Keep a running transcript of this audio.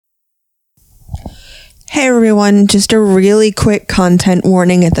Hey everyone, just a really quick content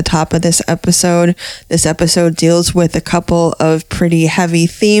warning at the top of this episode. This episode deals with a couple of pretty heavy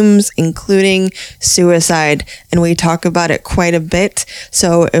themes, including suicide, and we talk about it quite a bit.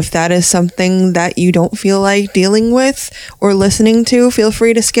 So if that is something that you don't feel like dealing with or listening to, feel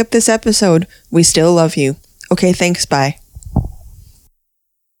free to skip this episode. We still love you. Okay, thanks, bye.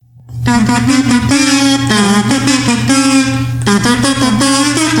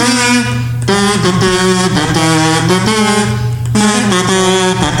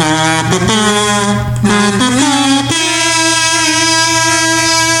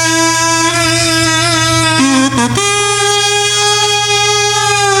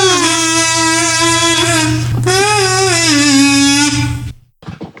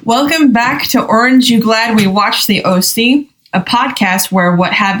 Welcome back to Orange You Glad We Watched the OC, a podcast where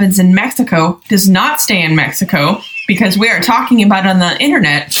what happens in Mexico does not stay in Mexico, because we are talking about it on the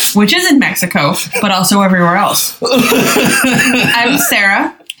internet, which is in Mexico, but also everywhere else. I'm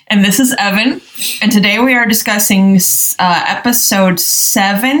Sarah, and this is Evan, and today we are discussing episode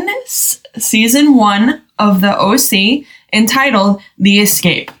 7, season 1 of the OC, entitled The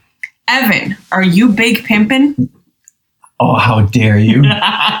Escape. Evan, are you big pimpin'? Oh, how dare you?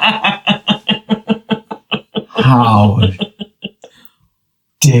 How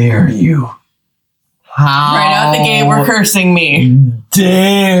dare you? How Right out the gate, we're cursing me.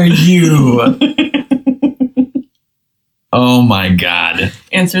 Dare you? Oh my God.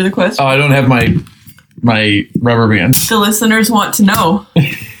 Answer the question. Oh, I don't have my rubber bands. The listeners want to know.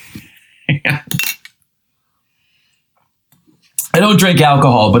 I don't drink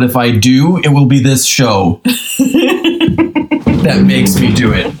alcohol, but if I do, it will be this show that makes me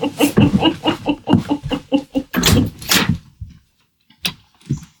do it.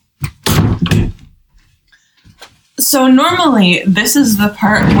 So normally, this is the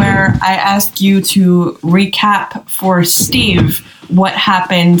part where I ask you to recap for Steve what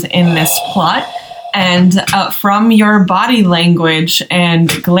happened in this plot. And from your body language and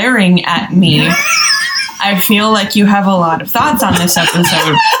glaring at me, I feel like you have a lot of thoughts on this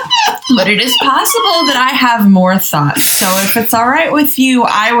episode. But it is possible that I have more thoughts. So if it's all right with you,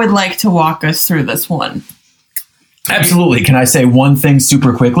 I would like to walk us through this one. Absolutely. Can I say one thing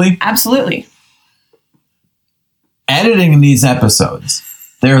super quickly? Absolutely. Editing these episodes,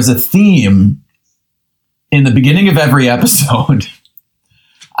 there's a theme in the beginning of every episode.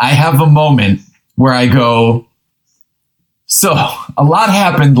 I have a moment where I go, so a lot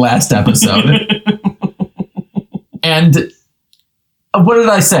happened last episode. And what did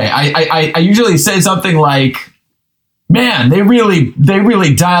I say? I usually say something like, man, they really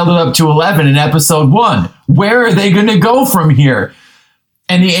dialed it up to 11 in episode 1. Where are they going to go from here?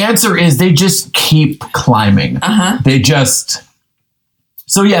 And the answer is they just keep climbing. They just...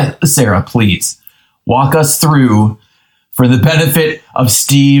 So yeah, Sarah, please walk us through for the benefit of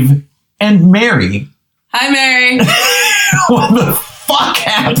Steve and Mary. Hi, Mary. What the fuck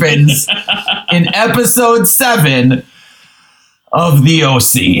happens in episode 7 of the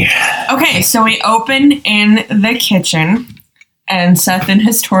OC? Okay, so we open in the kitchen, and Seth and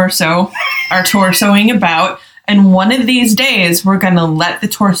his torso are torsoing about. And one of these days, we're going to let the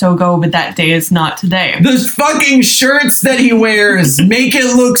torso go, but that day is not today. Those fucking shirts that he wears make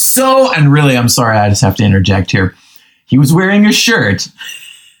it look so... And really, I'm sorry, I just have to interject here. He was wearing a shirt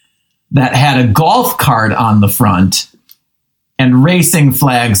that had a golf cart on the front and racing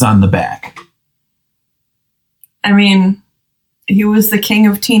flags on the back. I mean, he was the king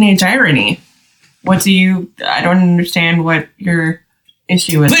of teenage irony. I don't understand what your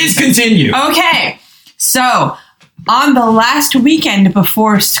issue is. Please continue. Okay. So, on the last weekend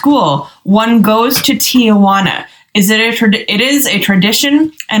before school, one goes to Tijuana. It is a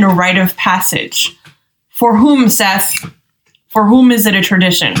tradition and a rite of passage. For whom, Seth? For whom is it a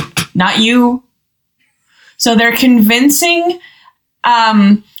tradition? Not you. So they're convincing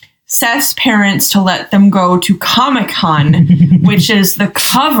Seth's parents to let them go to Comic-Con, which is the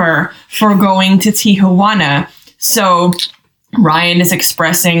cover for going to Tijuana. So Ryan is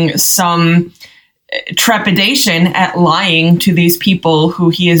expressing some trepidation at lying to these people who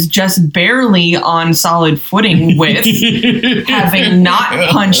he is just barely on solid footing with, having not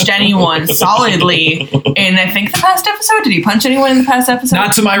punched anyone solidly in, I think, the past episode. Did he punch anyone in the past episode?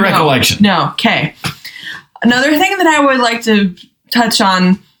 Not to my recollection. No. Okay. Another thing that I would like to touch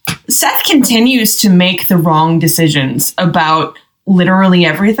on, Seth continues to make the wrong decisions about literally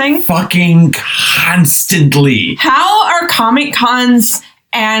everything. Fucking constantly. How are Comic-Cons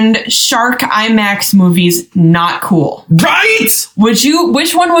and Shark IMAX movies not cool? Right?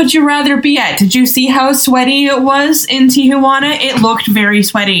 Which one would you rather be at? Did you see how sweaty it was in Tijuana? It looked very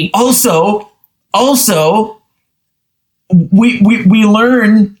sweaty. Also, Also, we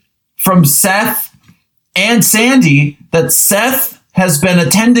learn from Seth and Sandy that Seth has been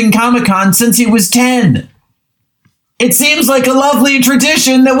attending Comic-Con since he was 10. It seems like a lovely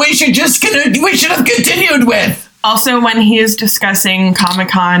tradition that we should have continued with. Also, when he is discussing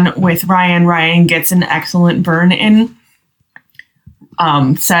Comic-Con with Ryan gets an excellent burn in.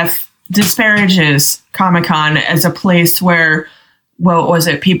 Seth disparages Comic-Con as a place where, what was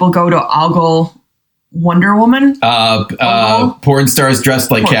it? People go to ogle Wonder Woman? Porn stars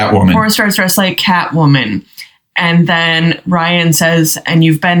dressed like Catwoman. Porn stars dressed like Catwoman. And then Ryan says, and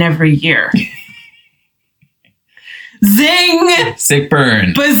you've been every year. Zing! Sick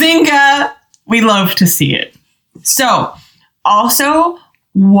burn. Bazinga! We love to see it. So, also,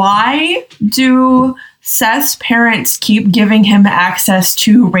 why do Seth's parents keep giving him access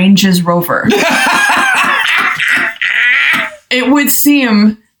to Range's Rover? It would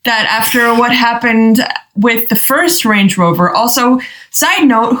seem that after what happened with the first Range Rover, also, side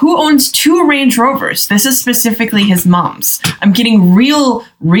note, who owns 2 Range Rovers? This is specifically his mom's. I'm getting real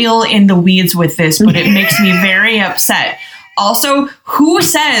in the weeds with this, but it makes me very upset. Also, who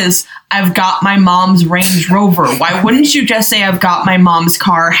says I've got my mom's Range Rover? Why wouldn't you just say I've got my mom's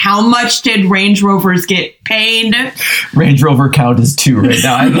car? How much did Range Rovers get paid? Range Rover count is 2 right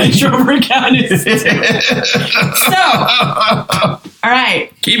now. Range Rover count is 2. So, all right.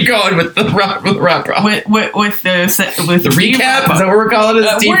 Keep going with the rock with the recap. Is that what we're calling it?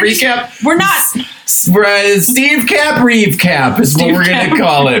 Steve recap. We're not. Steve Cap Reeve Cap is what we're going to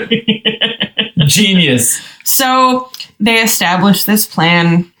call it. Genius. So they establish this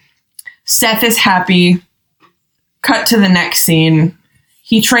plan. Seth is happy. Cut to the next scene.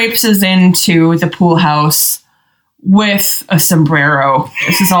 He traipses into the pool house with a sombrero.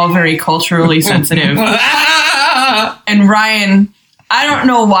 This is all very culturally sensitive. And Ryan, I don't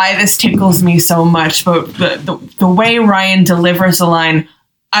know why this tickles me so much, but the way Ryan delivers the line,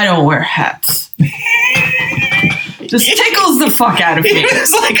 I don't wear hats. Just tickles the fuck out of me.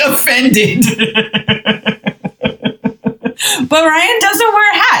 It's like offended. But Ryan doesn't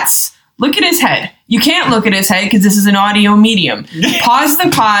wear hats. Look at his head. You can't look at his head because this is an audio medium. Pause the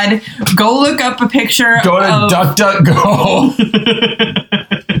pod. Go look up a picture. Go to DuckDuckGo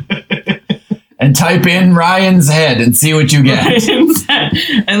and type in Ryan's head and see what you get.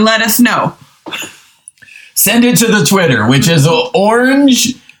 And let us know. Send it to the Twitter, which is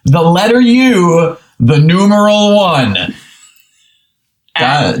orange, the letter U, the numeral 1.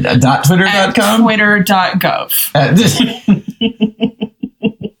 .twitter.com? Twitter.gov.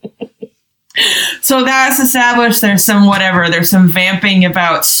 So that's established. There's some vamping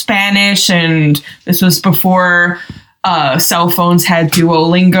about Spanish, and this was before cell phones had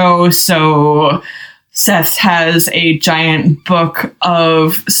Duolingo, so Seth has a giant book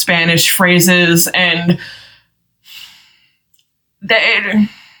of Spanish phrases, and I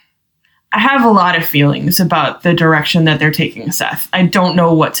have a lot of feelings about the direction that they're taking Seth. I don't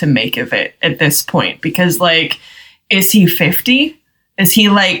know what to make of it at this point, because, like, is he 50? Is he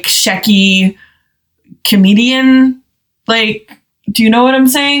like Shecky comedian? Like, do you know what I'm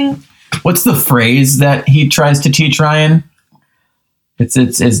saying? What's the phrase that he tries to teach Ryan? It's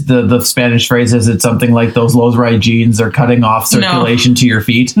the Spanish phrase. Is it something like those low-rise jeans are cutting off circulation to your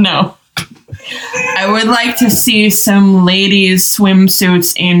feet? No. I would like to see some ladies'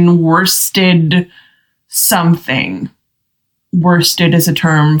 swimsuits in worsted something. Worsted is a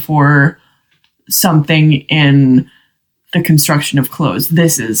term for something in the construction of clothes.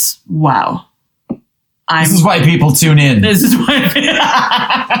 This is wow. This is why people tune in. This is why.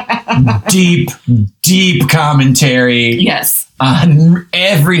 deep commentary. Yes. On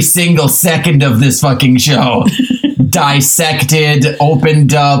every single second of this fucking show. Dissected,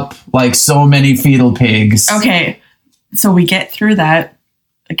 opened up like so many fetal pigs. Okay. So we get through that.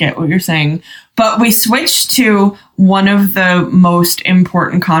 I get what you're saying. But we switch to one of the most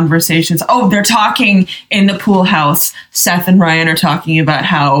important conversations. Oh, they're talking in the pool house. Seth and Ryan are talking about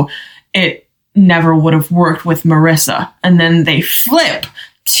how it never would have worked with Marissa. And then they flip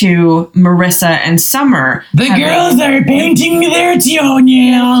to Marissa and Summer. The girls are painting their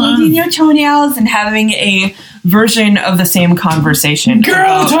toenails. Painting their toenails and having a version of the same conversation.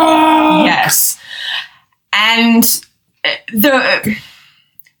 Girl talk! Yes. And the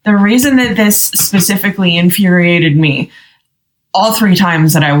reason that this specifically infuriated me all 3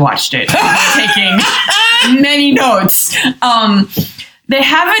 times that I watched it, taking many notes, they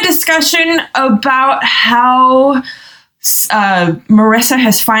have a discussion about how Marissa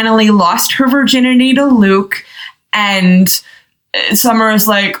has finally lost her virginity to Luke, and Summer is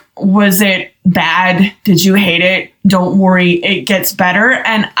like, was it bad? Did you hate it? Don't worry, it gets better.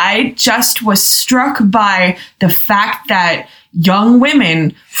 And I just was struck by the fact that young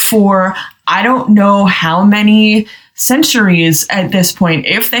women for I don't know how many centuries at this point,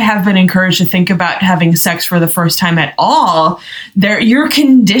 if they have been encouraged to think about having sex for the first time at all, you're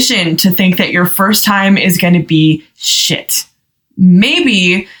conditioned to think that your first time is going to be shit.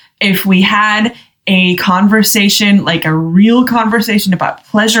 Maybe if we had a conversation, like a real conversation about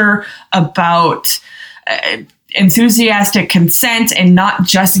pleasure, about enthusiastic consent, and not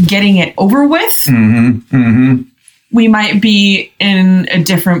just getting it over with, we might be in a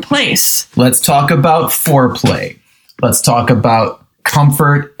different place. Let's talk about foreplay. Let's talk about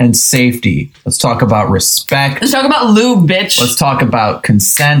comfort and safety. Let's talk about respect. Let's talk about lube, bitch. Let's talk about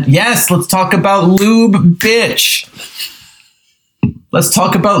consent. Yes, let's talk about lube, bitch. Let's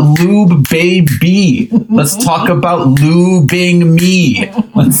talk about lube, baby. Let's talk about lubing me.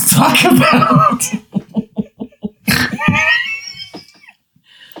 Let's talk about...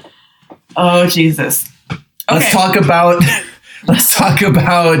 Oh, Jesus. Okay. Let's talk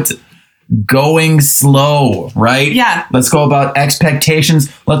about going slow, right? Yeah. Let's go about expectations.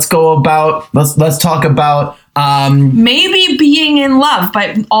 Let's talk about maybe being in love,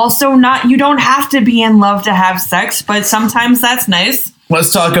 but also not, you don't have to be in love to have sex, but sometimes that's nice.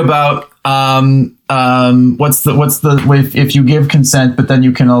 Let's talk about if you give consent, but then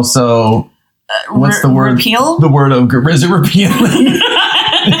you can also what's the word? Repeal? The word is it repealing?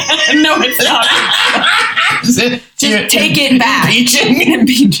 No, it's not. Just take it back. Beaching.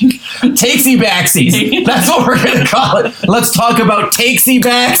 Takesy backsies. That's what we're going to call it. Let's talk about takesy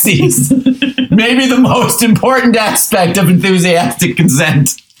backsies. Maybe the most important aspect of enthusiastic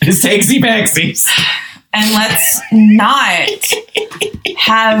consent is takesy backsies. And let's not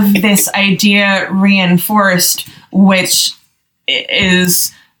have this idea reinforced, which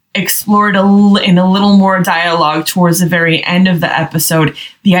is explored in a little more dialogue towards the very end of the episode.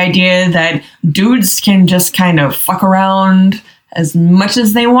 The idea that dudes can just kind of fuck around as much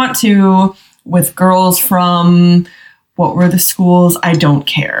as they want to with girls from, what were the schools? I don't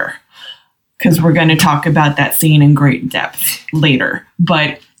care. Because we're going to talk about that scene in great depth later.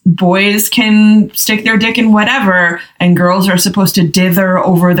 But boys can stick their dick in whatever, and girls are supposed to dither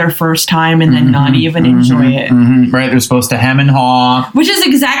over their first time and then not even enjoy it. Right, they're supposed to hem and haw. Which is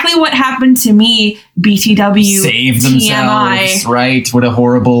exactly what happened to me, BTW, save themselves, TMI. Right? What a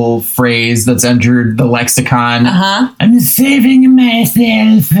horrible phrase that's entered the lexicon. Uh-huh. I'm saving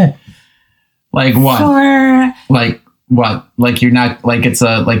myself. Like what? For... Like what? Like you're not, like it's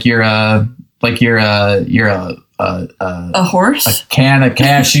a, like you're a horse? A can of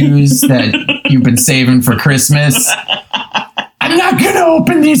cashews that you've been saving for Christmas. I'm not going to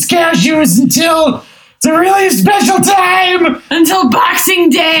open these cashews until it's a really special time. Until Boxing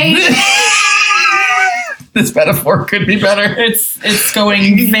Day. This metaphor could be better. It's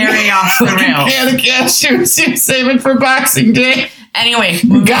going very off the rails. A can of cashews you're saving for Boxing Day. Anyway.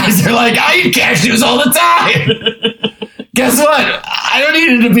 Guys are like, I eat cashews all the time. Guess what? I don't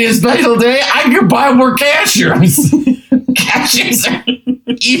need it to be a special day. I can buy more cashews. Cashews are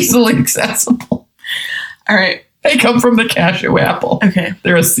easily accessible. All right. They come from the cashew apple. Okay.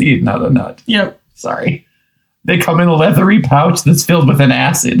 They're a seed, not a nut. Yep. Sorry. They come in a leathery pouch that's filled with an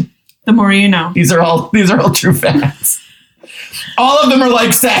acid. The more you know. These are all true facts. All of them are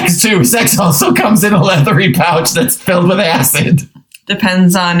like sex, too. Sex also comes in a leathery pouch that's filled with acid.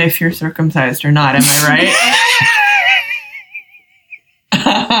 Depends on if you're circumcised or not, am I right?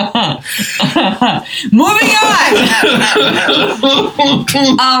 Moving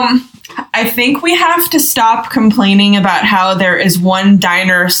on. I think we have to stop complaining about how there is one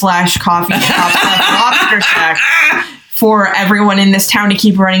diner / coffee shop / lobster shack for everyone in this town to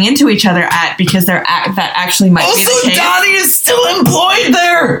keep running into each other at, because that actually might be the case. Donnie is still employed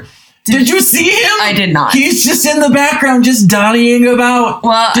there. Did you see him? I did not. He's just in the background, just Donnieing about.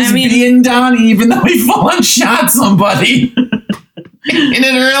 Well, just being Donnie, even though he full on shot somebody. In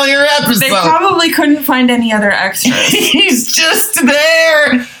an earlier episode. They probably couldn't find any other extras. He's just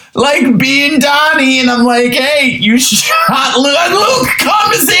there, like being Donnie, and I'm like, hey, you shot Luke. And Luke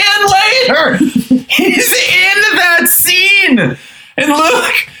comes in later. He's in that scene. And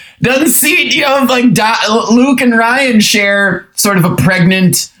Luke doesn't see, like Luke and Ryan share sort of a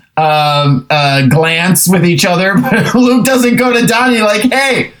pregnant glance with each other, but Luke doesn't go to Donnie like,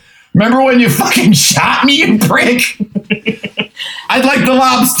 hey, remember when you fucking shot me, you prick? I'd like the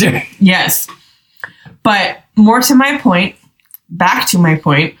lobster. Yes. But more to my point, back to my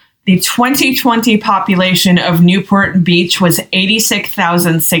point, the 2020 population of Newport Beach was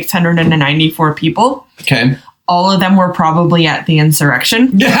 86,694 people. Okay. all of them were probably at the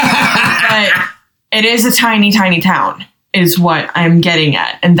insurrection. But it is a tiny, tiny town, is what I'm getting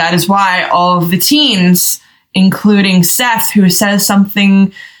at. And that is why all of the teens, including Seth, who says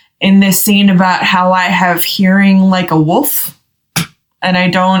something in this scene about how I have hearing like a wolf. And I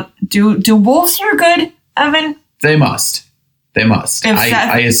don't... Do wolves hear good, Evan? They must.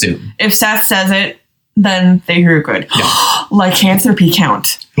 I assume. If Seth says it, then they hear good. Yeah. Lycanthropy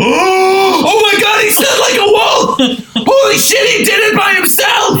count. Oh my god, he said like a wolf! Holy shit, he did it by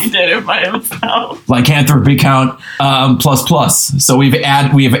himself! He did it by himself. Lycanthropy count plus. So we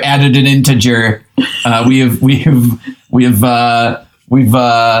have added an integer. We've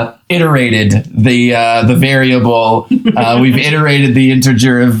iterated the variable. We've iterated the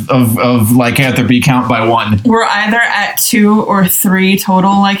integer of lycanthropy count by 1. We're either at 2 or 3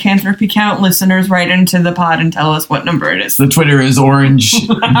 total lycanthropy count. Listeners, write into the pod and tell us what number it is. The Twitter is orange,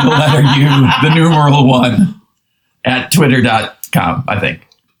 the letter U, the numeral 1 at twitter.com, I think.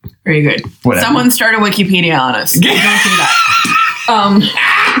 Very good. Whatever. Someone start a Wikipedia on us. Don't do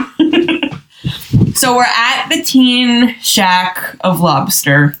that. So we're at the teen shack of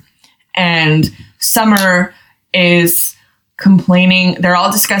Lobster, and Summer is complaining. They're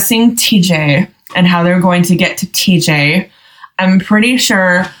all discussing TJ and how they're going to get to TJ. I'm pretty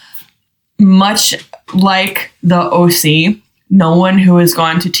sure, much like the OC, no one who has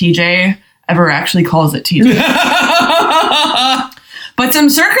gone to TJ ever actually calls it TJ. But some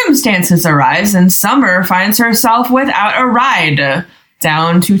circumstances arise, and Summer finds herself without a ride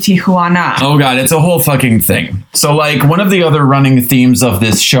down to Tijuana. Oh god, it's a whole fucking thing. So like one of the other running themes of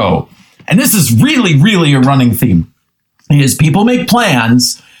this show, and this is really, really a running theme, is people make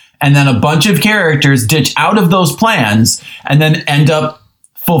plans and then a bunch of characters ditch out of those plans and then end up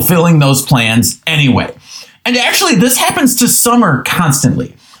fulfilling those plans anyway. And actually this happens to Summer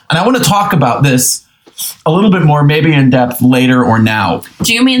constantly. And I want to talk about this a little bit more, maybe in depth later or now.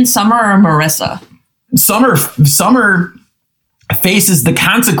 Do you mean Summer or Marissa? Summer faces the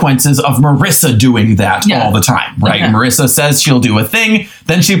consequences of Marissa doing that all the time, right? Okay. Marissa says she'll do a thing,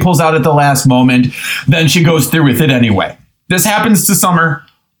 then she pulls out at the last moment, then she goes through with it anyway. This happens to Summer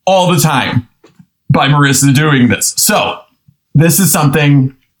all the time by Marissa doing this. So this is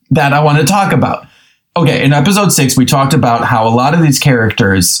something that I want to talk about. Okay, in episode 6, we talked about how a lot of these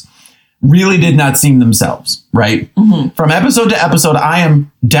characters really did not seem themselves, right? Mm-hmm. From episode to episode, I am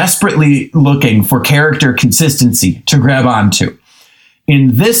desperately looking for character consistency to grab onto.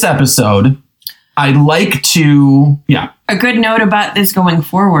 In this episode, I'd like to... Yeah. A good note about this going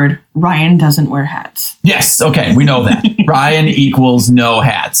forward, Ryan doesn't wear hats. Yes, okay, we know that. Ryan equals no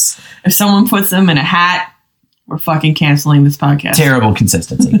hats. If someone puts them in a hat, we're fucking canceling this podcast. Terrible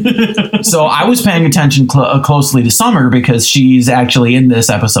consistency. So I was paying attention closely to Summer because she's actually in this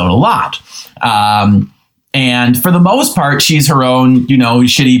episode a lot. And for the most part, she's her own,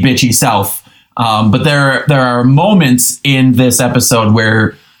 shitty, bitchy self. But there are moments in this episode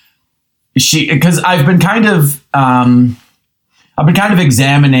where because I've been kind of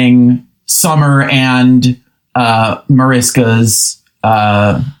examining Summer and Marissa.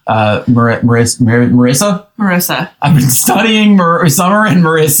 I've been studying Summer and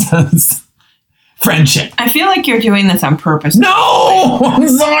Marissa's friendship. I feel like you're doing this on purpose. No, I'm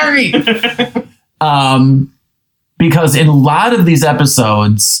sorry. Because in a lot of these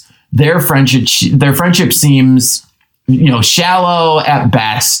episodes, their friendship seems, shallow at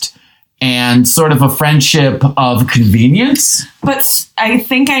best and sort of a friendship of convenience. But I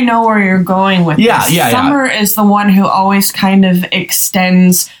think I know where you're going with this. Summer is the one who always kind of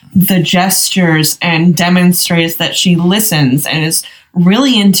extends the gestures and demonstrates that she listens and is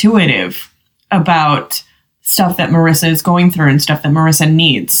really intuitive about stuff that Marissa is going through and stuff that Marissa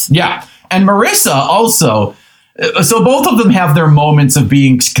needs. Yeah. And Marissa also... So both of them have their moments of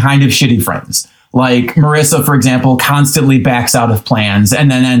being kind of shitty friends. Like Marissa, for example, constantly backs out of plans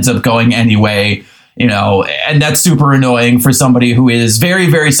and then ends up going anyway, and that's super annoying for somebody who is very,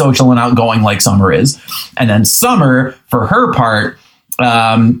 very social and outgoing like Summer is. And then Summer, for her part,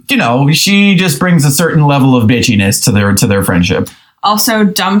 she just brings a certain level of bitchiness to their friendship. Also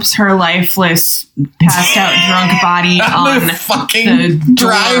dumps her lifeless, passed out drunk body on the fucking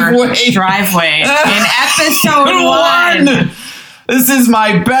driveway in episode 1. This is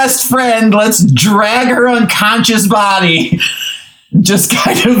my best friend. Let's drag her unconscious body. Just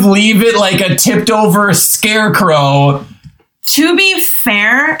kind of leave it like a tipped over scarecrow. To be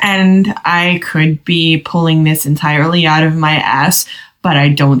fair, and I could be pulling this entirely out of my ass, but I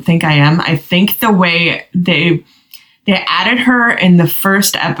don't think I am. I think the way they added her in the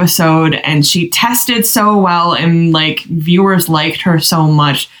first episode and she tested so well and viewers liked her so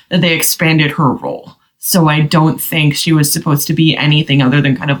much that they expanded her role. So I don't think she was supposed to be anything other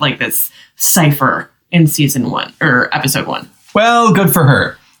than kind of like this cipher in season 1 or episode 1. Well, good for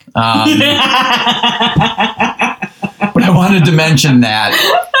her. But I wanted to mention that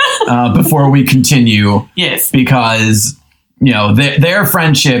before we continue. Yes. Because, you know, their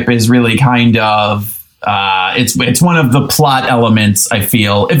friendship is really kind of, it's one of the plot elements, I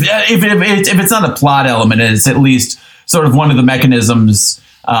feel. If it's not a plot element, it's at least sort of one of the mechanisms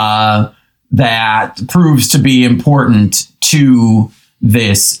that proves to be important to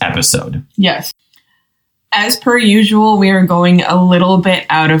this episode. Yes. As per usual, we are going a little bit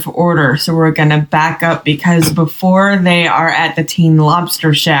out of order, so we're going to back up because before they are at the Teen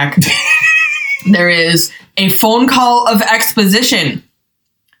Lobster Shack, there is a phone call of exposition.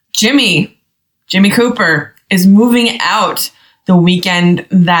 Jimmy Cooper is moving out the weekend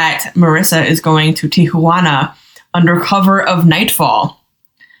that Marissa is going to Tijuana under cover of nightfall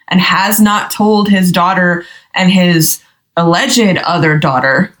and has not told his daughter and his alleged other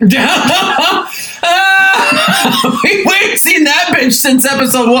daughter. We've seen that bitch since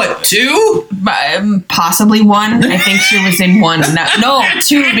episode, what, 2? Possibly 1. I think she was in 1. No,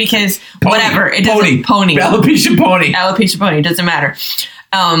 2 because whatever. It doesn't. Pony. Alopecia pony. Alopecia pony. Doesn't matter.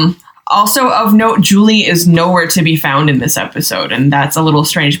 Also of note, Julie is nowhere to be found in this episode, and that's a little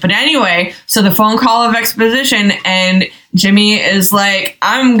strange. But anyway, so the phone call of exposition, and Jimmy is like,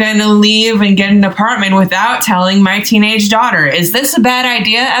 I'm gonna leave and get an apartment without telling my teenage daughter. Is this a bad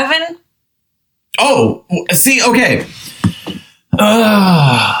idea, Evan? Oh, see, okay.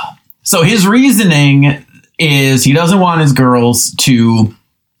 So his reasoning is he doesn't want his girls to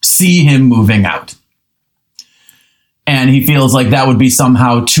see him moving out. And he feels like that would be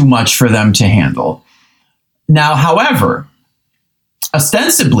somehow too much for them to handle. Now, however,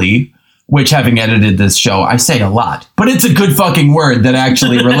 ostensibly, which having edited this show, I say a lot, but it's a good fucking word that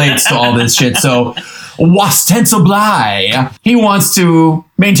actually relates to all this shit. So ostensibly, he wants to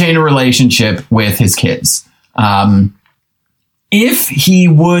maintain a relationship with his kids. If he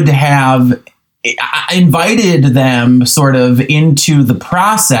would have invited them sort of into the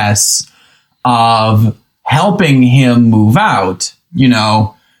process of helping him move out, you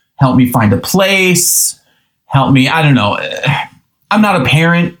know, help me find a place, help me, I don't know. I'm not a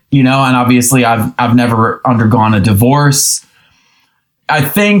parent, you know, and obviously I've never undergone a divorce. I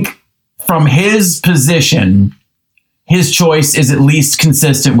think from his position, his choice is at least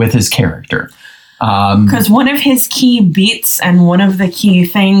consistent with his character. Because one of his key beats and one of the key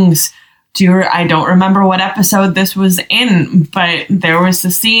things, I don't remember what episode this was in, but there was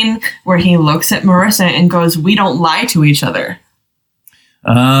the scene where he looks at Marissa and goes, "We don't lie to each other."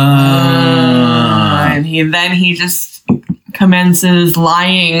 And he just commences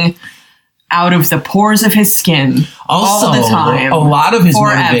lying out of the pores of his skin also, all the time. A lot of his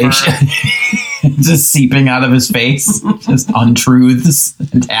forever. motivation just seeping out of his face, just untruths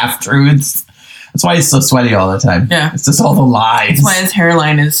and half-truths. That's why he's so sweaty all the time. Yeah. It's just all the lies. That's why his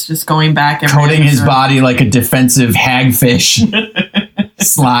hairline is just going back. Coating his body like a defensive hagfish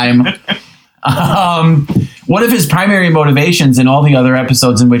slime. One of his primary motivations in all the other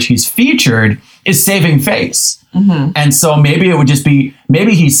episodes in which he's featured is saving face. Mm-hmm. And so maybe it would just be,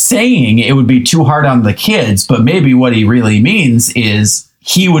 maybe he's saying it would be too hard on the kids, but maybe what he really means is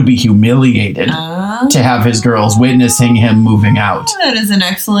he would be humiliated to have his girls witnessing him moving out. That is an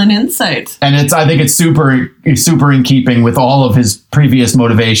excellent insight. And I think it's super in keeping with all of his previous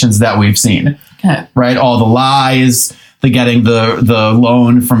motivations that we've seen. Okay. Right? All the lies, the getting the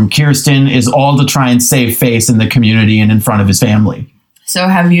loan from Kirsten is all to try and save face in the community and in front of his family. So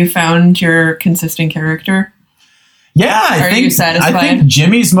have you found your consistent character? Yeah, Are you satisfied? I think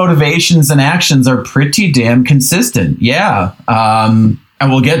Jimmy's motivations and actions are pretty damn consistent. Yeah. And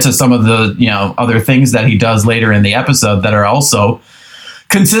we'll get to some of the, other things that he does later in the episode that are also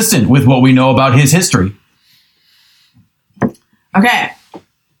consistent with what we know about his history. Okay.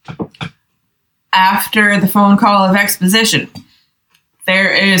 After the phone call of exposition,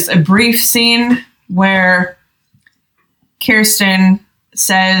 there is a brief scene where Kirsten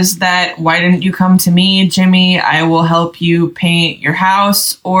says that, "Why didn't you come to me, Jimmy? I will help you paint your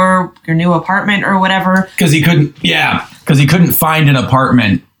house or your new apartment or whatever." Because he couldn't find an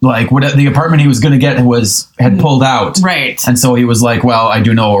apartment. Like what the apartment he was going to get had pulled out. Right. And so he was like, "Well, I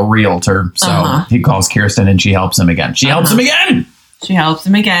do know a realtor." So he calls Kirsten and she helps him again. She helps him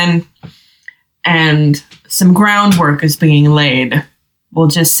again. And some groundwork is being laid. We'll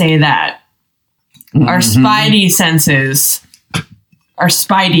just say that. Mm-hmm. Our spidey senses are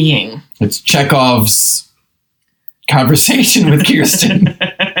spideying. It's Chekhov's conversation with Kirsten.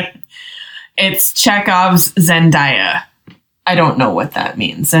 It's Chekhov's Zendaya. I don't know what that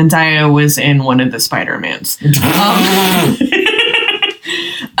means. Zendaya was in one of the Spider-Mans.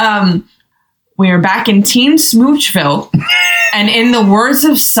 We are back in Teen Smoochville, and in the words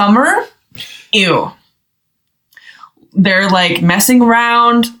of Summer, ew. They're like messing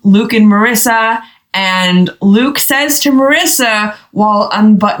around, Luke and Marissa, and Luke says to Marissa while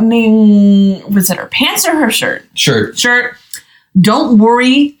unbuttoning, was it her pants or her shirt? Shirt. Don't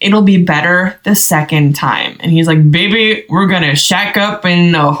worry, it'll be better the second time. And he's like, baby, we're going to shack up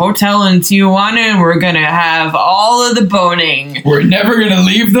in a hotel in Tijuana and we're going to have all of the boning. We're never going to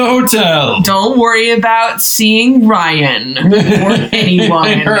leave the hotel. Don't worry about seeing Ryan or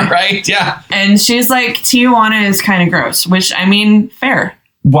anyone. Right, yeah. And she's like, Tijuana is kind of gross, which, I mean, fair.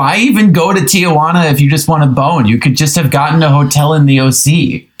 Why even go to Tijuana if you just want to bone? You could just have gotten a hotel in the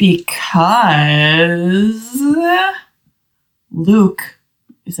OC. Because Luke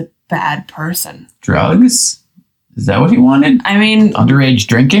is a bad person. Drugs? Is that what he wanted? I mean, underage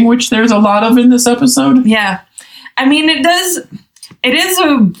drinking, which there's a lot of in this episode. Yeah. I mean, it is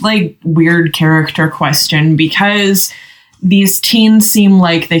a like weird character question because these teens seem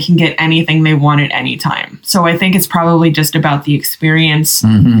like they can get anything they want at any time. So I think it's probably just about the experience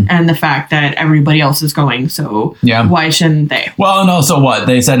and the fact that everybody else is going. So why shouldn't they? Well, and also what?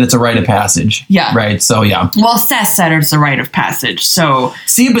 They said it's a rite of passage. Yeah. Right. So, yeah. Well, Seth said it's a rite of passage. So.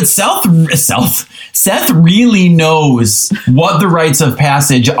 See, but Seth really knows what the rites of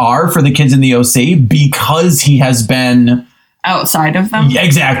passage are for the kids in the OC because he has been outside of them. Yeah,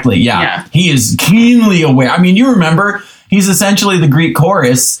 exactly. Yeah. He is keenly aware. I mean, you remember he's essentially the Greek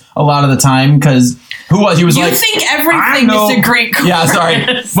chorus a lot of the time because he was you like, think everything is a Greek chorus. Yeah, sorry.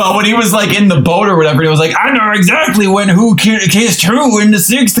 Well, when he was like in the boat or whatever, he was like, I know exactly who kissed who in the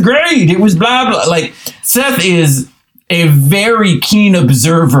 6th grade. It was blah, blah. Like Seth is a very keen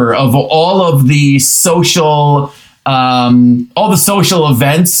observer of all of the social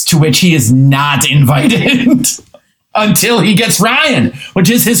events to which he is not invited until he gets Ryan, which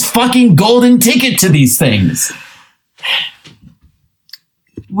is his fucking golden ticket to these things.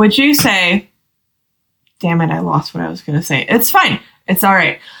 Would you say, damn it, I lost what I was going to say. It's fine. It's all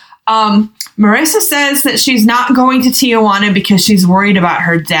right. Marissa says that she's not going to Tijuana because she's worried about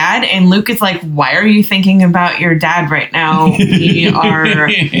her dad. And Luke is like, why are you thinking about your dad right now? We are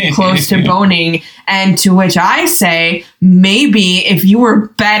close to boning. And to which I say, maybe if you were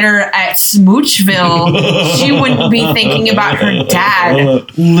better at Smoochville, she wouldn't be thinking about her dad,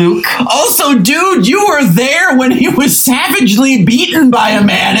 Luke. Also, dude, you were there when he was savagely beaten by a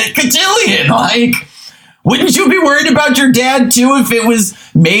man at Cotillion. Like, wouldn't you be worried about your dad too if it was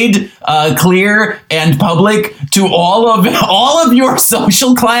made clear and public to all of your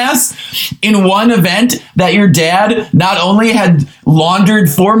social class in one event that your dad not only had laundered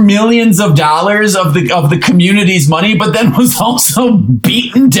 $4 million of the community's money, but then was also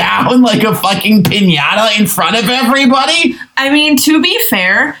beaten down like a fucking piñata in front of everybody? I mean, to be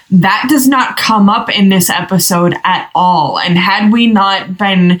fair, that does not come up in this episode at all. And had we not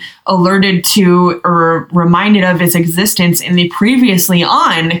been alerted to or reminded of its existence in the previously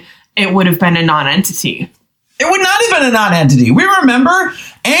on, it would have been a non-entity. It would not have been a non-entity. We remember,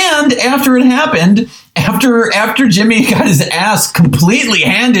 and after it happened, after Jimmy got his ass completely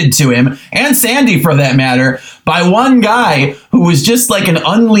handed to him, and Sandy for that matter, by one guy who was just like an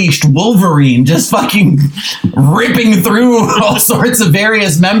unleashed Wolverine, just fucking ripping through all sorts of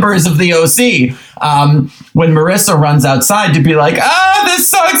various members of the OC. When Marissa runs outside to be like, this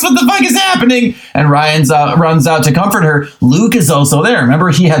sucks, what the fuck is happening? And Ryan runs out to comfort her. Luke is also there. Remember,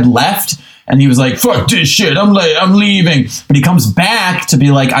 he had left and he was like, fuck this shit, I'm leaving. But he comes back to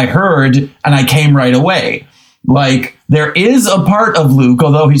be like, I heard and I came right away. Like, there is a part of Luke,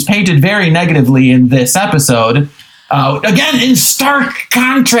 although he's painted very negatively in this episode, again, in stark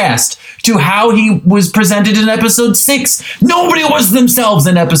contrast to how he was presented in episode 6. Nobody was themselves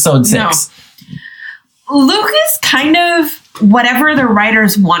in episode 6. No. Luke is kind of whatever the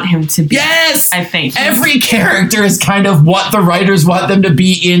writers want him to be. Yes! I think. Every character is kind of what the writers want them to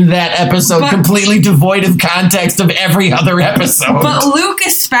be in that episode, completely devoid of context of every other episode. But Luke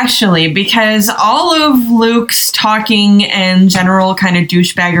especially, because all of Luke's talking and general kind of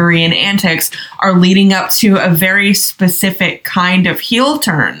douchebaggery and antics are leading up to a very specific kind of heel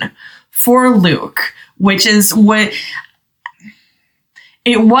turn for Luke, which is what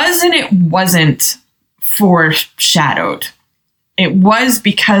it was and it wasn't foreshadowed. It was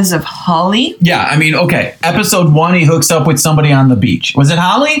because of Holly. Yeah, I mean, okay. Episode 1, he hooks up with somebody on the beach. Was it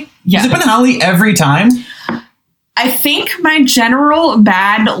Holly? Yeah. Has it been Holly every time? I think my general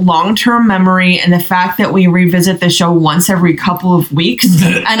bad long-term memory and the fact that we revisit the show once every couple of weeks,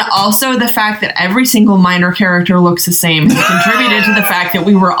 and also the fact that every single minor character looks the same, has contributed to the fact that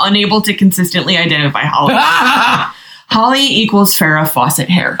we were unable to consistently identify Holly. Holly equals Farrah Fawcett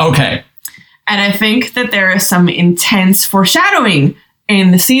hair. Okay. And I think that there is some intense foreshadowing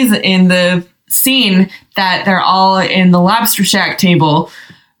in the scene that they're all in the Lobster Shack table,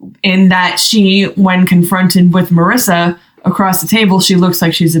 in that she, when confronted with Marissa across the table, she looks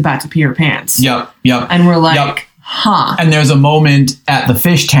like she's about to pee her pants. Yep. And we're like, huh. And there's a moment at the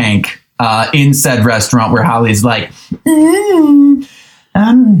fish tank in said restaurant where Holly's like, do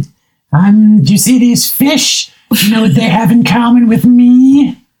you see these fish? You know what they have in common with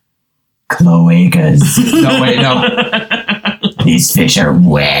me? Cloacas. No, wait, no. These fish are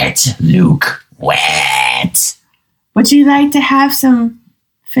wet, Luke. Wet. Would you like to have some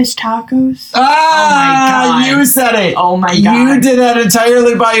fish tacos? Ah, oh my God. You said it. Oh my God. You did that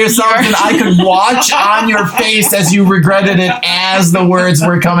entirely by yourself, and I could watch on your face as you regretted it as the words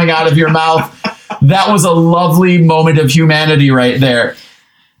were coming out of your mouth. That was a lovely moment of humanity right there.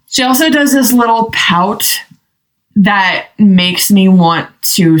 She also does this little pout that makes me want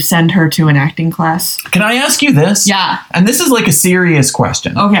to send her to an acting class. Can I ask you this? Yeah. And this is like a serious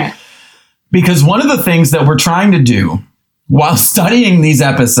question. Okay. Because one of the things that we're trying to do while studying these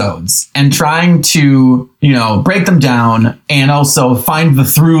episodes and trying to, break them down and also find the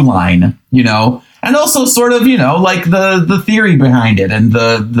through line, and also sort of, like the theory behind it and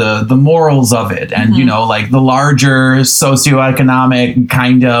the morals of it and, like the larger socioeconomic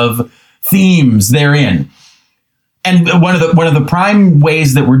kind of themes therein. And one of the prime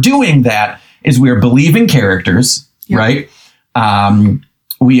ways that we're doing that is we're believing characters, right?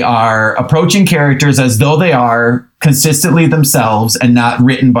 We are approaching characters as though they are consistently themselves and not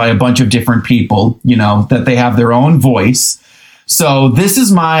written by a bunch of different people, that they have their own voice. So this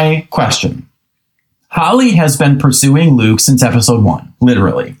is my question. Holly has been pursuing Luke since episode 1,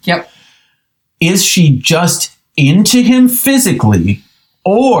 literally. Yep. Is she just into him physically,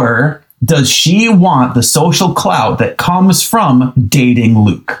 or does she want the social clout that comes from dating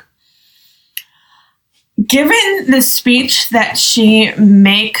Luke? Given the speech that she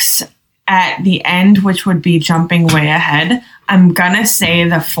makes at the end, which would be jumping way ahead, I'm gonna say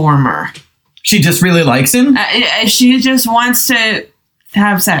the former. She just really likes him? She just wants to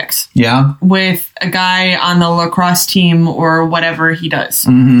have sex. Yeah. With a guy on the lacrosse team or whatever he does.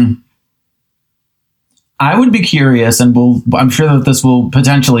 Mm-hmm. I would be curious, and I'm sure that this will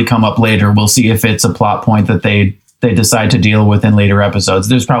potentially come up later. We'll see if it's a plot point that they decide to deal with in later episodes.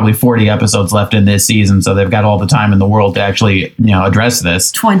 There's probably 40 episodes left in this season, so they've got all the time in the world to actually, address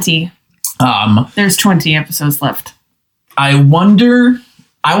this. 20. There's 20 episodes left. I wonder,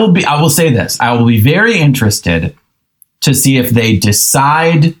 I will say this. I will be very interested to see if they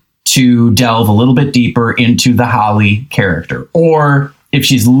decide to delve a little bit deeper into the Holly character, or if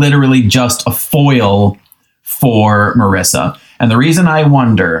she's literally just a foil for Marissa. And the reason I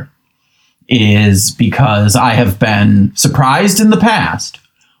wonder is because I have been surprised in the past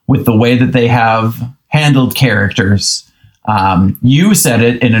with the way that they have handled characters. You said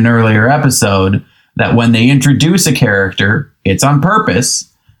it in an earlier episode that when they introduce a character, it's on purpose.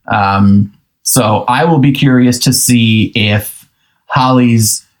 So I will be curious to see if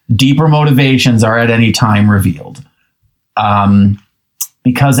Holly's deeper motivations are at any time revealed.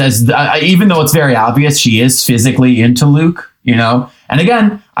 Because even though it's very obvious, she is physically into Luke, And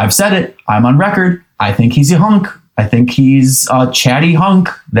again, I've said it. I'm on record. I think he's a hunk. I think he's a chatty hunk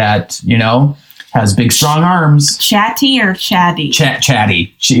that, has big, strong arms. Chatty or chatty?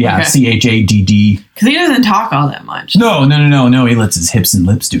 Chatty. Yeah, okay. CHADD. Because he doesn't talk all that much. No. He lets his hips and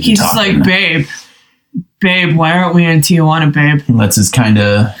lips do the talking. He's like, babe, why aren't we in Tijuana, babe? He lets his kind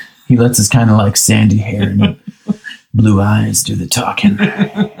of like sandy hair and blue eyes do the talking.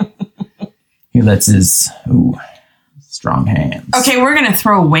 He lets his strong hands. Okay, we're gonna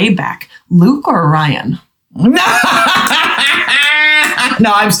throw way back. Luke or Ryan?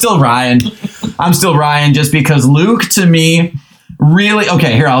 No, I'm still Ryan. Just because Luke, to me, really...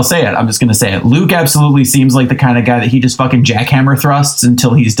 Okay, here, I'll say it. I'm just going to say it. Luke absolutely seems like the kind of guy that he just fucking jackhammer thrusts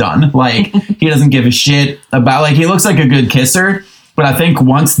until he's done. Like, he doesn't give a shit about... Like, he looks like a good kisser, but I think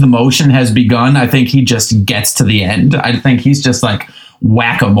once the motion has begun, I think he just gets to the end. I think he's just like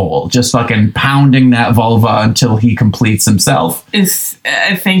whack-a-mole, just fucking pounding that vulva until he completes himself.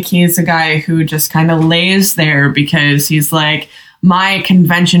 I think he's a guy who just kind of lays there because he's like, my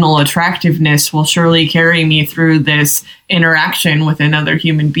conventional attractiveness will surely carry me through this interaction with another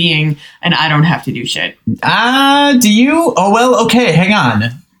human being, and I don't have to do shit. Do you? Oh, well, okay, hang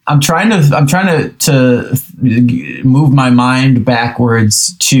on. I'm trying to move my mind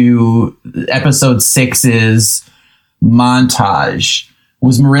backwards to episode 6's montage.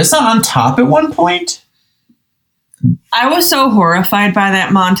 Was Marissa on top at one point? I was so horrified by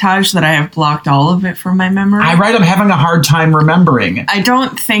that montage that I have blocked all of it from my memory. I'm having a hard time remembering. I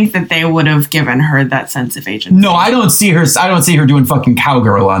don't think that they would have given her that sense of agency. No, I don't see her doing fucking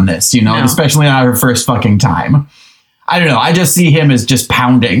cowgirl on this, you know, No. especially not her first fucking time. I don't know. I just see him as just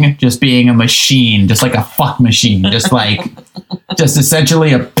pounding, just being a machine, just like a fuck machine, just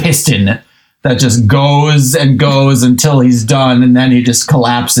essentially a piston that just goes and goes until he's done, and then he just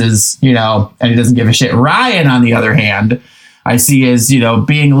collapses, you know, and he doesn't give a shit. Ryan, on the other hand, I see as, you know,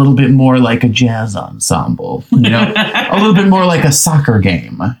 being a little bit more like a jazz ensemble, you know, a little bit more like a soccer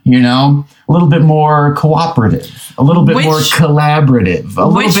game, you know, a little bit more cooperative, a little bit more collaborative, a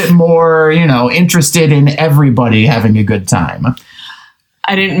little bit more, you know, interested in everybody having a good time.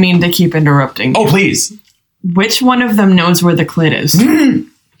 I didn't mean to keep interrupting. Oh, please. Which one of them knows where the clit is?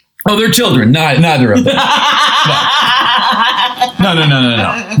 Oh, they're children. Neither of them. No.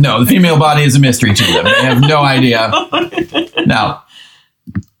 No, the female body is a mystery to them. They have no idea. No.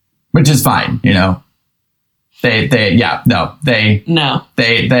 Which is fine, you know. They have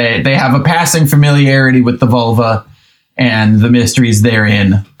a passing familiarity with the vulva and the mysteries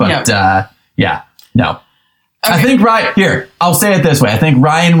therein. But no. Okay. I think I'll say it this way. I think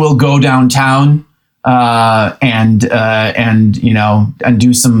Ryan will go downtown and you know, and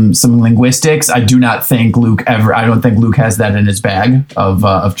do some linguistics. I don't think Luke has that in his bag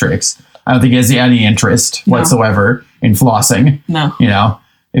of tricks. I don't think he has any interest whatsoever in flossing. No. You know,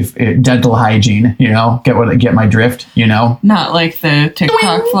 if dental hygiene, you know, get my drift, you know. Not like the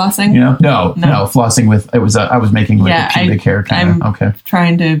TikTok flossing. You know? No, flossing with I was making like a pubic hair kind of. Okay.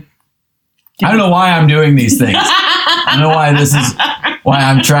 Trying to I don't know why I'm doing these things. I don't know why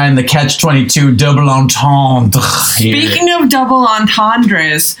I'm trying the catch-22 double entendre. Speaking of double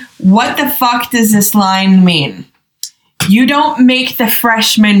entendres, what the fuck does this line mean? You don't make the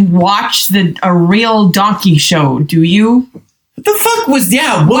freshmen watch a real donkey show, do you? What the fuck was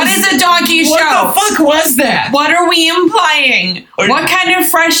what is a donkey show? What the fuck was that? What are we implying? What kind of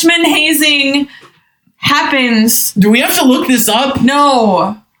freshman hazing happens? Do we have to look this up?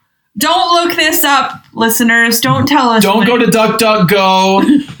 No. Don't look this up, listeners. Don't tell us. Don't go to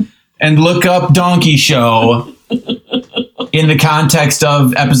DuckDuckGo and look up Donkey Show in the context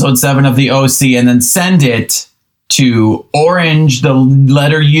of episode 7 of the OC and then send it to Orange, the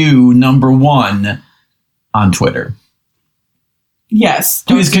letter U, number 1 on Twitter. Yes.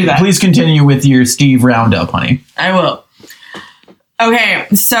 Please continue with your Steve Roundup, honey. I will. Okay,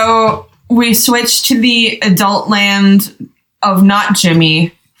 so we switch to the adult land of not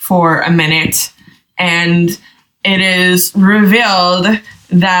Jimmy for a minute, and it is revealed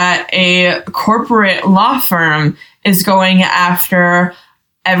that a corporate law firm is going after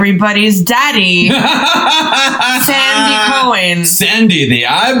everybody's daddy, Sandy Cohen. Sandy the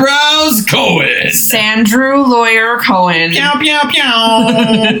Eyebrows Cohen. Sandrew Lawyer Cohen. Pew, pew, pew.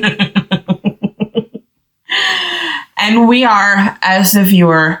 And we are, as a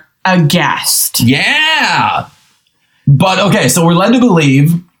viewer, aghast. Yeah. But, okay, so we're led to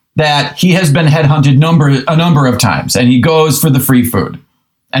believe that he has been headhunted a number of times, and he goes for the free food,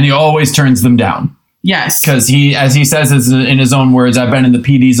 and he always turns them down. Yes. Because he, as he says in his own words, I've been in the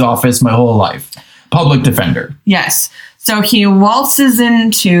PD's office my whole life. Public defender. Yes. So he waltzes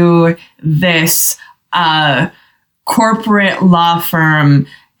into this corporate law firm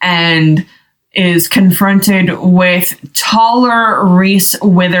and is confronted with taller Reese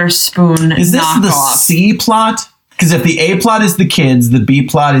Witherspoon. Is this knockoff. The C plot? Because if the A plot is the kids, the B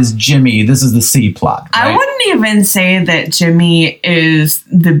plot is Jimmy. This is the C plot. Right? I wouldn't even say that Jimmy is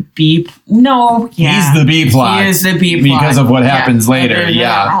the B. No, yeah. He's the B plot. He is the B plot. Because of what happens later.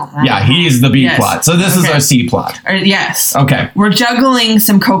 Yeah, he's the B plot. So this is our C plot. Yes. Okay. We're juggling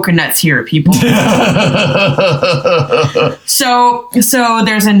some coconuts here, people. So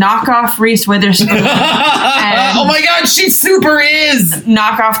there's a knockoff Reese Witherspoon. Oh my God, she super is!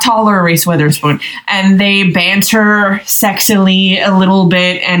 Knockoff taller Reese Witherspoon. And they banter sexily a little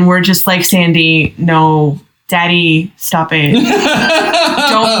bit, and we're just like, Sandy, no, daddy, stop it.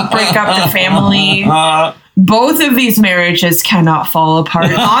 Don't break up the family. Both of these marriages cannot fall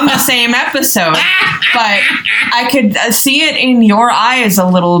apart on the same episode, but I could see it in your eyes a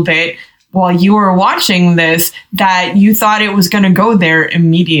little bit while you were watching this that you thought it was going to go there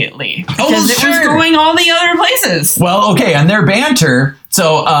immediately because it was going all the other places. Well, okay, and their banter.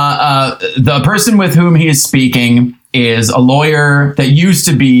 So the person with whom he is speaking is a lawyer that used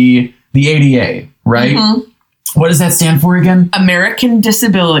to be the ADA, right? Mm-hmm. What does that stand for again? American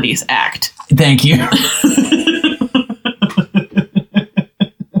Disabilities Act. Thank you.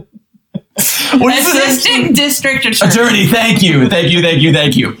 What is Assistant District Attorney? Thank you.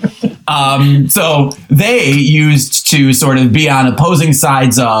 So they used to sort of be on opposing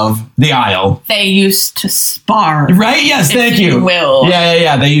sides of the aisle. They used to spar. Right? Yes, thank you. Will.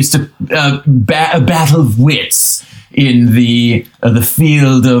 Yeah. They used to a battle of wits in the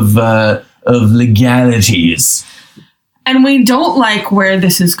field of legalities. And we don't like where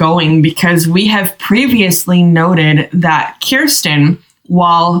this is going because we have previously noted that Kirsten,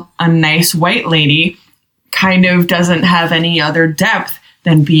 while a nice white lady, kind of doesn't have any other depth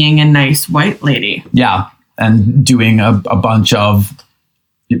than being a nice white lady. Yeah, and doing a bunch of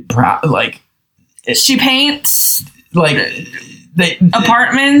she paints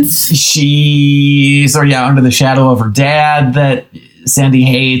apartments. She's under the shadow of her dad that Sandy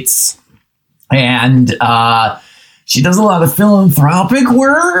hates, and she does a lot of philanthropic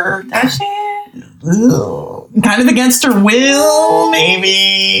work. Does she? Kind of against her will,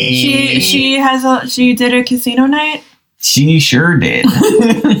 maybe. She did a casino night. She sure did.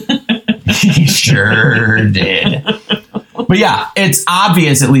 She sure did. But yeah, it's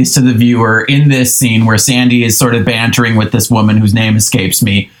obvious, at least to the viewer, in this scene where Sandy is sort of bantering with this woman whose name escapes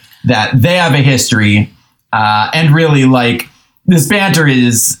me, that they have a history, and really this banter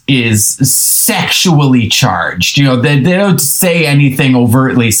is sexually charged. They don't say anything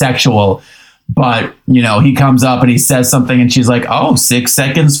overtly sexual. But, he comes up and he says something and she's like, 6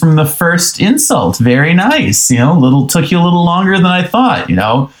 seconds from the first insult. Very nice. Took you a little longer than I thought,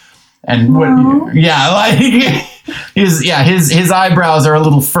 And his eyebrows are a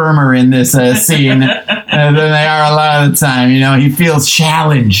little firmer in this scene than they are a lot of the time. He feels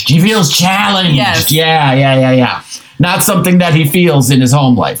challenged. Yes. Yeah. Not something that he feels in his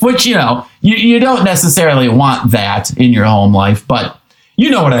home life, which, you don't necessarily want that in your home life, but you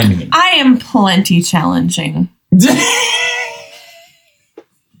know what I mean. I am plenty challenging.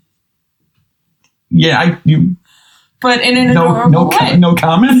 Yeah, but in an adorable way. No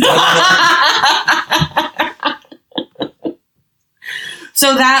comment.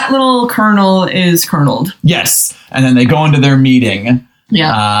 So that little colonel is coloneled. Yes, and then they go into their meeting.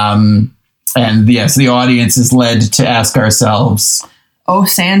 Yeah. And yes, the audience is led to ask ourselves, "Oh,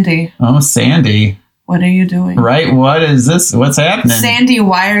 Sandy. What are you doing? Right? What is this? What's happening? Sandy,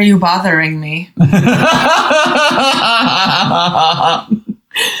 why are you bothering me?"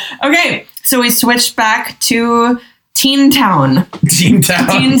 Okay, so we switched back to Teen Town,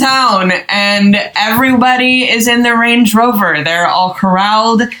 and everybody is in the Range Rover. They're all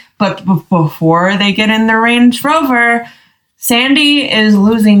corralled, but before they get in the Range Rover, Sandy is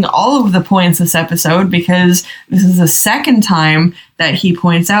losing all of the points this episode because this is the second time that he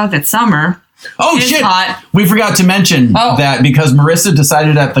points out that Summer shit! Hot. We forgot to mention that because Marissa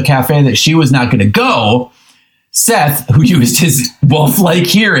decided at the cafe that she was not going to go, Seth, who used his wolf-like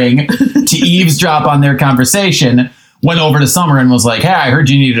hearing to eavesdrop on their conversation, went over to Summer and was like, "Hey, I heard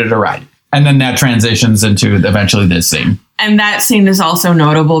you needed a ride." And then that transitions into eventually this scene. And that scene is also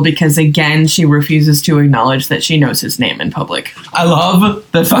notable because, again, she refuses to acknowledge that she knows his name in public. I love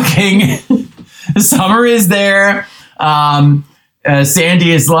the fucking... Summer is there.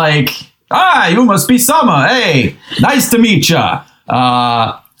 Sandy is like, you must be Summer. Hey, nice to meet ya.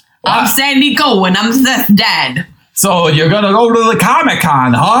 I'm Sandy Cohen. I'm Seth's dad. So you're going to go to the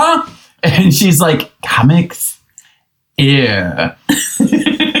Comic-Con, huh? And she's like, comics? Yeah.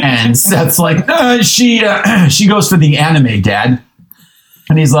 And Seth's like, she goes for the anime, Dad.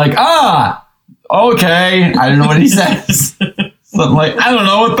 And he's like, okay. I don't know what he says. Something like, I don't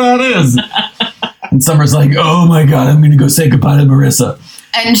know what that is. And Summer's like, oh my God, I'm going to go say goodbye to Marissa.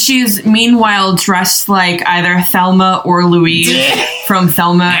 And she's meanwhile dressed like either Thelma or Louise from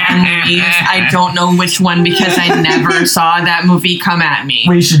Thelma and Louise. I don't know which one because I never saw that movie come at me.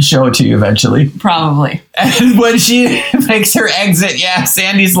 We should show it to you eventually. Probably. And when she makes her exit,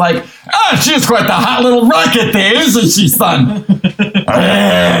 Sandy's like, she's quite the hot little rocket there, isn't she, son?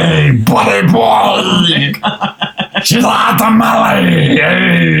 Hey, buddy boy. She's a hot tamale.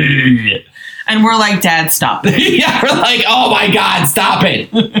 Hey. And we're like, Dad, stop it. Yeah, we're like, oh my God, stop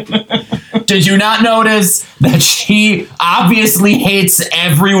it. Did you not notice that she obviously hates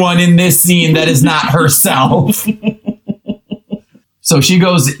everyone in this scene that is not herself? So she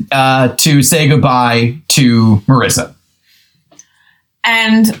goes to say goodbye to Marissa.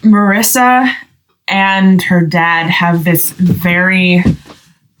 And Marissa and her dad have this very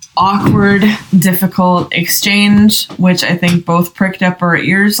awkward, difficult exchange, which I think both pricked up our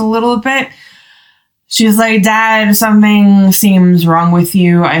ears a little bit. she's like, Dad, something seems wrong with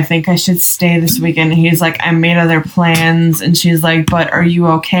you. I think I should stay this weekend. And he's like, I made other plans. And she's like, but are you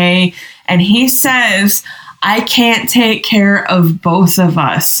okay? And he says, I can't take care of both of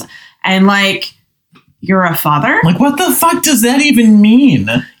us. And like, you're a father? Like, what the fuck does that even mean?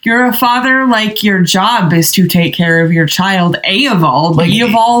 You're a father, like, your job is to take care of your child, A of all. Like, B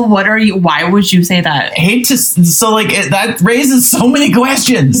of all, why would you say that? That raises so many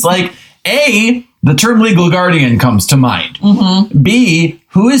questions. Like, A, the term legal guardian comes to mind. Mm-hmm. B,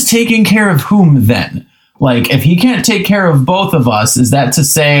 who is taking care of whom then? Like, if he can't take care of both of us, is that to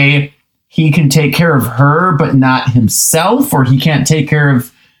say he can take care of her but not himself? Or he can't take care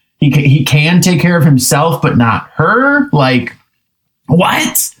of... He can take care of himself, but not her? Like,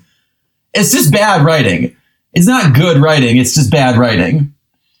 what? It's just bad writing. It's not good writing. It's just bad writing.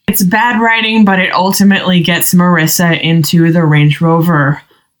 It's bad writing, but it ultimately gets Marissa into the Range Rover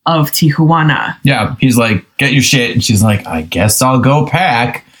of Tijuana. Yeah, he's like, get your shit. And she's like, I guess I'll go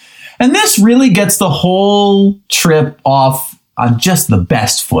pack. And this really gets the whole trip off on just the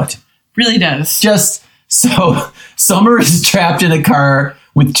best foot. Really does. Just so Summer is trapped in a car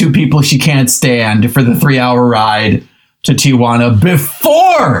with two people she can't stand for the 3-hour ride to Tijuana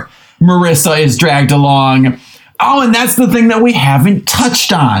before Marissa is dragged along. Oh, and that's the thing that we haven't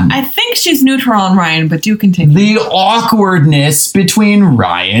touched on. I think she's neutral on Ryan, but do continue. The awkwardness between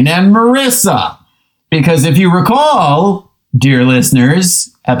Ryan and Marissa. Because if you recall, dear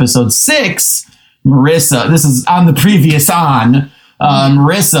listeners, episode 6, Marissa, this is on the previous on,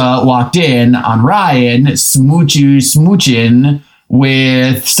 Marissa walked in on Ryan smooching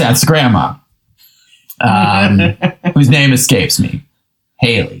with Seth's grandma, whose name escapes me.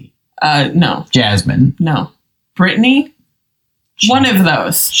 Haley. No. Jasmine. No. Brittany? One of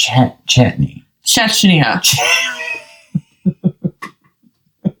those. Chetney. Chechnya.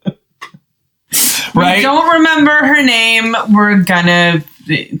 Right? We don't remember her name. We're gonna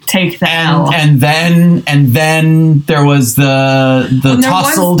take the L. And then there was the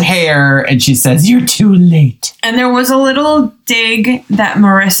tousled hair, and she says, "You're too late." And there was a little dig that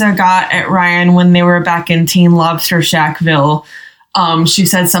Marissa got at Ryan when they were back in Teen Lobster Shackville. She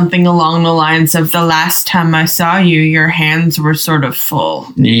said something along the lines of, the last time I saw you, your hands were sort of full.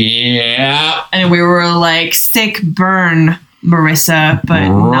 Yeah. And we were like, sick burn, Marissa, but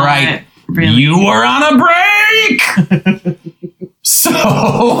not really. You were on a break!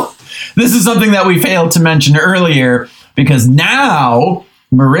 So, this is something that we failed to mention earlier, because now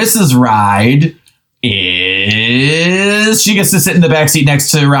Marissa's ride is she gets to sit in the backseat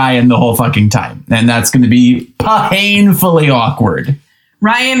next to Ryan the whole fucking time. And that's going to be painfully awkward.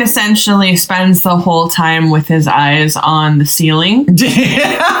 Ryan essentially spends the whole time with his eyes on the ceiling.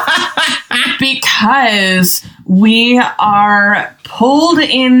 Because we are pulled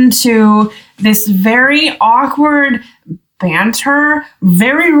into this very awkward banter,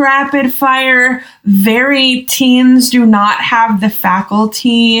 very rapid fire, very teens do not have the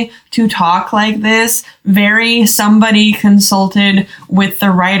faculty to talk like this, very somebody consulted with the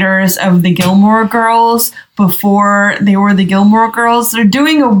writers of the Gilmore Girls before they were the Gilmore Girls. They're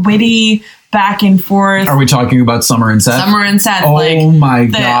doing a witty back and forth. Are we talking about Summer and Seth? Summer and Seth. Oh my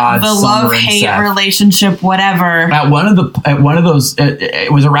God. The love-hate relationship, whatever. At one of those,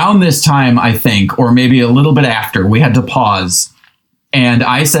 it was around this time, I think, or maybe a little bit after, we had to pause. And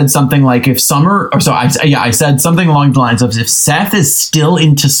I said something like, I said something along the lines of, if Seth is still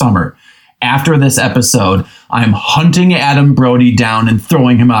into Summer after this episode, I'm hunting Adam Brody down and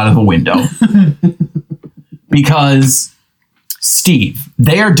throwing him out of a window. Because, Steve,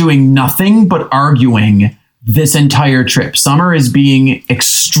 they are doing nothing but arguing this entire trip. Summer is being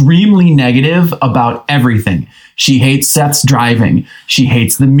extremely negative about everything. She hates Seth's driving. She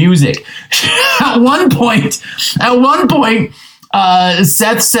hates the music. At one point,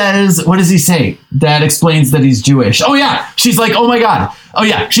 Seth says, what does he say? That explains that he's Jewish. Oh yeah. She's like, oh my God. Oh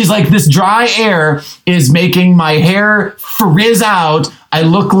yeah. She's like, this dry air is making my hair frizz out. I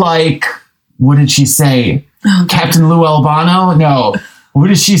look like, what did she say? Oh, Captain Lou Albano? No. What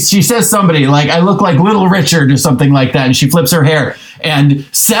is she says somebody like, I look like Little Richard or something like that. And she flips her hair. And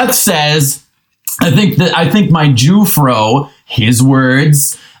Seth says, I think my Jewfro, his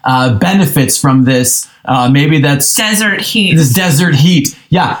words, benefits from this. Maybe that's desert heat. This desert heat.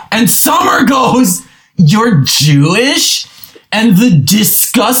 Yeah. And Summer goes, you're Jewish? And the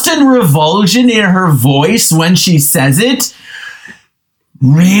disgust and revulsion in her voice when she says it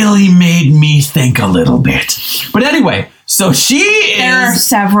really made me think a little bit. But anyway, so there are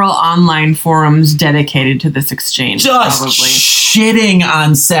several online forums dedicated to this exchange. Just probably. shitting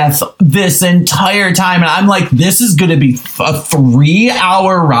on Seth this entire time. And I'm like, this is going to be a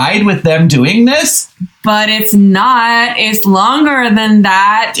 3-hour ride with them doing this? But it's not. It's longer than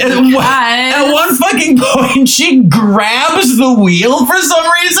that. At one fucking point, she grabs the wheel for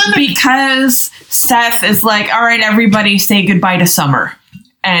some reason. Because Seth is like, all right, everybody say goodbye to Summer.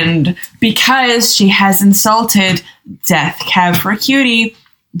 And because she has insulted Death Cab for Cutie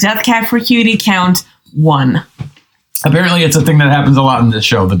count 1. Apparently it's a thing that happens a lot in this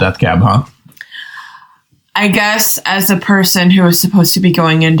show, the Death Cab, huh? I guess as a person who is supposed to be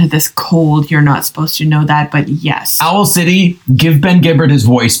going into this cold, you're not supposed to know that, but yes. Owl City, give Ben Gibbard his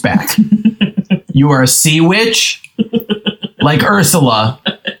voice back. You are a sea witch, like Ursula,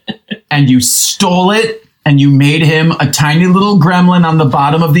 and you stole it, and you made him a tiny little gremlin on the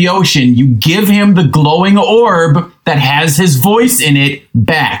bottom of the ocean. You give him the glowing orb that has his voice in it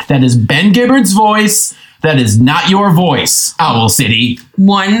back. That is Ben Gibbard's voice. That is not your voice, Owl City.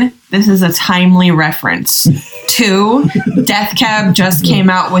 1, this is a timely reference. 2, Death Cab just came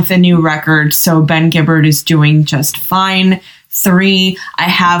out with a new record, so Ben Gibbard is doing just fine. 3, I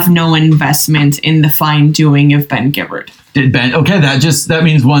have no investment in the fine doing of Ben Gibbard. Did Ben? Okay, that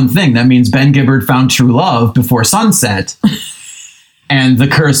means one thing. That means Ben Gibbard found true love before sunset, and the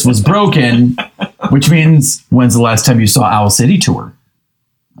curse was broken. Which means, when's the last time you saw Owl City tour?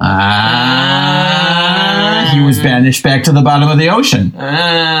 He was banished back to the bottom of the ocean,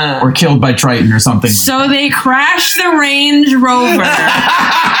 or killed by Triton or something. So they crashed the Range Rover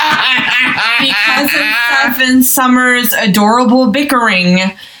because of Seth and Summer's adorable bickering.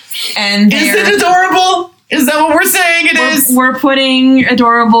 And is it adorable? Is that what we're saying it is? We're putting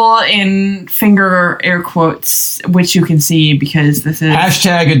adorable in finger air quotes, which you can see because this is...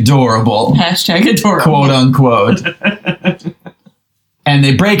 #adorable. #adorable. Quote unquote. And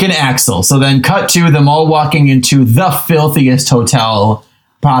they break an axle. So then cut to them all walking into the filthiest hotel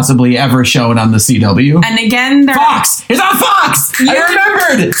possibly ever shown on the CW. And again, they're... Fox! It's on Fox! I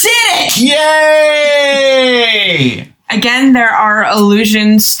remembered! Did it! Yay! Again, there are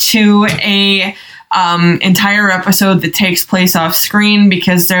allusions to a... entire episode that takes place off screen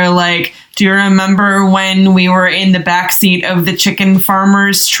because they're like, do you remember when we were in the backseat of the chicken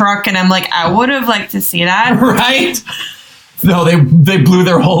farmer's truck? And I'm like, I would have liked to see that. Right? No, they blew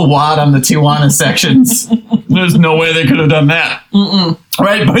their whole wad on the Tijuana sections. There's no way they could have done that. Mm-mm.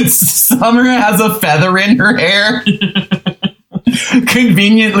 Right, but Summer has a feather in her hair.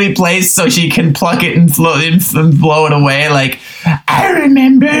 Conveniently placed so she can pluck it and blow it away. Like, I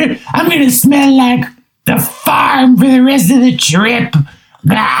remember, I'm going to smell like the farm for the rest of the trip.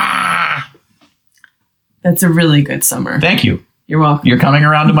 Blah. That's a really good Summer. Thank you. You're welcome. You're coming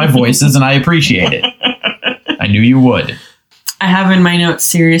around to my voices and I appreciate it. I knew you would. I have in my notes,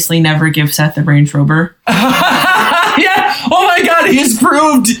 seriously, never give Seth a Range Rover. Yeah. Oh my God. He's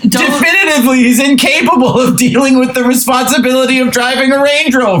proved definitively he's incapable of dealing with the responsibility of driving a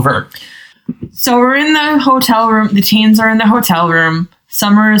Range Rover. So we're in the hotel room. The teens are in the hotel room.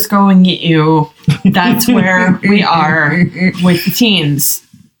 Summer is going at you. That's where we are with the teens.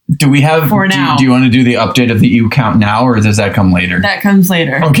 Do we have... For now. Do you want to do the update of the ewe count now, or does that come later? That comes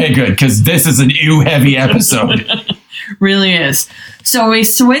later. Okay, good, because this is an ewe-heavy episode. Really is. So we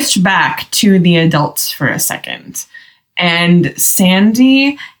switch back to the adults for a second. And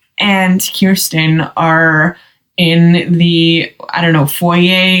Sandy and Kirsten are in the,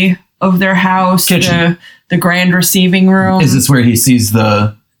 foyer of their house. Kitchen. The grand receiving room. Is this where he sees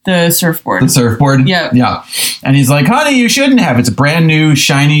the surfboard? The surfboard? Yeah. Yeah. And he's like, honey, you shouldn't have. It's a brand new,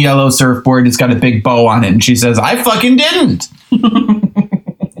 shiny yellow surfboard. It's got a big bow on it. And she says, I fucking didn't.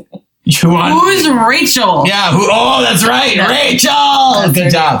 Who's Rachel? Yeah. Oh, that's right. Yeah. Rachel. That's Good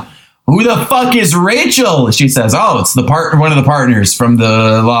right. job. Who the fuck is Rachel? She says, oh, it's one of the partners from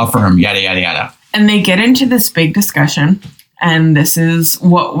the law firm. Yada, yada, yada. And they get into this big discussion. And this is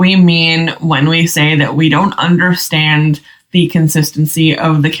what we mean when we say that we don't understand the consistency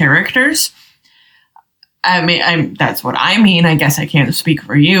of the characters. I mean, that's what I mean. I guess I can't speak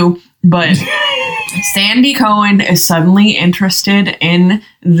for you. But Sandy Cohen is suddenly interested in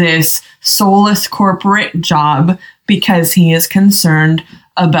this soulless corporate job because he is concerned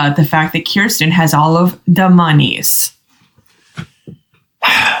about the fact that Kirsten has all of the monies.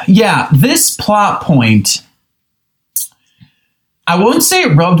 Yeah, this plot point, I won't say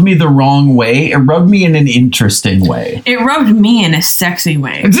it rubbed me the wrong way. It rubbed me in an interesting way. It rubbed me in a sexy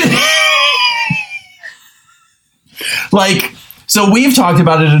way. Like, so we've talked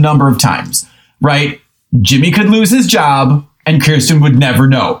about it a number of times, right? Jimmy could lose his job and Kirsten would never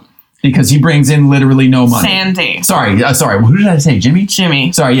know because he brings in literally no money. Sandy. Sorry. Who did I say? Jimmy?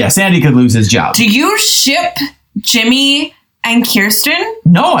 Jimmy. Sorry. Yeah. Sandy could lose his job. Do you ship Jimmy And Kirsten?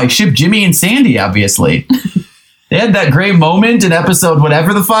 No, I ship Jimmy and Sandy, obviously. They had that great moment in episode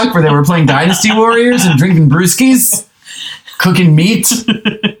whatever the fuck where they were playing Dynasty Warriors and drinking brewskis, cooking meat.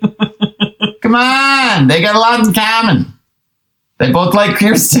 Come on, they got a lot in common. They both like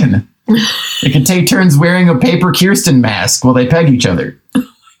Kirsten. They can take turns wearing a paper Kirsten mask while they peg each other.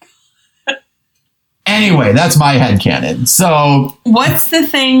 Anyway, that's my headcanon. So, what's the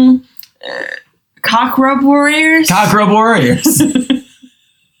thing? Cock Rub Warriors? Cock Rub Warriors.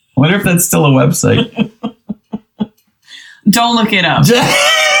 Wonder if that's still a website. Don't look it up.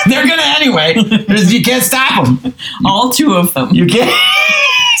 They're gonna anyway. You can't stop them. All two of them. You can't.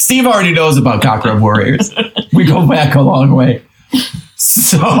 Steve already knows about Cock Rub Warriors. We go back a long way.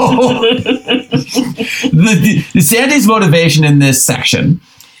 So, the Sandy's motivation in this section,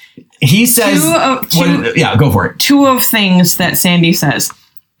 he says, yeah, go for it. Two of things that Sandy says.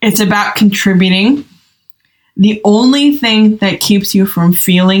 It's about contributing. The only thing that keeps you from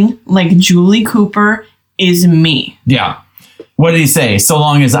feeling like Julie Cooper is me. Yeah. What did he say? So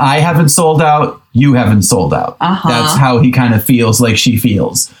long as I haven't sold out, you haven't sold out. That's how he kind of feels like she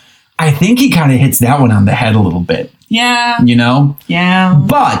feels. I think he kind of hits that one on the head a little bit. Yeah. You know? Yeah.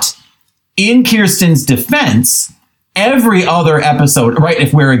 But in Kirsten's defense, every other episode, right?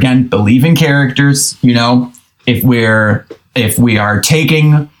 If we're again believing characters, you know, if we are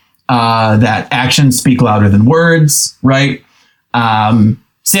taking that actions speak louder than words, right?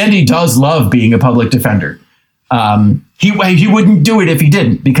 Sandy does love being a public defender. He wouldn't do it if he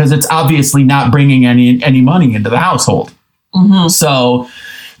didn't, because it's obviously not bringing any money into the household. Mm-hmm. So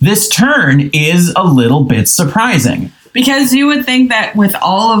this turn is a little bit surprising. Because you would think that with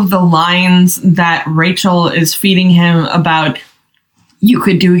all of the lines that Rachel is feeding him about, you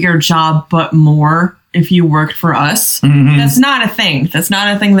could do your job, but more if you worked for us. Mm-hmm. That's not a thing. That's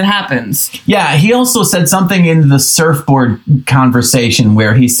not a thing that happens. Yeah, he also said something in the surfboard conversation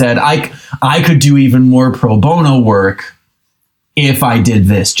where he said, I could do even more pro bono work if I did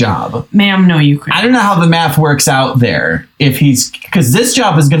this job. Ma'am, no, you couldn't. I don't know how the math works out there. Because this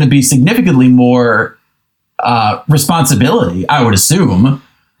job is going to be significantly more responsibility, I would assume.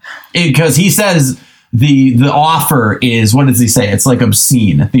 Because he says the offer is, what does he say? It's like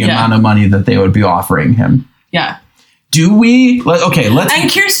obscene, the amount of money that they would be offering him. Yeah. Do we? Okay, let's.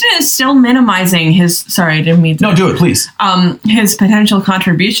 And Kirsten is still minimizing his. Sorry, I didn't mean to. No, do it, please. His potential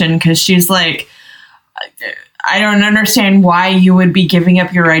contribution, because she's like, I don't understand why you would be giving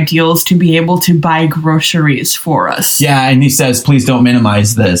up your ideals to be able to buy groceries for us. Yeah, and he says, please don't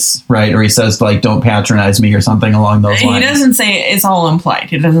minimize this, right? Or he says, like, don't patronize me or something along those lines. He doesn't say, it's all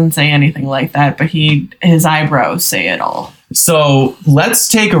implied. He doesn't say anything like that, but his eyebrows say it all. So let's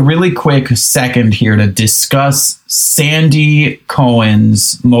take a really quick second here to discuss Sandy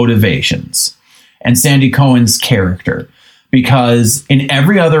Cohen's motivations and Sandy Cohen's character. Because in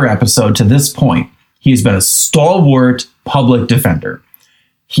every other episode to this point, he's been a stalwart public defender.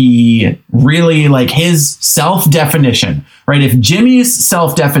 He really, like, his self-definition, right? If Jimmy's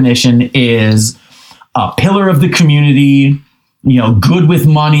self-definition is a pillar of the community, you know, good with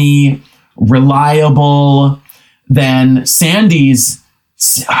money, reliable, then Sandy's,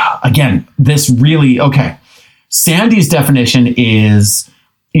 again, Sandy's definition is,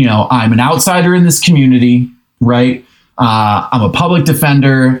 you know, I'm an outsider in this community, right? I'm a public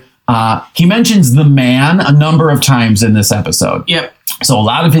defender. He mentions the man a number of times in this episode. Yep. So a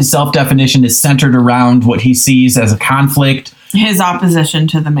lot of his self-definition is centered around what he sees as a conflict. His opposition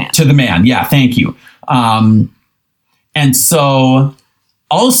to the man. To the man. Yeah, thank you. And so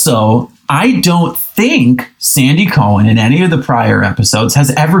also, I don't think Sandy Cohen in any of the prior episodes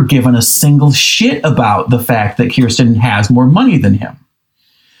has ever given a single shit about the fact that Kirsten has more money than him.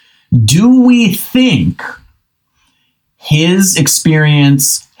 Do we think his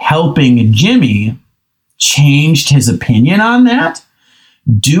experience helping Jimmy changed his opinion on that?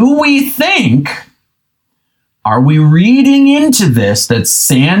 Do we think, are we reading into this that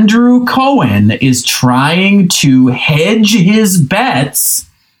Sandrew Cohen is trying to hedge his bets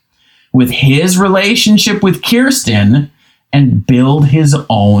with his relationship with Kirsten and build his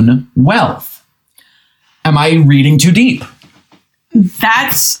own wealth? Am I reading too deep?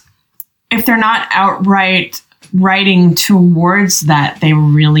 That's, if they're not outright writing towards that, they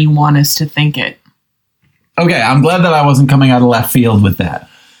really want us to think it. Okay, I'm glad that I wasn't coming out of left field with that,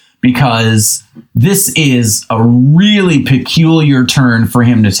 because this is a really peculiar turn for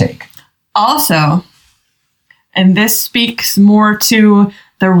him to take. Also, and this speaks more to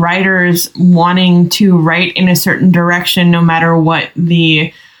the writers wanting to write in a certain direction no matter what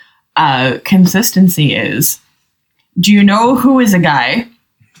the consistency is. Do you know who is a guy?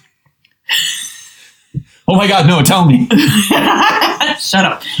 Oh my God, no, tell me. Shut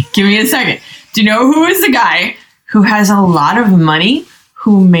up. Give me a second. Do you know who is the guy who has a lot of money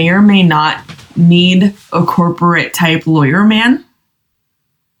who may or may not need a corporate type lawyer man?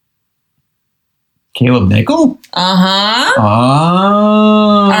 Caleb Nickel? Uh-huh.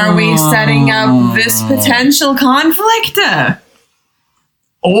 Oh. Are we setting up this potential conflict?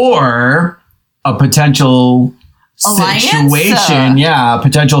 Or a potential Alliance? situation, a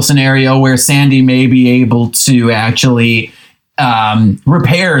potential scenario where Sandy may be able to actually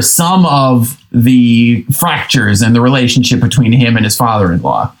repair some of the fractures in the relationship between him and his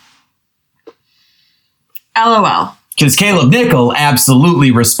father-in-law. LOL. Because Caleb Nickel absolutely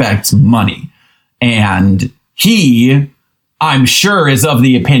respects money. And he, I'm sure, is of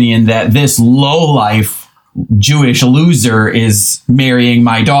the opinion that this lowlife Jewish loser is marrying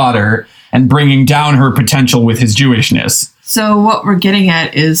my daughter and bringing down her potential with his Jewishness. So what we're getting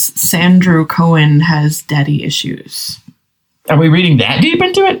at is Sandra Cohen has daddy issues. Are we reading that deep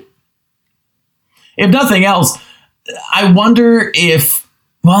into it? If nothing else, I wonder if...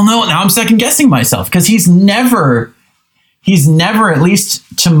 Well, no, now I'm second guessing myself because he's never, at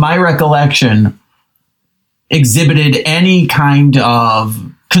least to my recollection, exhibited any kind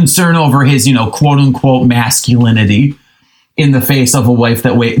of concern over his, quote unquote masculinity in the face of a wife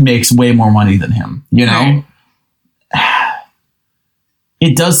that makes way more money than him, Right.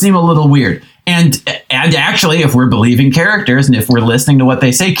 It does seem a little weird. And actually, if we're believing characters and if we're listening to what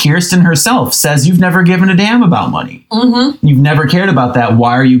they say, Kirsten herself says you've never given a damn about money. Mm-hmm. You've never cared about that.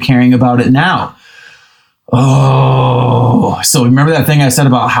 Why are you caring about it now? Oh, so remember that thing I said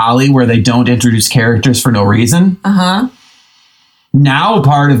about Holly where they don't introduce characters for no reason? Uh-huh. Now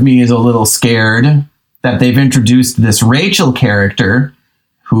part of me is a little scared that they've introduced this Rachel character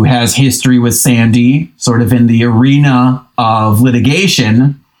who has history with Sandy, sort of in the arena of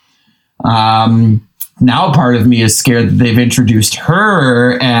litigation. Now part of me is scared that they've introduced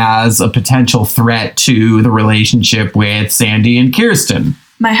her as a potential threat to the relationship with Sandy and Kirsten.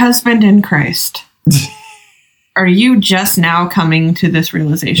 My husband in Christ. Are you just now coming to this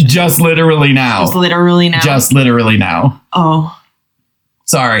realization? Just literally now. Just literally now? Just literally now. Oh.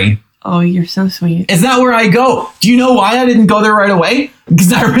 Sorry. Oh, you're so sweet. Is that where I go? Do you know why I didn't go there right away?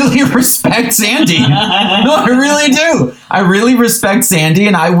 Because I really respect Sandy. No, I really do. I really respect Sandy,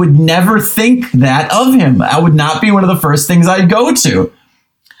 and I would never think that of him. That would not be one of the first things I'd go to.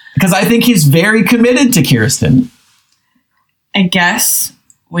 Because I think he's very committed to Kirsten. I guess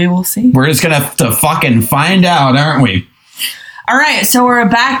we will see. We're just going to have to fucking find out, aren't we? All right, so we're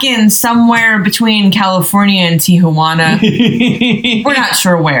back in somewhere between California and Tijuana. We're not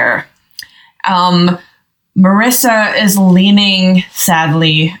sure where. Marissa is leaning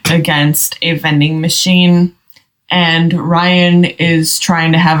sadly against a vending machine, and Ryan is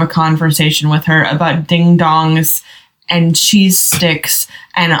trying to have a conversation with her about ding-dongs and cheese sticks,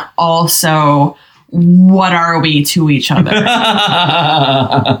 and also what are we to each other.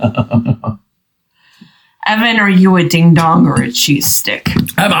 Evan, are you a ding-dong or a cheese stick?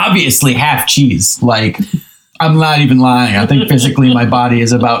 I'm obviously half cheese. Like, I'm not even lying. I think physically my body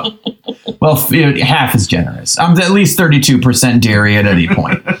is about, well, half is generous. I'm at least 32% dairy at any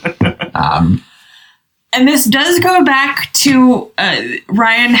point. And this does go back to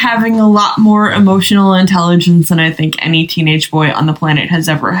Ryan having a lot more emotional intelligence than I think any teenage boy on the planet has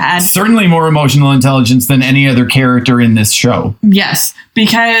ever had. Certainly more emotional intelligence than any other character in this show. Yes,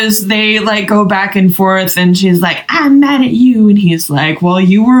 because they go back and forth, and she's like, "I'm mad at you," and he's like, "Well,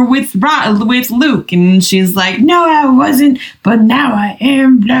 you were with Luke," and she's like, "No, I wasn't, but now I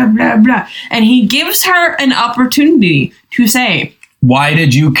am." Blah blah blah, and he gives her an opportunity to say, "Why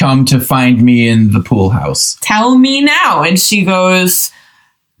did you come to find me in the pool house? Tell me now." And she goes,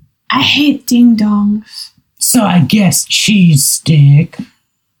 "I hate ding-dongs. So I guess cheese stick."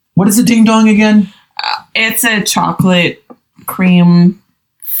 What is a ding-dong again? It's a chocolate cream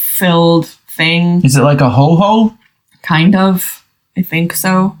filled thing. Is it like a ho-ho? Kind of. I think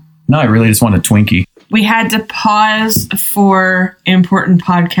so. No, I really just want a Twinkie. We had to pause for important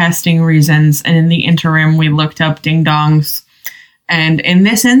podcasting reasons, and in the interim, we looked up ding-dongs. And in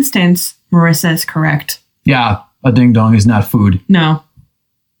this instance, Marissa is correct. Yeah, a ding-dong is not food. No.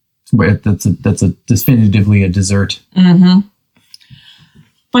 That's a definitively a dessert. Mm-hmm.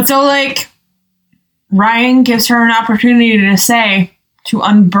 But so, Ryan gives her an opportunity to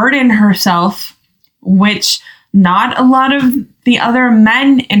unburden herself, which not a lot of the other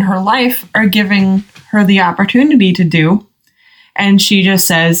men in her life are giving her the opportunity to do. And she just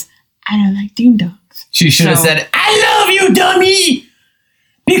says, "I don't like ding-dongs." She should have said, "I love you, dummy!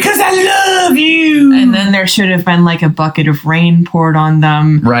 because I love you. And then there should have been like a bucket of rain poured on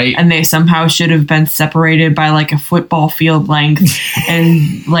them. Right. And they somehow should have been separated by like a football field length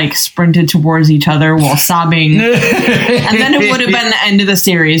and like sprinted towards each other while sobbing. And then it would have been the end of the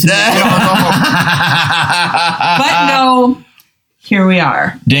series. But no, here we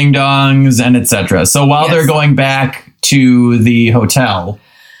are. Ding dongs and etc. So while they're going back to the hotel,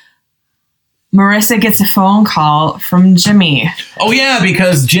 Marissa gets a phone call from Jimmy. Oh yeah,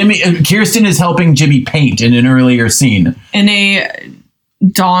 because Kirsten is helping Jimmy paint in an earlier scene. In a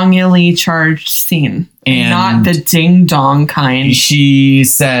dongily charged scene. And not the ding dong kind. She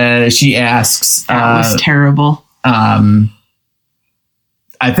asks. That was terrible.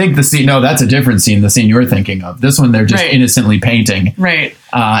 I think the scene. No, that's a different scene. The scene you're thinking of. This one, they're just innocently painting. Right.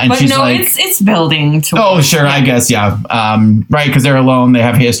 And but she's no, like, it's building to. Oh, sure. I guess. Yeah. Right. Because they're alone. They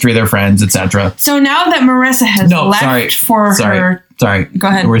have history. They're friends, etc. So now that Marissa has left for her. Sorry. Go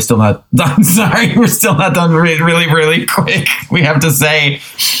ahead. We're still not done. Sorry. We're still not done really, really quick. We have to say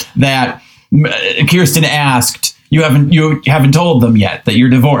that Kirsten asked, you haven't told them yet that you're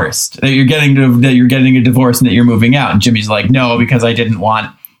divorced, that you're getting a divorce and that you're moving out. And Jimmy's like, no, because I didn't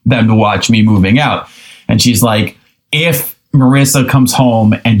want them to watch me moving out. And she's like, if Marissa comes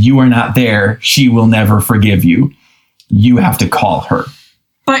home and you are not there, she will never forgive you. You have to call her.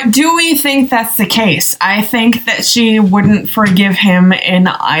 But do we think that's the case? I think that she wouldn't forgive him in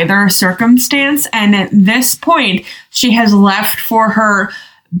either circumstance. And at this point, she has left for her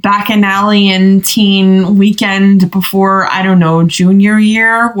Bacchanalian teen weekend before, I don't know, junior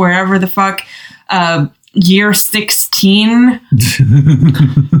year, wherever the fuck, year 16,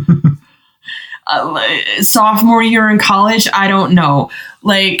 sophomore year in college, I don't know.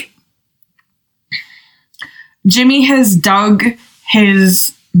 Like, Jimmy has dug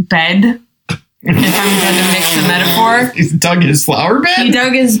his bed, if I'm going to mix the metaphor. He's dug his flower bed? He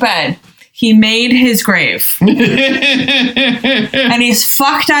dug his bed. He made his grave. And he's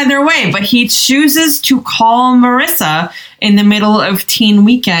fucked either way, but he chooses to call Marissa in the middle of teen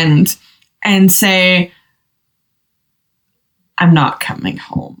weekend and say, I'm not coming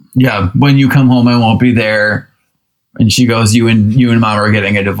home. Yeah, when you come home, I won't be there. And she goes, you and Mom are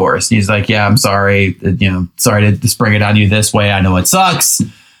getting a divorce. And he's like, yeah, I'm sorry. Sorry to spring it on you this way. I know it sucks,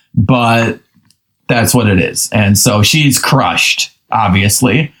 but that's what it is. And so she's crushed,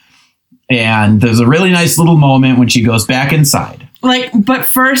 obviously. And there's a really nice little moment when she goes back inside. But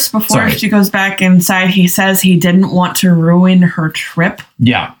first, before she goes back inside, he says he didn't want to ruin her trip.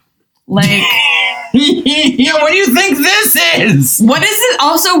 Yeah. Like, yeah, what do you think this is? What is it?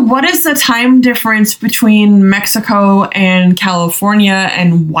 Also, what is the time difference between Mexico and California,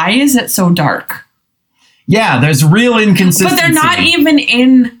 and why is it so dark? Yeah, there's real inconsistency. But they're not even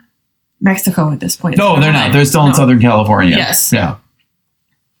in Mexico at this point. No, they're not. They're still in Southern California. Yes. Yeah.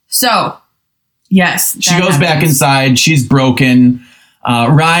 So, yes. She goes back inside. She's broken.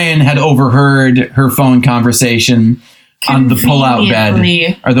 Ryan had overheard her phone conversation on the pull-out bed,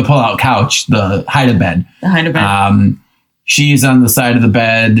 or the pull-out couch, the hide-a-bed. The hide-a-bed. She's on the side of the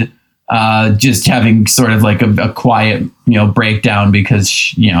bed, just having sort of like a quiet, breakdown because,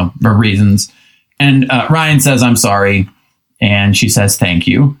 for reasons. And Ryan says, I'm sorry. And she says, thank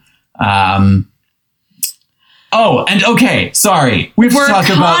you. Sorry. We've talked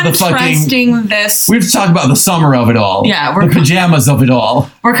about the fucking this. We've talked about the summer of it all. Yeah, the pajamas of it all.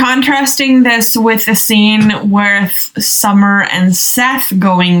 We're contrasting this with the scene with Summer and Seth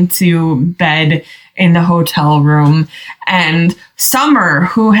going to bed in the hotel room, and Summer,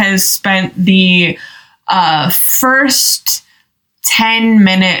 who has spent the first 10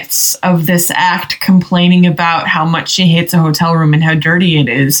 minutes of this act complaining about how much she hates a hotel room and how dirty it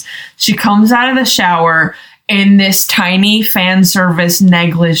is. She comes out of the shower in this tiny fan service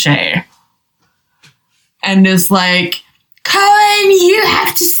negligee and is like, Cohen, you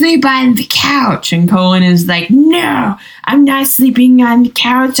have to sleep on the couch. And Cohen is like, no, I'm not sleeping on the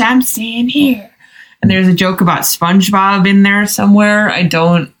couch. I'm staying here. And there's a joke about SpongeBob in there somewhere.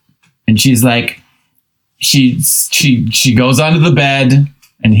 And she's like, she goes onto the bed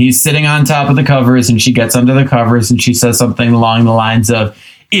and he's sitting on top of the covers, and she gets under the covers and she says something along the lines of,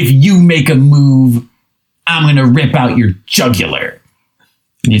 if you make a move, I'm going to rip out your jugular.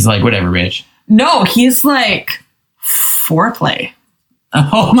 And he's like, whatever, bitch. No, he's like, foreplay.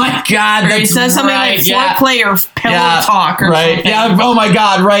 Oh my God. Or he says something like foreplay or pillow talk or something. Yeah. Oh my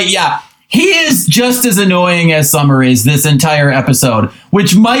God. Right. Yeah. He is just as annoying as Summer is this entire episode,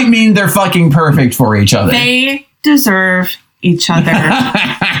 which might mean they're fucking perfect for each other. They deserve each other.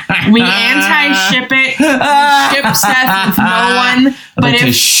 We anti-ship it. We ship Seth with no one. I'd like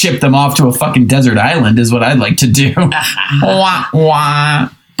to ship them off to a fucking desert island is what I'd like to do. Wah, wah.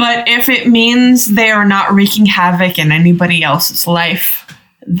 But if it means they are not wreaking havoc in anybody else's life,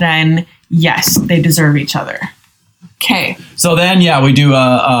 then yes, they deserve each other. Okay. So then, we do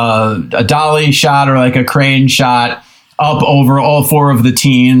a dolly shot or like a crane shot up over all four of the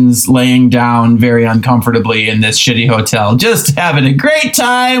teens laying down very uncomfortably in this shitty hotel, just having a great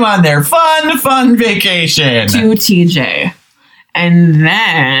time on their fun vacation. To TJ. And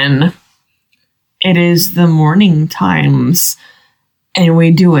then it is the morning times, and we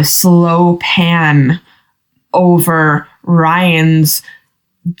do a slow pan over Ryan's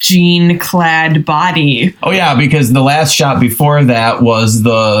jean-clad body. Oh yeah, because the last shot before that was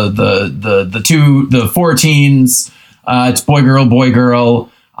the four teens. It's boy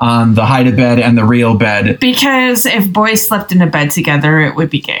girl on the hide bed and the real bed. Because if boys slept in a bed together, it would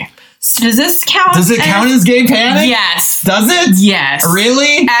be gay. So does this count? Does it count as gay panic? Yes. Does it? Yes.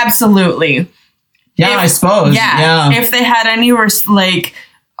 Really? Absolutely. Yeah, I suppose. Yeah. If they had any like,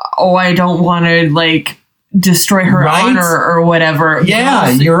 I don't want to like destroy her honor or whatever. Yeah,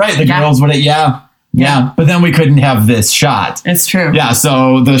 you're right. The girls would. Yeah. But then we couldn't have this shot. It's true. Yeah.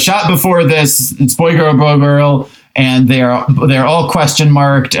 So the shot before this, it's boy, girl, and they're all question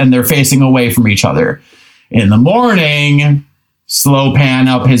marked and they're facing away from each other. In the morning, slow pan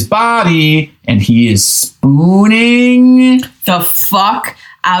up his body, and he is spooning the fuck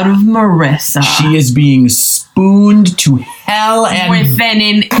out of Marissa. She is being spooned to hell and within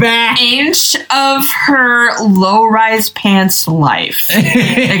an back. Inch of her low-rise pants life.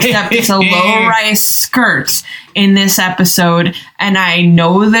 Except it's a low-rise skirt in this episode. And I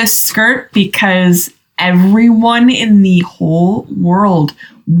know this skirt because everyone in the whole world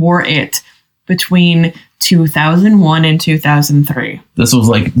wore it between 2001 and 2003. This was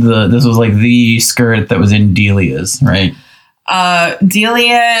like the skirt that was in Delia's, right?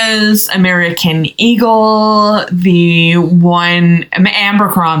 Delia's, American Eagle, the one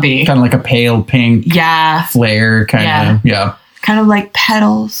Abercrombie, kind of like a pale pink, flare, kind of, kind of like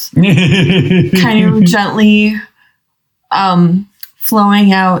petals, kind of gently,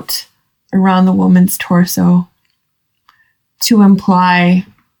 flowing out around the woman's torso to imply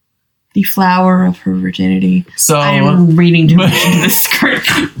the flower of her virginity. So I am reading too much into this skirt.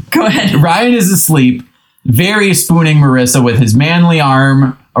 Go ahead. Ryan is asleep, very spooning Marissa with his manly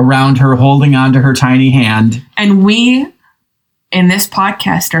arm around her, holding onto her tiny hand. And we, in this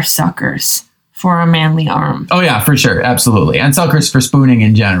podcast, are suckers for a manly arm. Oh yeah, for sure. Absolutely. And suckers for spooning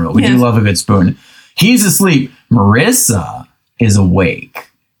in general. We do love a good spoon. He's asleep. Marissa is awake.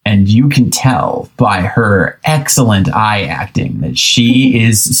 And you can tell by her excellent eye acting that she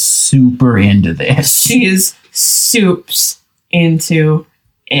is super into this. She is soups into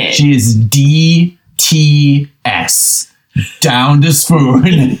it. She is DTS. Down to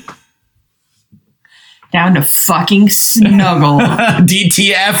spoon. Down to fucking snuggle.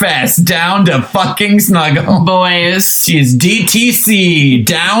 DTFS. Down to fucking snuggle. Boys. She is DTC.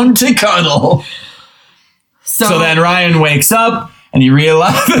 Down to cuddle. So then Ryan wakes up. And you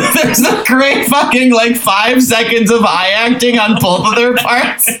realize there's a great fucking 5 seconds of eye acting on both of their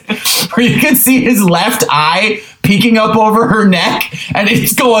parts where you can see his left eye peeking up over her neck and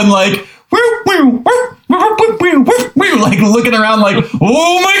it's going like looking around like,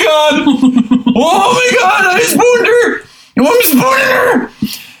 oh my God, I spooned her. I'm spooning her.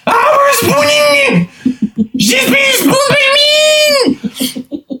 We're spooning. She's being spooned by me.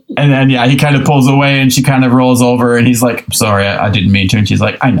 And then, he kind of pulls away and she kind of rolls over and he's like, sorry, I didn't mean to. And she's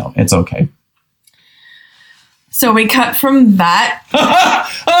like, I know, it's okay. So we cut from that.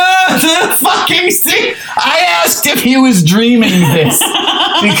 Fucking see. I asked if he was dreaming this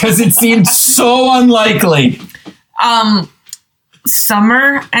because it seemed so unlikely.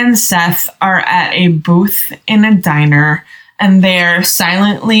 Summer and Seth are at a booth in a diner and they're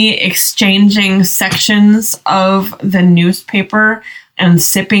silently exchanging sections of the newspaper and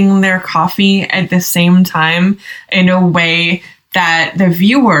sipping their coffee at the same time in a way that the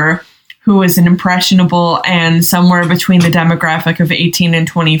viewer, who is an impressionable and somewhere between the demographic of 18 and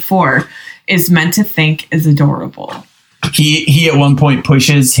 24, is meant to think is adorable. He at one point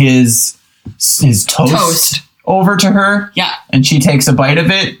pushes his toast over to her. Yeah. And she takes a bite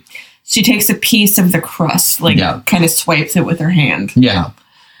of it. She takes a piece of the crust, kind of swipes it with her hand. Yeah.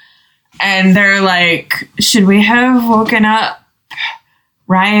 And they're like, should we have woken up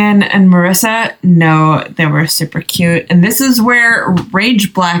Ryan and Marissa? No, they were super cute. And this is where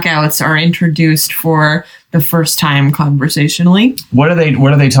rage blackouts are introduced for the first time conversationally. What are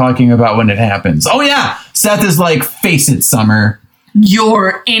they talking about when it happens? Oh yeah. Seth is like, face it, Summer.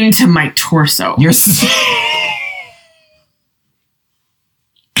 You're into my torso. You're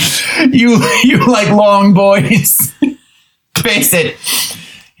you like long boys. Face it.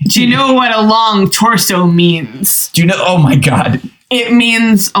 Do you know what a long torso means? Do you know? Oh my God. It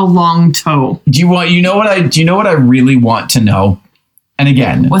means a long toe. Do you know what I really want to know? And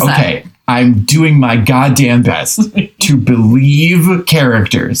again, What's okay, I'm doing my goddamn best to believe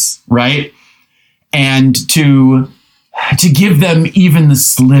characters, right? And to give them even the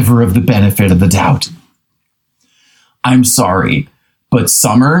sliver of the benefit of the doubt. I'm sorry, but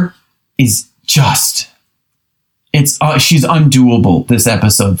Summer is just, she's undoable this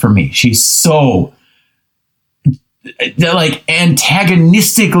episode for me. She's so like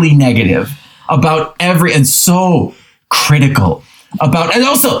antagonistically negative about and so critical about, and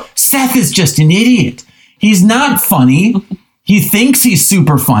also Seth is just an idiot. He's not funny. He thinks he's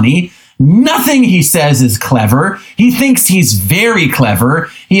super funny. Nothing he says is clever. He thinks he's very clever.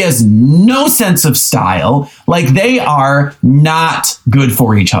 He has no sense of style. Like, they are not good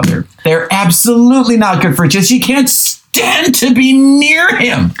for each other. They're absolutely not good for each other. She can't stand to be near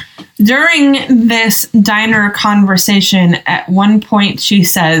him. During this diner conversation, at one point she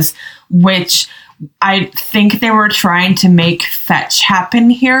says, which I think they were trying to make fetch happen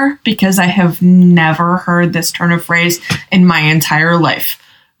here, because I have never heard this turn of phrase in my entire life.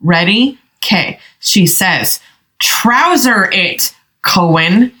 Ready? Okay. She says, trouser it,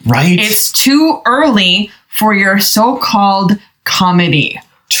 Cohen. Right? It's too early for your so-called comedy.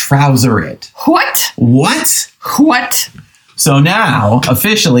 Trouser it. What? What? What? So now,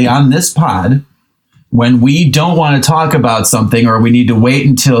 officially on this pod, when we don't want to talk about something or we need to wait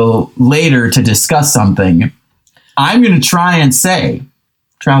until later to discuss something, I'm going to try and say,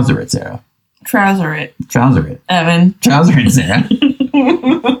 trouser it, Sarah. Trouser it. Trouser it. Evan. Trouser it, Sarah.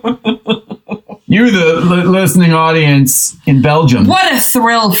 You're the listening audience in Belgium. What a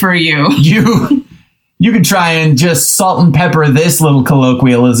thrill for you. You can try and just salt and pepper this little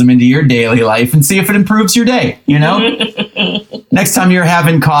colloquialism into your daily life and see if it improves your day, you know? Next time you're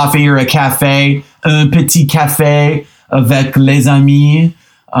having coffee or a café, un petit café avec les amis,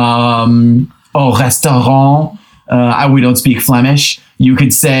 au restaurant, we don't speak Flemish. You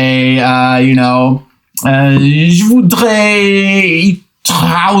could say, je voudrais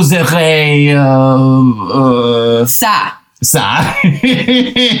trouserer Ça.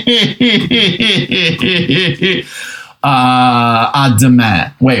 À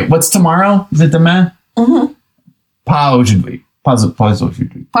demain. Wait, what's tomorrow? Is it demain? Mm-hmm. Pas aujourd'hui. Pas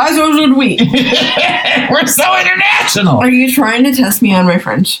aujourd'hui. Pas aujourd'hui. We're so international. Are you trying to test me on my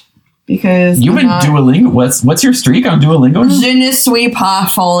French? Because You've been Duolingo. What's your streak on Duolingo? Je ne suis pas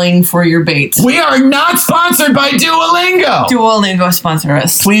falling for your bait. We are not sponsored by Duolingo. Duolingo sponsor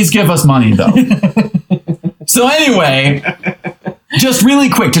us. Please give us money, though. So anyway, just really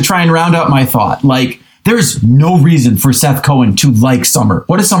quick to try and round out my thought. Like, there's no reason for Seth Cohen to like Summer.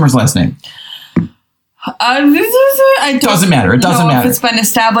 What is Summer's last name? Doesn't matter. It doesn't matter. If it's been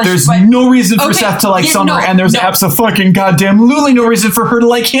established. There's no reason for Seth to like Summer, and there's absolutely no reason for her to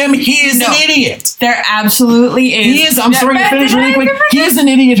like him. He is an idiot. There absolutely is. He is. I'm sorry to finish really quick. He is an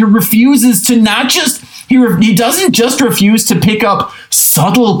idiot who refuses to not just. He doesn't just refuse to pick up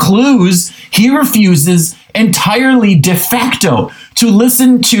subtle clues. He refuses entirely de facto to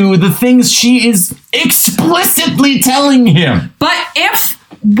listen to the things she is explicitly telling him. But if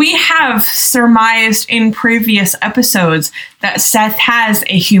we have surmised in previous episodes that Seth has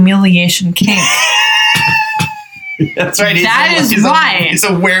a humiliation kink. That's right. He's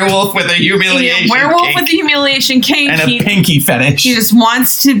a werewolf with a humiliation kink. With a humiliation kink. And a pinky fetish. He just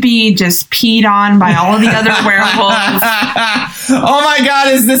wants to be just peed on by all of the other werewolves. Oh my God,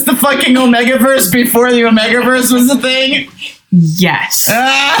 is this the fucking Omegaverse before the Omegaverse was a thing? Yes.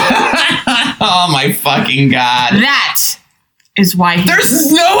 Oh my fucking God. That is why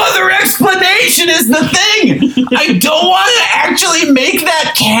there's no other explanation is the thing. I don't want to actually make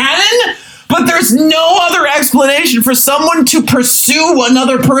that canon, but there's no other explanation for someone to pursue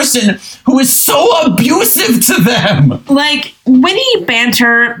another person who is so abusive to them. Like, witty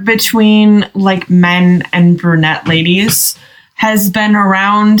banter between, like, men and brunette ladies has been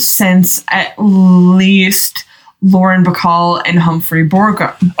around since at least Lauren Bacall and Humphrey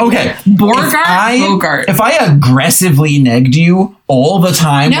Bogart. Okay. Bogart. If I aggressively negged you all the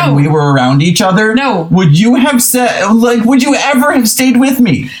time when we were around each other, would you ever have stayed with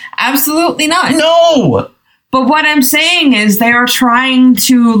me? Absolutely not. No. But what I'm saying is they are trying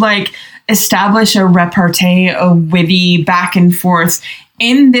to, like, establish a repartee, a witty back and forth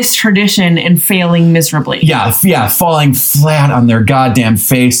in this tradition and failing miserably. Yeah, falling flat on their goddamn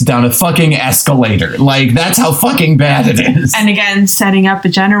face down a fucking escalator. Like, that's how fucking bad it is. And again, setting up a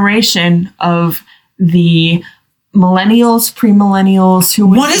generation of the millennials, premillennials who...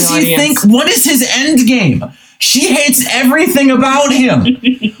 What does he think? What is his end game? She hates everything about him.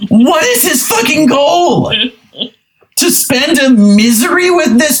 What is his fucking goal? To spend a misery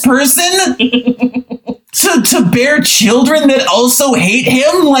with this person? To bear children that also hate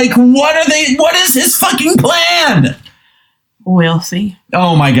him? Like, what is his fucking plan? We'll see.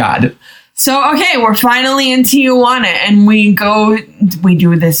 Oh my God. So, okay, we're finally in Tijuana, and we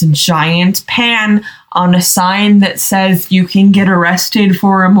do this giant pan on a sign that says you can get arrested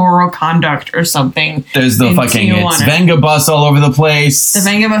for immoral conduct or something. There's the fucking it's Venga bus all over the place. The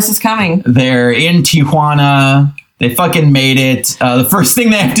Venga bus is coming. They're in Tijuana. They fucking made it. The first thing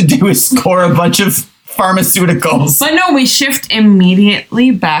they have to do is score a bunch of pharmaceuticals. But no, we shift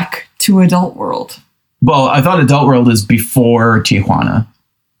immediately back to Adult World. Well, I thought Adult World is before Tijuana.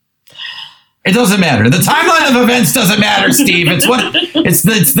 It doesn't matter. The timeline of events doesn't matter, Steve. It's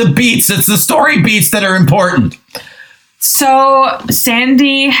the beats. It's the story beats that are important. So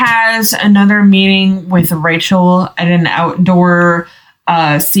Sandy has another meeting with Rachel at an outdoor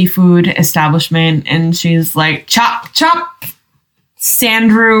seafood establishment, and she's like, chop, chop,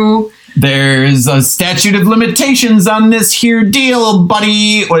 Sandrew. There's a statute of limitations on this here deal,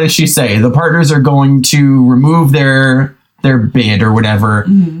 buddy. What does she say? The partners are going to remove their bid or whatever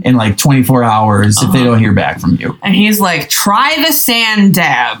in like 24 hours if they don't hear back from you. And he's like, try the sand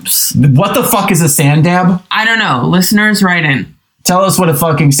dabs. What the fuck is a sand dab? I don't know. Listeners, write in. Tell us what a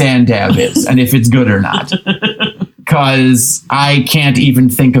fucking sand dab is and if it's good or not. Because I can't even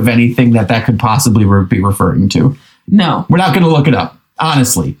think of anything that could possibly be referring to. No. We're not going to look it up.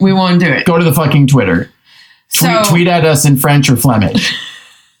 Honestly. We won't do it. Go to the fucking Twitter. Tweet at us in French or Flemish.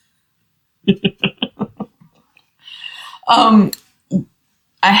 I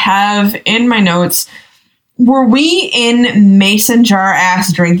have in my notes, were we in mason jar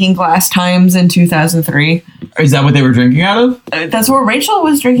ass drinking glass times in 2003? Is that what they were drinking out of? That's what Rachel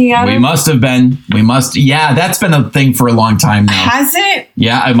was drinking out of? We must have been. Yeah, that's been a thing for a long time now. Has it?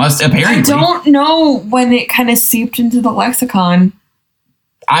 Yeah, I must, apparently. I don't know when it kind of seeped into the lexicon.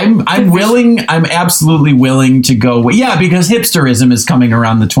 I'm absolutely willing to go. Yeah, because hipsterism is coming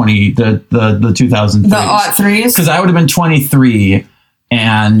around the 2000s. The aught threes? Because I would have been 23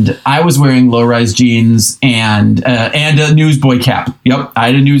 and I was wearing low-rise jeans and a newsboy cap. Yep, I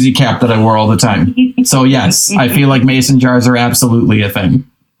had a newsy cap that I wore all the time. So yes, I feel like mason jars are absolutely a thing.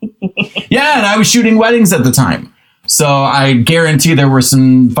 Yeah, and I was shooting weddings at the time. So I guarantee there were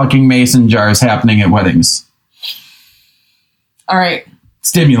some fucking mason jars happening at weddings. All right.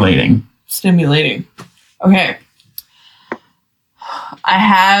 Stimulating. Okay.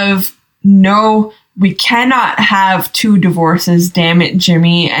 We cannot have two divorces. Damn it,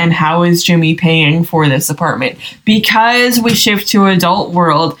 Jimmy. And how is Jimmy paying for this apartment? Because we shift to Adult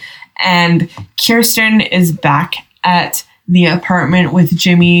World and Kirsten is back at the apartment with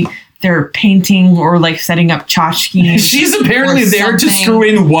Jimmy. They're painting or like setting up tchotchkes. She's apparently there to screw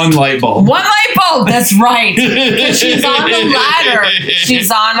in one light bulb. One light bulb, that's right. She's on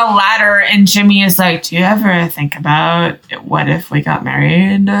the ladder. And Jimmy is like, do you ever think about what if we got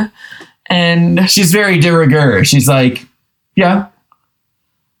married? And she's very de rigueur. She's like, yeah.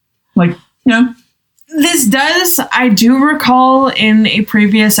 Like, yeah. I do recall in a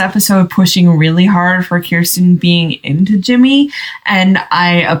previous episode pushing really hard for Kirsten being into Jimmy, and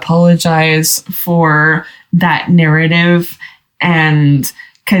I apologize for that narrative, and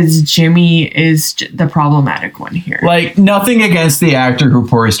because Jimmy is the problematic one here. Like, nothing against the actor who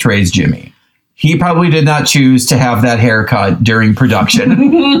portrays Jimmy. He probably did not choose to have that haircut during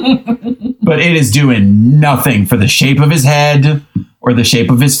production, but it is doing nothing for the shape of his head or the shape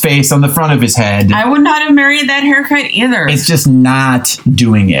of his face on the front of his head. I would not have married that haircut either. It's just not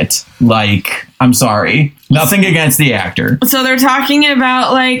doing it. Like, I'm sorry. Nothing against the actor. So they're talking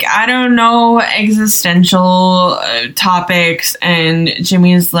about, like, I don't know, existential topics. And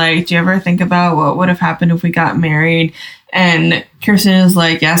Jimmy's like, do you ever think about what would have happened if we got married? And Kirsten is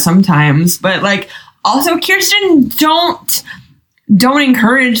like, yeah, sometimes. But, like, also, Kirsten, don't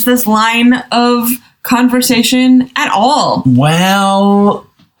encourage this line of conversation at all. Well,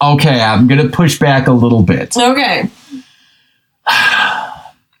 okay, I'm going to push back a little bit. Okay.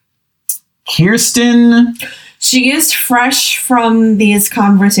 Kirsten... She is fresh from these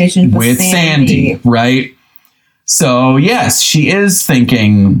conversations with Sandy, right? So, yes, she is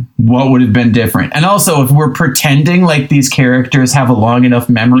thinking what would have been different. And also, if we're pretending like these characters have a long enough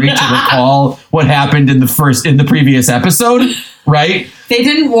memory to recall what happened in the previous episode, right? They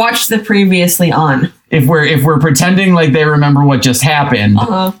didn't watch the previously on. If we're pretending like they remember what just happened,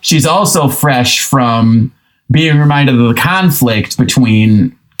 she's also fresh from being reminded of the conflict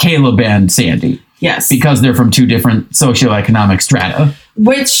between Caleb and Sandy. Yes. Because they're from two different socioeconomic strata.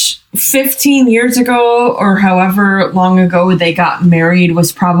 Which 15 years ago or however long ago they got married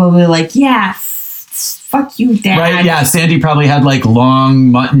was probably like, yeah, fuck you, Dad. Right? Yeah, Sandy probably had like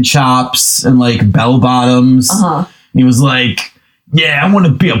long mutton chops and like bell bottoms. He was like, yeah, I want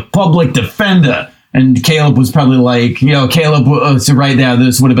to be a public defender. And Caleb was probably like, Caleb was right there.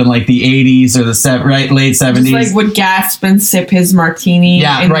 This would have been like the 80s or the late 70s. Just like would gasp and sip his martini.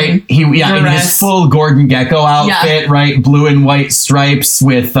 Yeah, right. In his full Gordon Gekko outfit, right? Blue and white stripes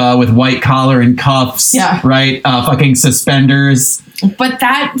with white collar and cuffs. Yeah. Right. Fucking suspenders. But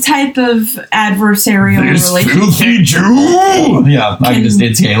that type of adversarial relationship. Filthy Jew. Yeah,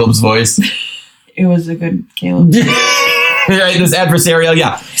 it's Caleb's voice. It was a good Caleb. Right, this adversarial,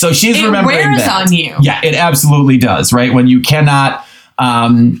 yeah. So she's remembering that. It wears on you. Yeah, it absolutely does, right? When you cannot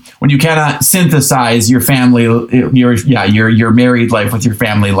synthesize your family, your married life with your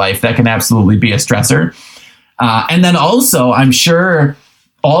family life, that can absolutely be a stressor. And then also, I'm sure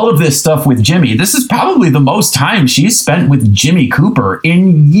all of this stuff with Jimmy, this is probably the most time she's spent with Jimmy Cooper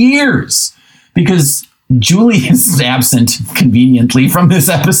in years, because Julie is absent conveniently from this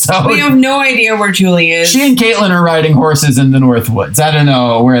episode. We have no idea where Julie is. She and Caitlin are riding horses in the Northwoods. I don't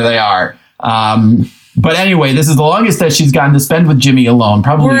know where they are. But anyway, this is the longest that she's gotten to spend with Jimmy alone,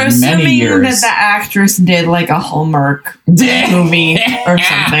 probably in many years. We're assuming that the actress did like a Hallmark movie or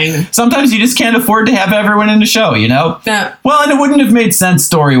something. Sometimes you just can't afford to have everyone in the show, Yeah. Well, and it wouldn't have made sense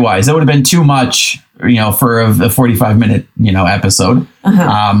story-wise. It would have been too much, for a 45-minute, episode.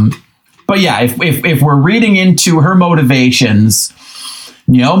 But yeah, if we're reading into her motivations,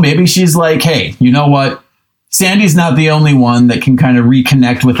 maybe she's like, hey, you know what? Sandy's not the only one that can kind of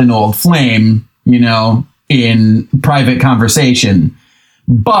reconnect with an old flame, in private conversation.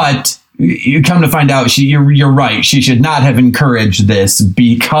 But you come to find out you're right. She should not have encouraged this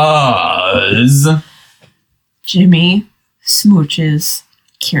because Jimmy smooches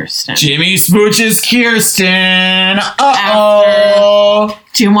Kirsten. Jimmy smooches Kirsten. Uh-oh.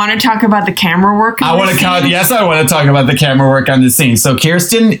 Do you want to talk about the camera work? I want to talk about the camera work on the scene. So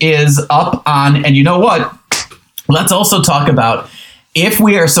Kirsten is up on, and you know what? Let's also talk about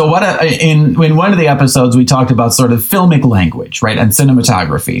in one of the episodes we talked about sort of filmic language, right, and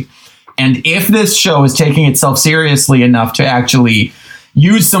cinematography. And if this show is taking itself seriously enough to actually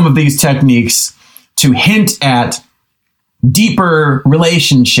use some of these techniques to hint at deeper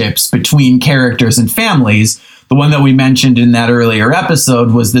relationships between characters and families, the one that we mentioned in that earlier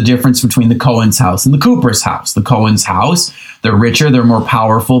episode was the difference between the Coen's house and the Cooper's house. The Coen's house, they're richer, they're more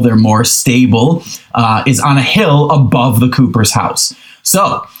powerful, they're more stable, is on a hill above the Cooper's house.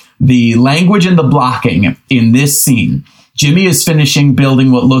 So the language and the blocking in this scene, Jimmy is finishing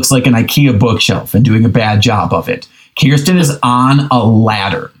building what looks like an IKEA bookshelf and doing a bad job of it. Kirsten is on a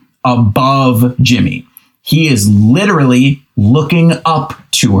ladder above Jimmy. He is literally looking up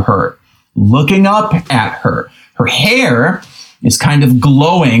to her, looking up at her. Her hair is kind of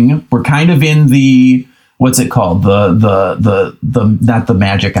glowing. We're kind of in the, what's it called? Not the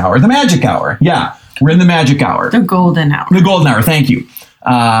magic hour. The magic hour. Yeah, we're in the magic hour. The golden hour. The golden hour. Thank you.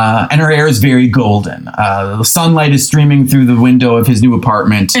 And her hair is very golden. The sunlight is streaming through the window of his new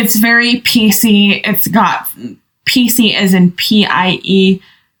apartment. It's very PC. It's got PC as in PIECEY,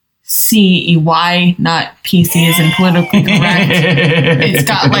 not PC as in politically correct. It's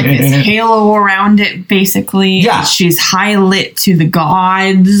got like this halo around it, basically. Yeah. She's high lit to the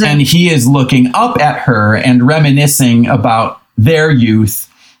gods. And he is looking up at her and reminiscing about their youth.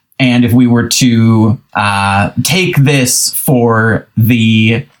 And if we were to take this for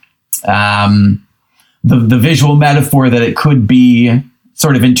the visual metaphor that it could be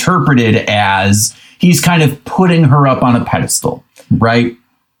sort of interpreted as, he's kind of putting her up on a pedestal, right?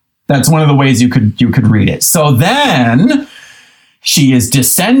 That's one of the ways you could read it. So then she is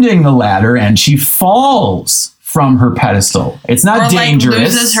descending the ladder and she falls from her pedestal. It's not dangerous. Like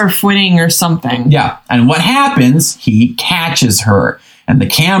loses her footing or something. Yeah. And what happens? He catches her. And the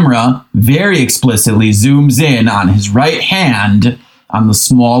camera very explicitly zooms in on his right hand on the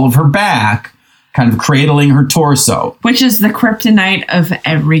small of her back, kind of cradling her torso. Which is the kryptonite of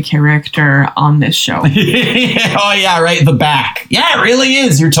every character on this show. Oh, yeah, right. The back. Yeah, it really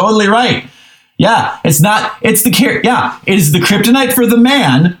is. You're totally right. Yeah, it is the kryptonite for the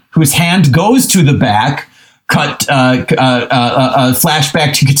man whose hand goes to the back. Cut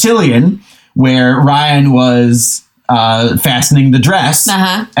flashback to Cotillion, where Ryan was fastening the dress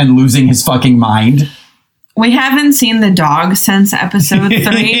and losing his fucking mind. We haven't seen the dog since episode 3,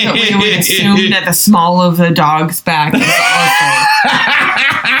 but we would assume that the small of the dog's back is also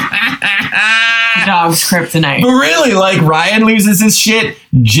the dog's kryptonite. But really, like, Ryan loses his shit.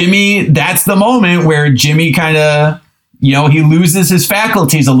 Jimmy, that's the moment where Jimmy kind of he loses his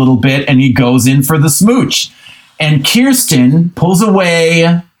faculties a little bit and he goes in for the smooch. And Kirsten pulls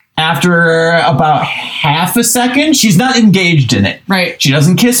away after about half a second. She's not engaged in it. Right. She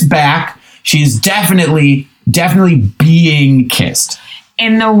doesn't kiss back. She's definitely being kissed.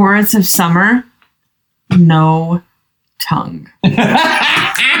 In the words of Summer, no tongue. No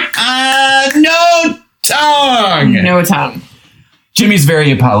tongue. No tongue. Jimmy's very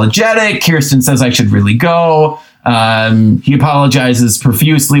apologetic. Kirsten says I should really go. He apologizes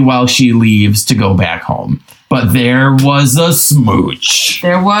profusely while she leaves to go back home. But there was a smooch.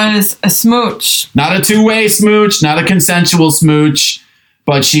 There was a smooch. Not a two-way smooch, not a consensual smooch,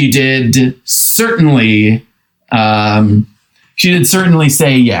 but she did certainly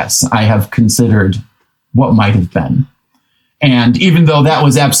say, yes, I have considered what might have been. And even though that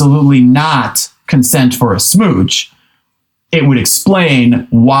was absolutely not consent for a smooch, it would explain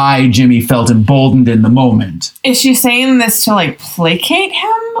why Jimmy felt emboldened in the moment. Is she saying this to like placate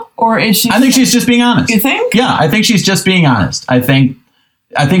him, or is she? I think she's just being honest. You think? Yeah, I think she's just being honest. I think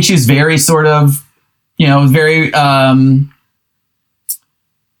she's very sort of, very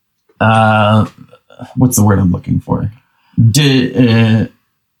what's the word I'm looking for?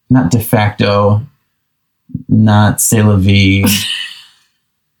 Not de facto, not c'est la vie,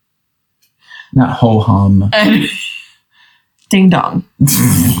 not ho hum. Ding dong.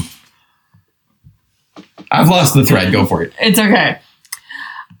 I've lost the thread. Go for it. It's okay.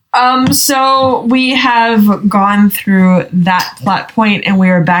 So we have gone through that plot point and we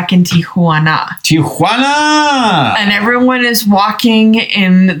are back in Tijuana. And everyone is walking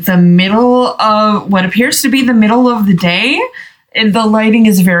in the middle of what appears to be the middle of the day. And the lighting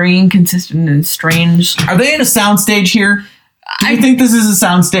is very inconsistent and strange. Are they in a soundstage here? Do you think this is a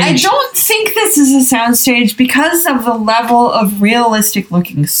soundstage? I don't think this is a soundstage because of the level of realistic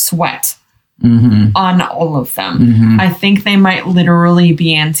looking sweat on all of them. Mm-hmm. I think they might literally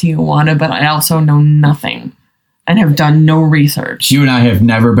be in Tijuana, but I also know nothing and have done no research. You and I have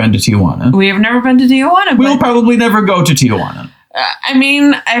never been to Tijuana. We have never been to Tijuana. We'll probably never go to Tijuana. I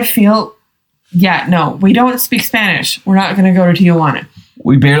mean, I feel... Yeah, no, we don't speak Spanish. We're not going to go to Tijuana.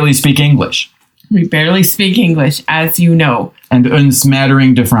 We barely speak English. We barely speak English, as you know. And un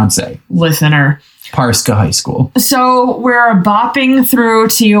smattering de francais. Listener. Parska High School. So we're bopping through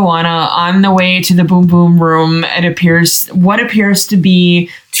Tijuana on the way to the Boom Boom Room. What appears to be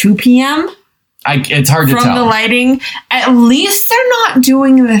 2 p.m. It's hard to tell. From the lighting. At least they're not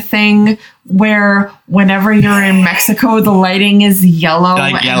doing the thing where whenever you're in Mexico, the lighting is yellow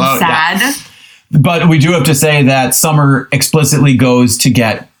and sad. Yeah. But we do have to say that Summer explicitly goes to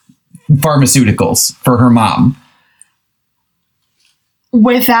get pharmaceuticals for her mom.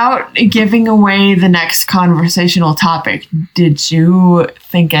 Without giving away the next conversational topic, did you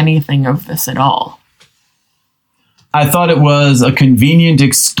think anything of this at all? I thought it was a convenient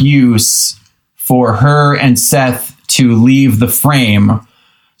excuse for her and Seth to leave the frame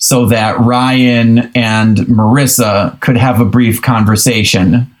so that Ryan and Marissa could have a brief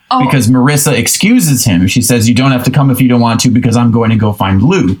conversation. Oh. Because Marissa excuses him. She says, you don't have to come if you don't want to because I'm going to go find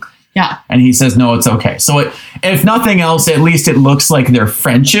Luke. Yeah. And he says, no, it's okay. So if nothing else, at least it looks like their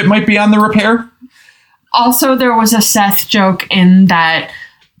friendship might be on the repair. Also, there was a Seth joke in that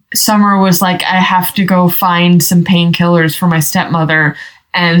Summer was like, I have to go find some painkillers for my stepmother.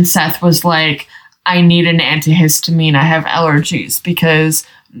 And Seth was like, I need an antihistamine. I have allergies. Because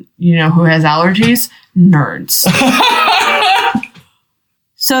you know who has allergies? Nerds.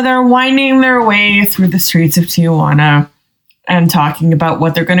 So they're winding their way through the streets of Tijuana and talking about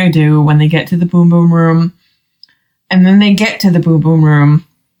what they're going to do when they get to the Boom Boom Room. And then they get to the Boom Boom Room.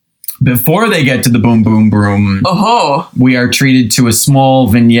 Before they get to the Boom Boom Room, we are treated to a small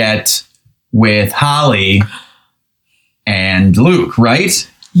vignette with Holly and Luke, right?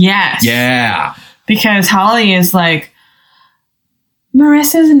 Yes. Yeah. Because Holly is like,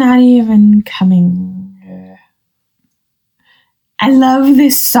 Marissa's not even coming. I love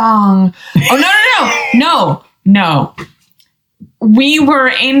this song. Oh, no. We were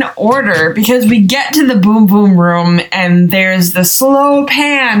in order because we get to the Boom Boom Room and there's the slow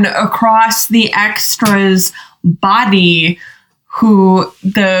pan across the extra's body who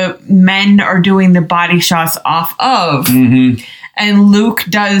the men are doing the body shots off of. Mm-hmm. And Luke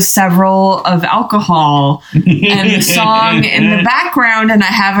does several of alcohol. And the song in the background, and I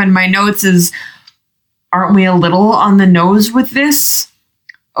have in my notes, is, aren't we a little on the nose with this,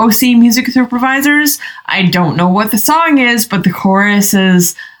 OC music supervisors? I don't know what the song is, but the chorus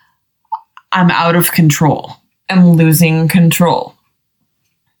is, I'm out of control. I'm losing control.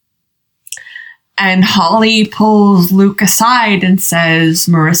 And Holly pulls Luke aside and says,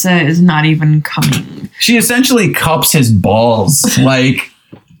 Marissa is not even coming. She essentially cups his balls. Like,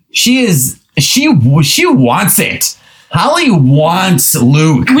 she wants it. Holly wants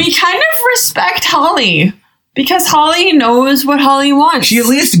Luke. We kind of respect Holly because Holly knows what Holly wants. She at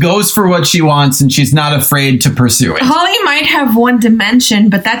least goes for what she wants and she's not afraid to pursue it. Holly might have one dimension,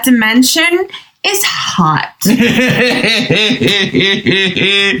 but that dimension is hot.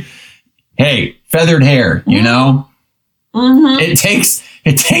 Hey, feathered hair, you know? Mm-hmm. It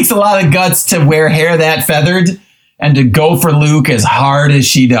takes a lot of guts to wear hair that feathered and to go for Luke as hard as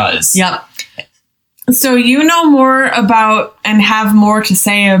she does. Yep. So you know more about and have more to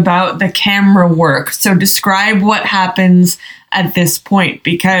say about the camera work. So describe what happens at this point,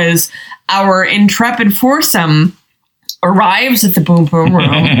 because our intrepid foursome arrives at the Boom Boom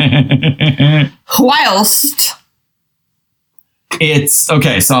Room whilst... It's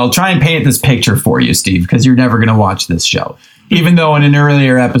okay. So I'll try and paint this picture for you, Steve, because you're never going to watch this show. Even though in an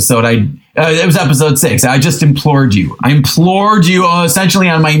earlier episode, it was episode 6. I just implored you. I implored you essentially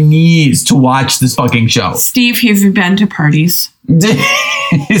on my knees to watch this fucking show. Steve, have you been to parties?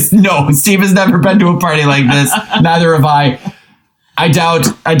 No, Steve has never been to a party like this. Neither have I. I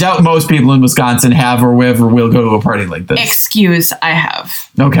doubt most people in Wisconsin have or ever will go to a party like this. Excuse, I have.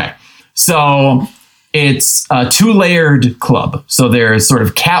 Okay. So it's a 2-layered club. So there's sort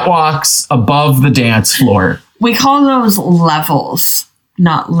of catwalks above the dance floor. We call those levels,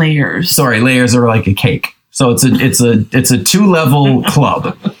 not layers. Sorry, layers are like a cake. So it's a 2-level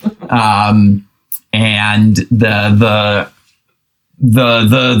club. And the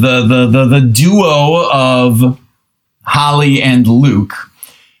duo of Holly and Luke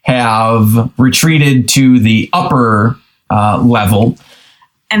have retreated to the upper level.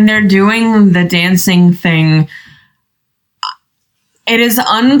 And they're doing the dancing thing. It is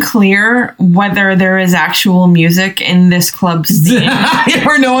unclear whether there is actual music in this club's theme.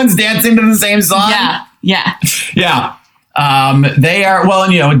 Where no one's dancing to the same song? Yeah. They are,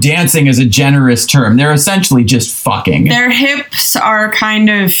 well, dancing is a generous term. They're essentially just fucking. Their hips are kind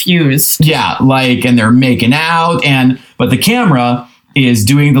of fused. Yeah, and they're making out, but the camera is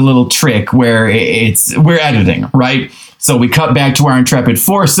doing the little trick where we're editing, right? So we cut back to our intrepid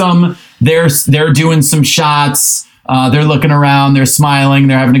foursome. They're doing some shots. They're looking around. They're smiling.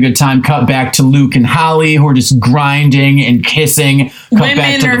 They're having a good time. Cut back to Luke and Holly, who are just grinding and kissing. Cut Women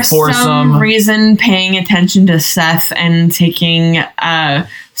back to the foursome. For some reason paying attention to Seth and taking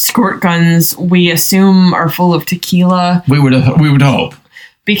squirt guns we assume are full of tequila. We would hope.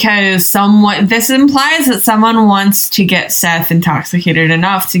 Because this implies that someone wants to get Seth intoxicated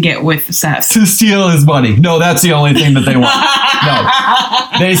enough to get with Seth. To steal his money. No, that's the only thing that they want.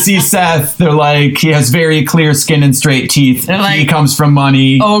 No. They see Seth. They're like, he has very clear skin and straight teeth. He comes from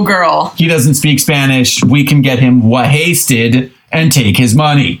money. Oh, girl. He doesn't speak Spanish. We can get him wasted and take his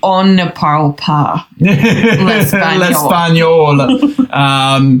money. On ne parle pas L'Espagnol.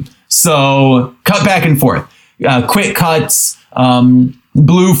 So, cut back and forth. Quick cuts.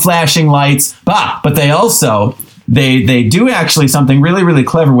 Blue flashing lights, but they also they do actually something really, really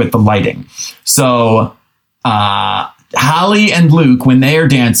clever with the lighting. So Holly and Luke, when they are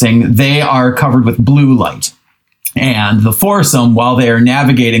dancing, they are covered with blue light, and the foursome, while they are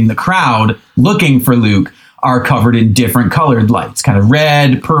navigating the crowd looking for Luke, are covered in different colored lights, kind of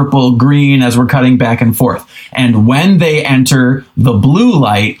red, purple, green, as we're cutting back and forth. And when they enter the blue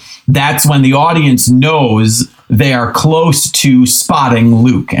light, that's when the audience knows they are close to spotting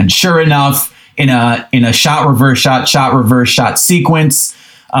Luke. And sure enough, in a shot, reverse shot sequence,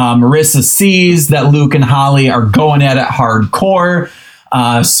 Marissa sees that Luke and Holly are going at it hardcore.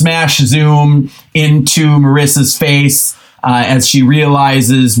 Smash zoom into Marissa's face as she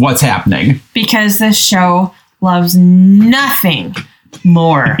realizes what's happening. Because this show loves nothing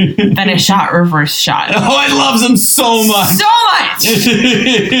more than a shot reverse shot. Oh, it loves them so much. So much.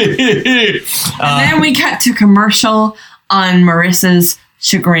 And then we cut to commercial on Marissa's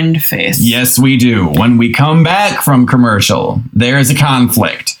chagrined face. Yes, we do. When we come back from commercial, there is a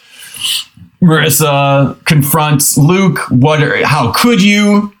conflict. Marissa confronts Luke. How could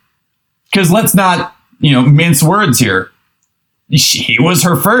you? Because let's not, mince words here. He was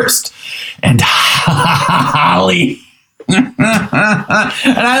her first. And Holly... and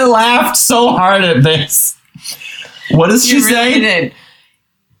I laughed so hard at this. What does she say? Did.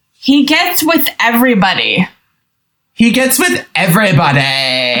 He gets with everybody. He gets with everybody.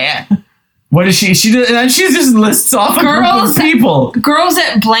 What is she? She just lists off a group of people. Girls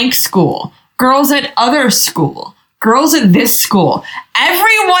at blank school. Girls at other school. girls at this school.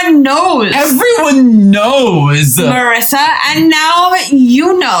 Everyone knows. Everyone knows. Marissa, and now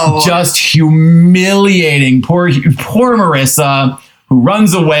you know. Just humiliating. Poor Marissa, who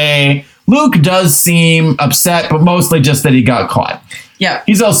runs away. Luke does seem upset, but mostly just that he got caught. Yep.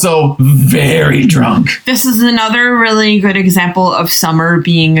 He's also very drunk. This is another really good example of Summer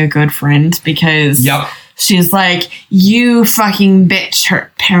being a good friend because she's like, you fucking bitch,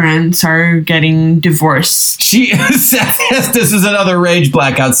 her parents are getting divorced. This is another rage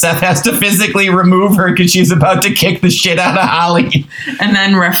blackout. Seth has to physically remove her because she's about to kick the shit out of Holly. And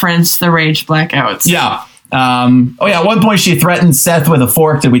then reference the rage blackouts. Yeah. At one point she threatened Seth with a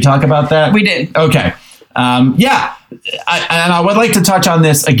fork. Did we talk about that? We did. Okay. I would like to touch on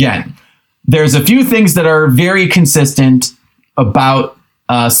this again. There's a few things that are very consistent about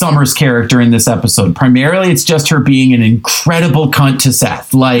Summer's character in this episode. Primarily, it's just her being an incredible cunt to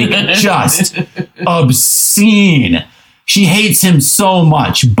Seth. Like, just obscene. She hates him so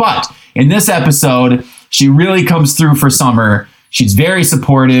much. But in this episode, she really comes through for Summer. She's very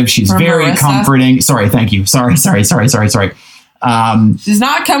supportive. She's very Marissa. comforting. Sorry, thank you. Sorry. She's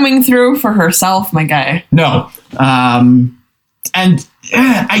not coming through for herself, my guy. No. And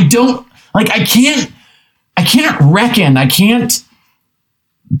I don't like, I can't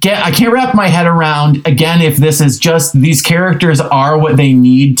wrap my head around, again, if this is just these characters are what they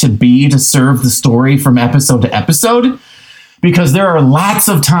need to be to serve the story from episode to episode, because there are lots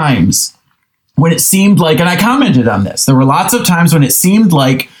of times when it seemed like, and I commented on this, there were lots of times when it seemed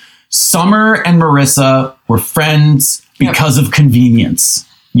like Summer and Marissa were friends because of convenience,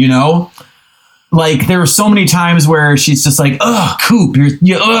 you know? Like, there were so many times where she's just like, ugh, Coop,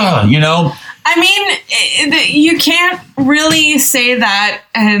 you know? I mean, you can't really say that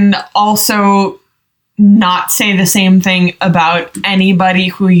and also not say the same thing about anybody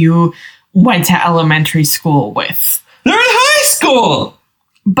who you went to elementary school with. They're in high school!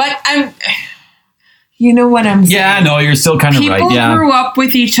 But you know what I'm saying? Yeah, no, you're still kind of right. People grew up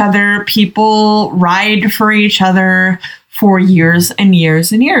with each other. People ride for each other for years and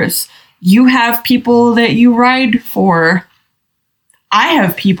years and years. You have people that you ride for. I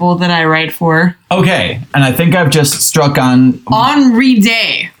have people that I ride for. Okay, and I think I've just struck on Henri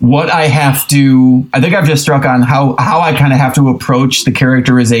Day. I think I've just struck on how I kind of have to approach the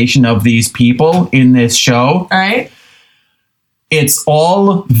characterization of these people in this show. All right. It's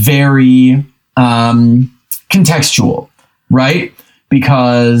all very contextual, right?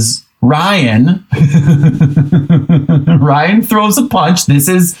 Because Ryan throws a punch. This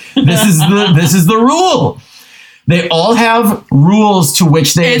is the rule. They all have rules to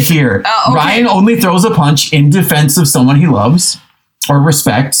which they adhere. Okay. Ryan only throws a punch in defense of someone he loves or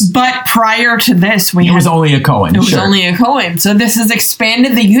respects. But prior to this, it was only a Cohen. It was only a Cohen. So this has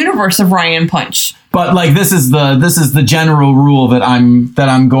expanded the universe of Ryan Punch. But like this is the general rule that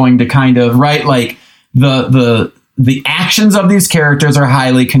I'm going to kind of, right? Like the actions of these characters are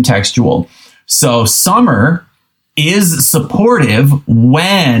highly contextual. So Summer is supportive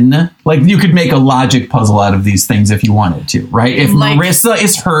when, like, you could make a logic puzzle out of these things if you wanted to, right? If Marissa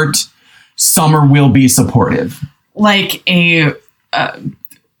is hurt, Summer will be supportive. Like a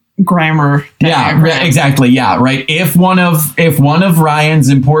grammar diagram. Yeah, exactly. Yeah, right. If one of Ryan's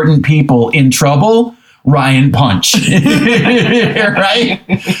important people in trouble, Ryan punch. Right?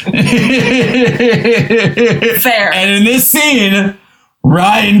 Fair. And in this scene,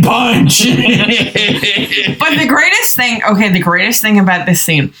 Ryan punch. But the greatest thing about this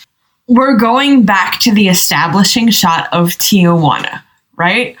scene, we're going back to the establishing shot of Tijuana,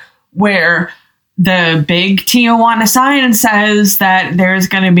 right? Where the big Tijuana sign says that there's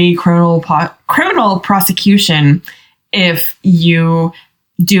going to be criminal prosecution if you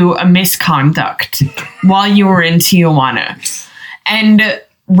do a misconduct while you were in Tijuana. And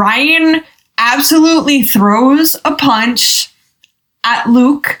Ryan absolutely throws a punch at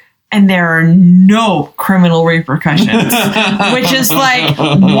Luke, and there are no criminal repercussions. Which is like,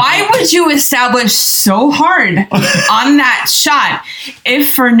 why would you establish so hard on that shot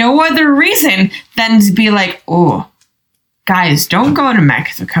if for no other reason than to be like, oh, guys, don't go to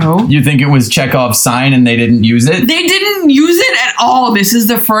Mexico. You think it was Chekhov's sign and they didn't use it? They didn't use it at all. This is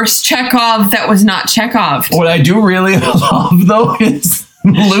the first Chekhov that was not Chekhov. What I do really love, though, is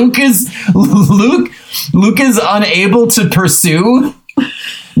Luke is unable to pursue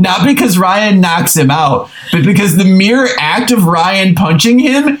Not because Ryan knocks him out, but because the mere act of Ryan punching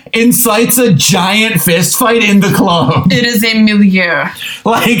him incites a giant fist fight in the club. It is a milieu.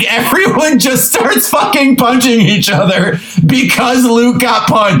 Like, everyone just starts fucking punching each other because Luke got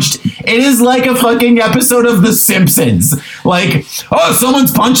punched. It is like a fucking episode of The Simpsons. Like, oh,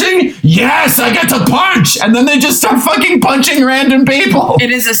 someone's punching? Yes, I get to punch! And then they just start fucking punching random people.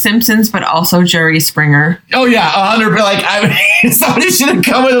 It is a Simpsons, but also Jerry Springer. Oh yeah, 100%. Like, somebody should have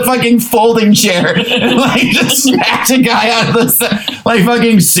come with a fucking folding chair and like just smash a guy out of the set, like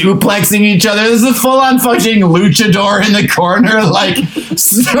fucking suplexing each other. This is a full-on fucking luchador in the corner, like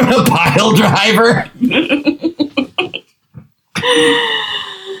sort of pile driver.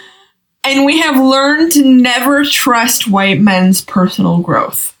 And we have learned to never trust white men's personal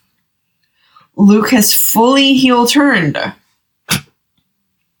growth. Luke has fully heel turned.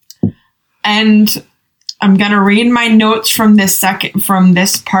 And I'm going to read my notes from this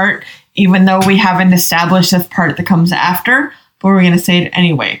part, even though we haven't established this part that comes after, but we're going to say it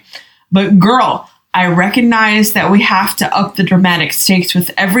anyway. But girl, I recognize that we have to up the dramatic stakes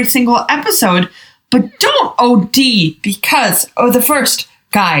with every single episode, but don't OD because of the first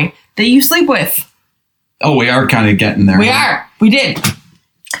guy that you sleep with. Oh, we are kind of getting there. We did.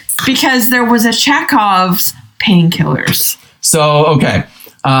 Because there was a Chekhov's painkillers. So, okay.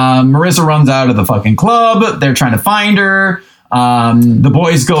 Marissa runs out of the fucking club. They're trying to find her. The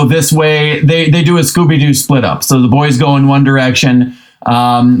boys go this way. They do a Scooby-Doo split up. So the boys go in one direction.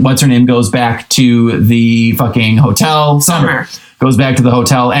 What's her name goes back to the fucking hotel. Summer goes back to the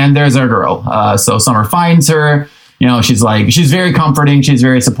hotel, and there's our girl. So Summer finds her. You know, she's very comforting. She's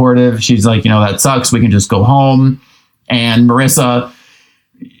very supportive. She's like, you know, that sucks. We can just go home. And Marissa,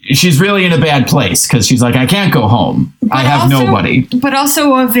 she's really in a bad place because she's like, I can't go home. I have nobody. But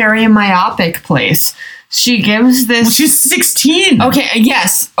also a very myopic place. She gives this... Well, she's 16. Okay,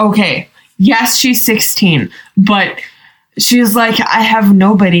 yes. Okay. Yes, she's 16. But she's like, I have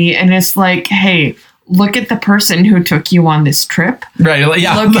nobody. And it's like, hey, look at the person who took you on this trip. Right.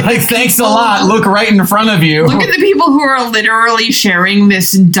 Yeah. Like, thanks a lot. Look right in front of you. Look at the people who are literally sharing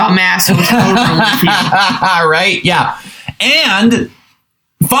this dumbass hotel room with you. Right? Yeah. And...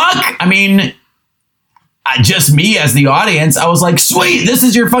 fuck, I mean, just me as the audience, I was like, sweet, this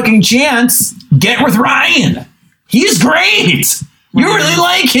is your fucking chance. Get with Ryan. He's great. You really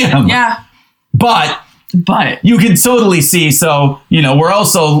like him. Yeah. But you can totally see, so, you know,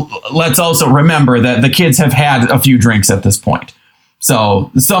 let's also remember that the kids have had a few drinks at this point.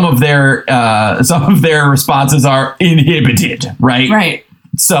 So some of their responses are inhibited, right? Right.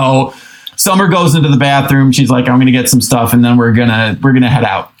 So Summer goes into the bathroom. She's like, I'm going to get some stuff and then we're going to head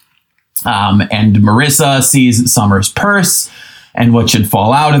out. And Marissa sees Summer's purse and what should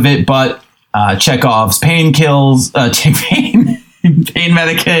fall out of it. But Chekhov's pain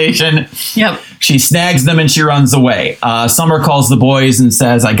medication. Yep. She snags them and she runs away. Summer calls the boys and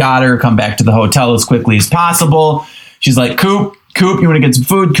says, I got her. Come back to the hotel as quickly as possible. She's like, Coop, you want to get some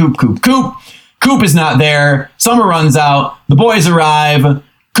food? Coop. Coop is not there. Summer runs out. The boys arrive.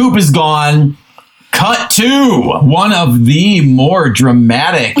 Coop is gone. Cut to one of the more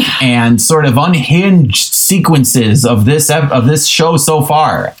dramatic and sort of unhinged sequences of this show so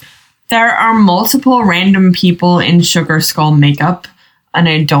far. There are multiple random people in Sugar Skull makeup, and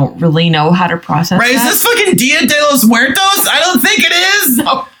I don't really know how to process that. Is this fucking Dia de los Muertos? I don't think it is.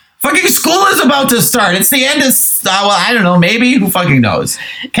 No. Fucking school is about to start. It's the end of... well, I don't know. Maybe. Who fucking knows?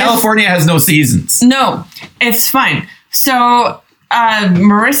 California has no seasons. No. It's fine. So...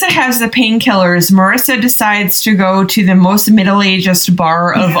 Marissa has the painkillers. Marissa decides to go to the most middle-aged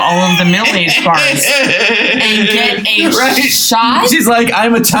bar of all of the middle-aged bars and get a shot. She's like,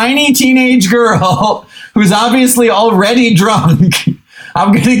 I'm a tiny teenage girl who's obviously already drunk.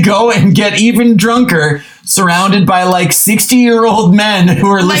 I'm going to go and get even drunker, surrounded by like 60-year-old men who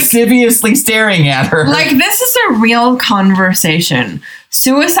are lasciviously staring at her. Like, this is a real conversation.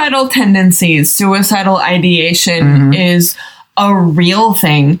 Suicidal tendencies, suicidal ideation is a real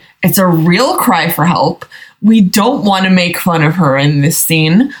thing. It's a real cry for help. We don't want to make fun of her in this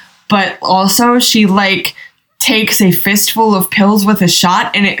scene, but also she like takes a fistful of pills with a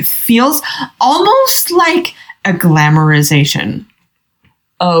shot, and it feels almost like a glamorization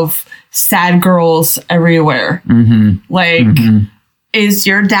of sad girls everywhere. Is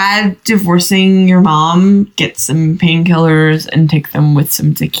your dad divorcing your mom? Get some painkillers and take them with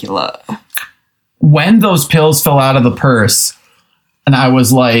some tequila. When those pills fell out of the purse, and I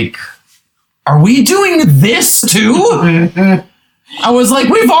was like, are we doing this too? I was like,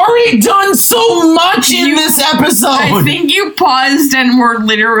 we've already done so much in this episode. I think you paused and were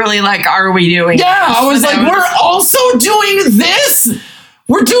literally like, are we doing this? I was like, we're also doing this?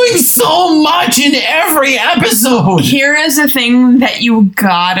 We're doing so much in every episode. Here is a thing that you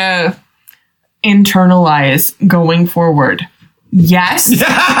gotta internalize going forward. Yes. Yes,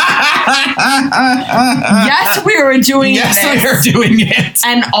 we are doing Yes, this. we are doing it.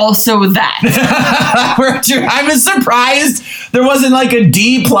 And also that. I was surprised there wasn't like a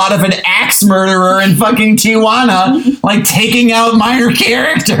D plot of an axe murderer in fucking Tijuana, like taking out minor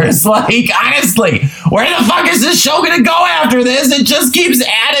characters. Like, honestly, where the fuck is this show gonna go after this? It just keeps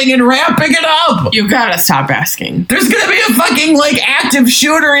adding and ramping it up. You gotta stop asking. There's gonna be a fucking like active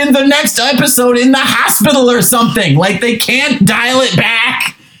shooter in the next episode in the hospital or something. Like, they can't dial it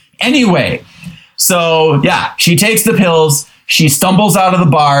back. Anyway, so yeah, she takes the pills. She stumbles out of the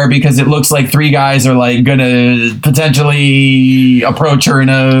bar because it looks like three guys are like gonna potentially approach her in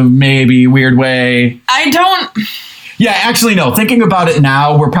a maybe weird way. Yeah, actually, no. Thinking about it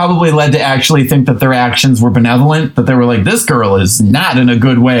now, we're probably led to actually think that their actions were benevolent, that they were like, this girl is not in a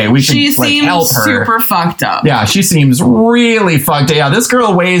good way. We should She like seems help her. super fucked up. Yeah, she seems really fucked up. Yeah, this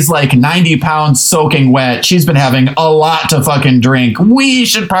girl weighs like 90 pounds soaking wet. She's been having a lot to fucking drink. We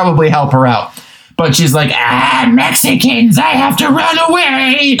should probably help her out. But she's like, Mexicans, I have to run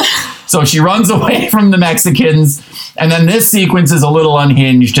away. So she runs away from the Mexicans. And then this sequence is a little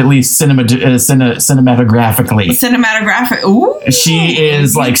unhinged, at least cinematographically. Cinematographic. Ooh. She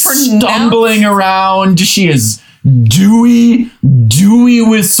is like pronounced- stumbling around. She is dewy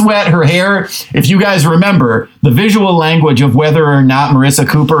with sweat. Her hair, if you guys remember, the visual language of whether or not Marissa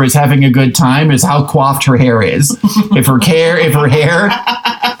Cooper is having a good time is how coiffed her hair is. If her hair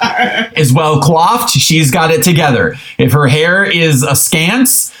is well coiffed, she's got it together. If her hair is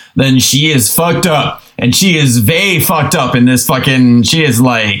askance, then she is fucked up. And she is fucked up in this fucking, she is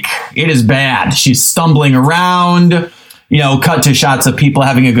like, it is bad. She's stumbling around. You know, cut to shots of people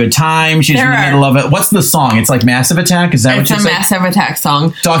having a good time. She's in the middle of it. What's the song? It's like Massive Attack? Is that what you said? It's a Massive Attack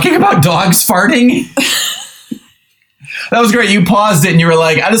song. Talking about dogs farting? That was great. You paused it and you were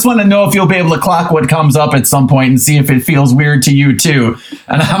like, I just want to know if you'll be able to clock what comes up at some point and see if it feels weird to you too.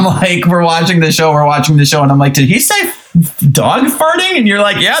 And I'm like, we're watching the show. And I'm like, did he say dog farting? And you're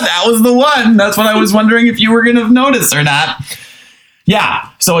like, yeah, that was the one. That's what I was wondering if you were going to notice or not. Yeah.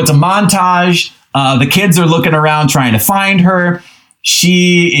 So it's a montage. The kids are looking around trying to find her.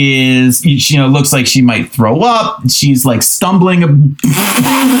 She is, looks like she might throw up. She's like stumbling.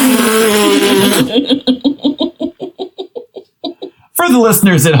 For the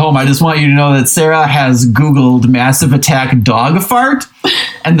listeners at home, I just want you to know that Sarah has Googled Massive Attack dog fart.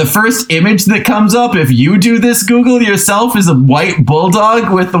 And the first image that comes up, if you do this Google yourself, is a white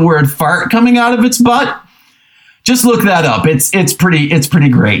bulldog with the word fart coming out of its butt. Just look that up. It's pretty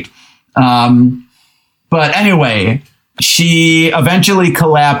great. But anyway, she eventually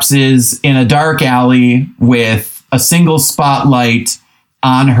collapses in a dark alley with a single spotlight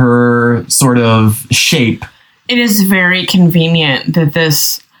on her sort of shape. It is very convenient that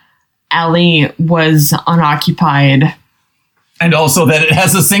this alley was unoccupied. And also that it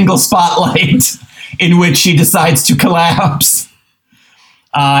has a single spotlight in which she decides to collapse.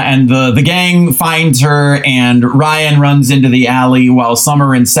 And the gang finds her, and Ryan runs into the alley while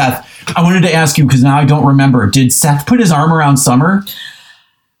Summer and Seth... I wanted to ask you, because now I don't remember. Did Seth put his arm around Summer?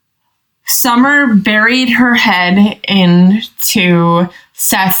 Summer buried her head into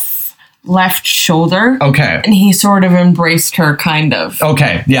Seth's left shoulder. Okay. And he sort of embraced her, kind of.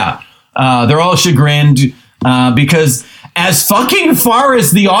 Okay, yeah. They're all chagrined because as fucking far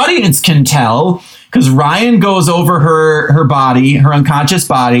as the audience can tell, because Ryan goes over her body, her unconscious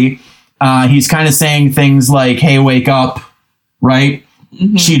body. He's kind of saying things like, hey, wake up, right?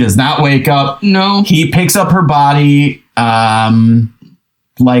 Mm-hmm. She does not wake up. No. He picks up her body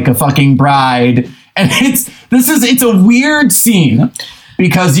like a fucking bride. And it's a weird scene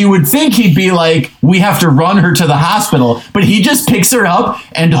because you would think he'd be like, we have to run her to the hospital. But he just picks her up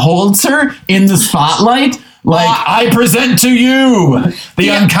and holds her in the spotlight. Like, I present to you the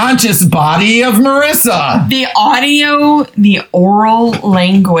unconscious body of Marissa. The oral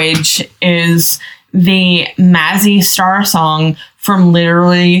language is the Mazzy Star song from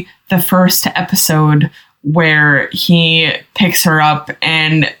literally the first episode where he picks her up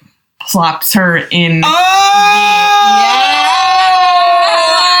and plops her in.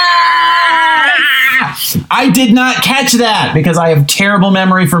 I did not catch that because I have terrible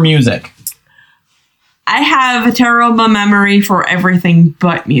memory for music. I have a terrible memory for everything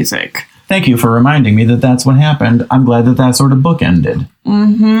but music. Thank you for reminding me that that's what happened. I'm glad that sort of bookended.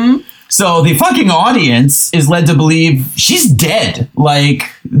 Mm-hmm. So the fucking audience is led to believe she's dead. Like,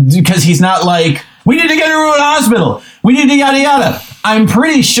 because he's not like, we need to get her to a hospital. We need to yada yada. I'm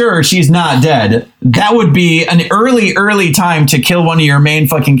pretty sure she's not dead. That would be an early time to kill one of your main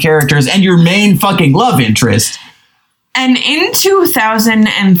fucking characters and your main fucking love interest. And in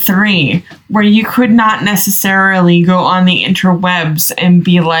 2003, where you could not necessarily go on the interwebs and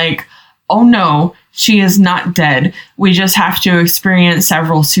be like, oh no, she is not dead. We just have to experience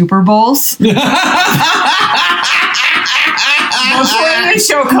several Super Bowls before the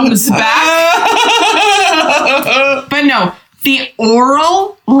show comes back. But no, the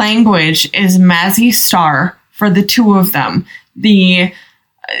oral language is Mazzy Star for the two of them. The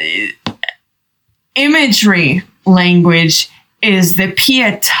imagery language is the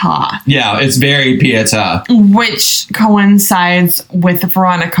Pietà. Yeah, it's very Pietà. Which coincides with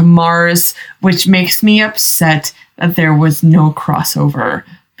Veronica Mars, which makes me upset that there was no crossover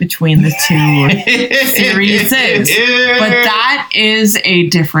between the two series. But that is a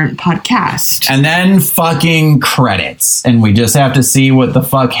different podcast. And then fucking credits. And we just have to see what the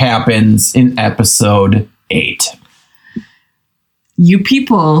fuck happens in episode 8. You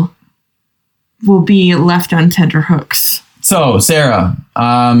people will be left on tenterhooks. So, Sarah,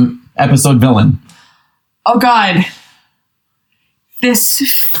 episode villain. Oh God. This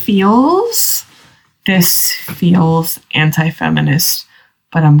feels anti-feminist,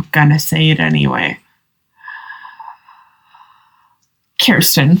 but I'm gonna say it anyway.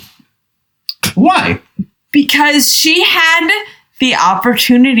 Kirsten. Why? Because she had the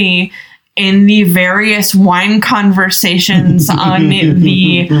opportunity in the various wine conversations on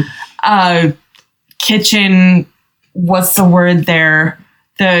the kitchen, what's the word there?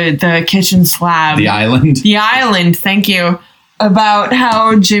 The kitchen slab. The island? The island, thank you. About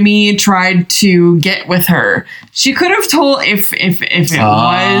how Jimmy tried to get with her. She could have told if it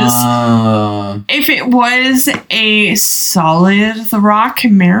was a solid The Rock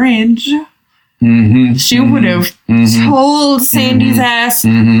marriage. She would have told Sandy's ass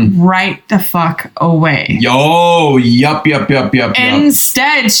right the fuck away. Yo, yup.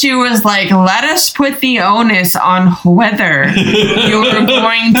 Instead, she was like, let us put the onus on whether you're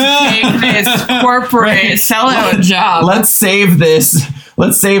going to take this corporate sellout job. Let's save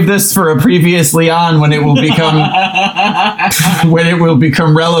this for a previously on when it will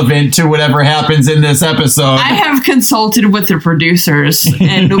become relevant to whatever happens in this episode. I have consulted with the producers,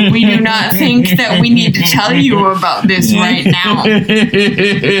 and we do not think that we need to tell you about this right now.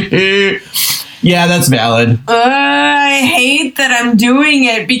 Yeah, that's valid. I hate that I'm doing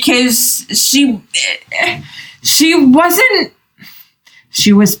it because she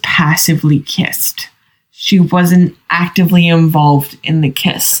was passively kissed. She wasn't actively involved in the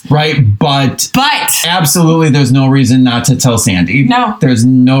kiss. Right, but absolutely there's no reason not to tell Sandy. No. There's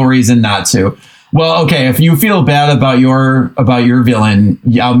no reason not to. Well, okay, if you feel bad about your villain,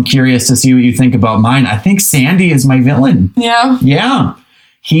 I'm curious to see what you think about mine. I think Sandy is my villain. Yeah. Yeah.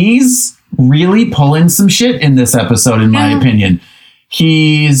 He's really pulling some shit in this episode, in my opinion.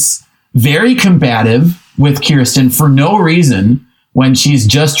 He's very combative with Kirsten for no reason when she's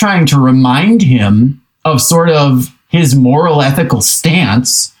just trying to remind him of sort of his moral ethical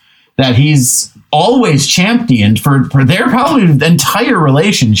stance that he's always championed for their probably entire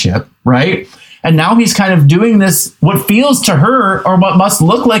relationship, right? And now he's kind of doing this, what feels to her, or what must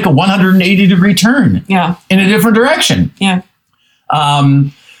look like a 180-degree turn. Yeah. In a different direction. Yeah.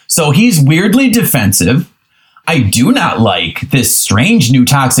 So he's weirdly defensive. I do not like this strange new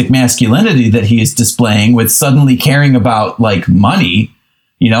toxic masculinity that he is displaying with suddenly caring about, like, money.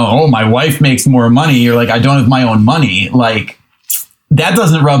 You know, oh, my wife makes more money. You're like, I don't have my own money. Like, that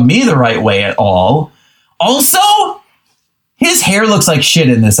doesn't rub me the right way at all. Also, his hair looks like shit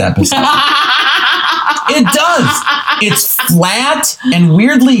in this episode. It does. It's flat and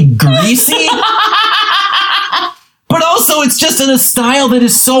weirdly greasy. But also, it's just in a style that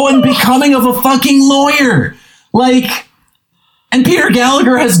is so unbecoming of a fucking lawyer. Like, and Peter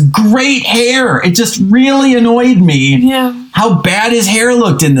Gallagher has great hair. It just really annoyed me how bad his hair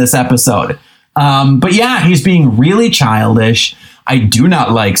looked in this episode. But yeah, he's being really childish. I do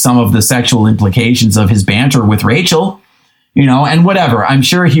not like some of the sexual implications of his banter with Rachel. You know, and whatever. I'm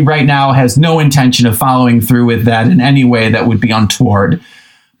sure he right now has no intention of following through with that in any way that would be untoward.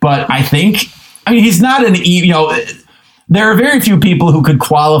 But he's not there are very few people who could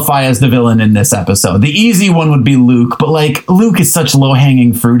qualify as the villain in this episode. The easy one would be Luke, but like Luke is such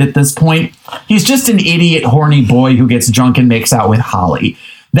low-hanging fruit at this point. He's just an idiot, horny boy who gets drunk and makes out with Holly.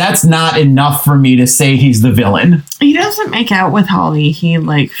 that's not enough for me to say he's the villain. He doesn't make out with Holly. He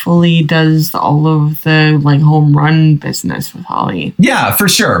like fully does all of the like home run business with Holly. Yeah, for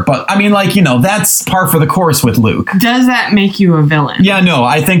sure. But I mean, like, that's par for the course with Luke. Does that make you a villain? Yeah, no,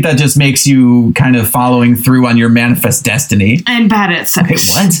 I think that just makes you kind of following through on your manifest destiny. And bad at sex.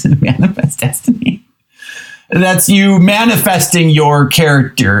 Wait, what? Manifest destiny? That's you manifesting your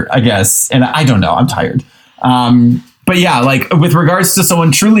character, I guess. And I don't know. I'm tired. But yeah, like with regards to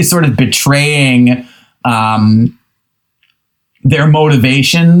someone truly sort of betraying their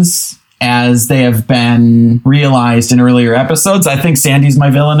motivations as they have been realized in earlier episodes, I think Sandy's my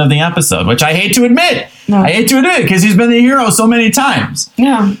villain of the episode, which I hate to admit. No. I hate to admit because he's been the hero so many times.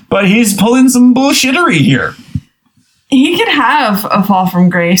 Yeah. But he's pulling some bullshittery here. He could have a fall from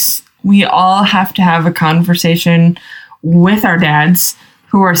grace. We all have to have a conversation with our dads,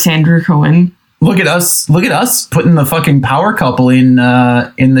 who are Sandra Cohen. Look at us putting the fucking power couple in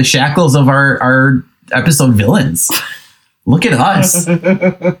the shackles of our episode villains. Look at us.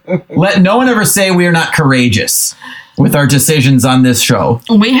 Let no one ever say we are not courageous with our decisions on this show.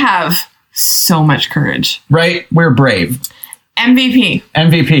 We have so much courage. Right? We're brave. MVP.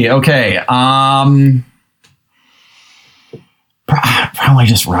 Okay. Probably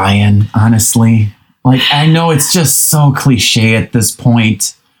just Ryan, honestly. Like, I know it's just so cliche at this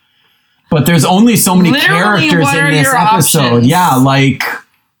point. But there's only so many characters in this episode. Options? Yeah, like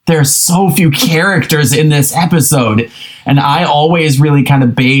there's so few characters in this episode. And I always really kind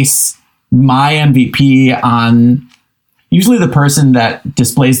of base my MVP on usually the person that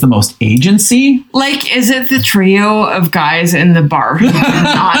displays the most agency. Like, is it the trio of guys in the bar who did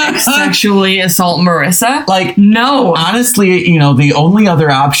not sexually assault Marissa? Like, no. Honestly, the only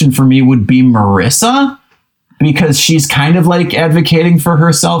other option for me would be Marissa. Because she's kind of like advocating for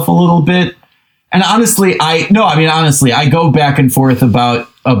herself a little bit. And honestly, I go back and forth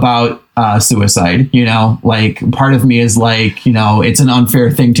about suicide, like part of me is like, it's an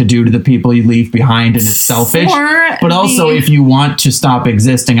unfair thing to do to the people you leave behind and it's selfish. But also if you want to stop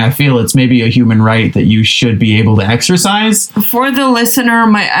existing, I feel it's maybe a human right that you should be able to exercise. For the listener,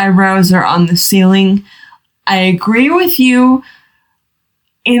 my eyebrows are on the ceiling. I agree with you.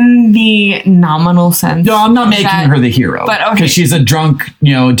 In the nominal sense. No, I'm not making her the hero. But okay. Because she's a drunk,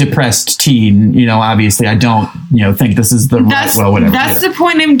 depressed teen. Obviously I don't, think this is the right, well, whatever. That's the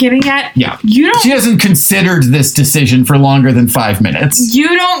point I'm getting at. Yeah. She hasn't considered this decision for longer than 5 minutes. You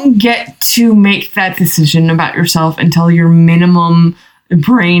don't get to make that decision about yourself until your minimum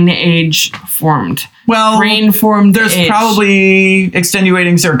brain age formed. Well, brain formed. There's probably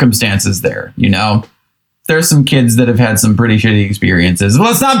extenuating circumstances there, There's some kids that have had some pretty shitty experiences. Well,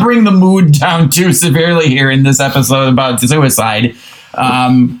 let's not bring the mood down too severely here in this episode about suicide.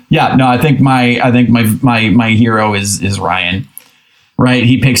 I think my hero is Ryan. Right?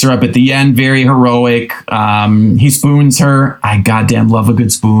 He picks her up at the end, very heroic. He spoons her. I goddamn love a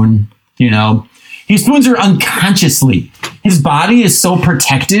good spoon. He spoons her unconsciously. His body is so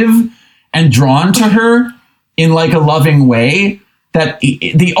protective and drawn to her in like a loving way. That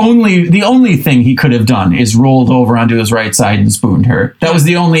the only thing he could have done is rolled over onto his right side and spooned her. That was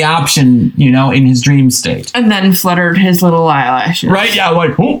the only option, in his dream state. And then fluttered his little eyelashes. Right? Yeah,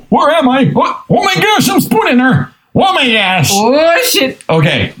 like, where am I? Oh my gosh, I'm spooning her. Oh my gosh. Oh shit.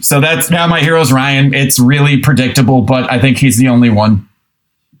 Okay, so that's now my hero's Ryan. It's really predictable, but I think he's the only one.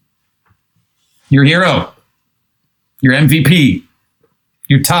 Your hero. Your MVP.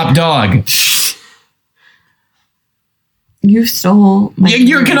 Your top dog. You stole my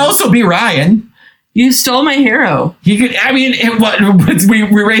hero. You can also be Ryan. You stole my hero. We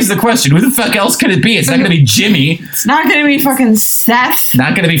raised the question. Who the fuck else could it be? It's not going to be Jimmy. It's not going to be fucking Seth.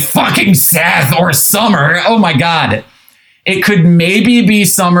 Not going to be fucking Seth or Summer. Oh my God. It could maybe be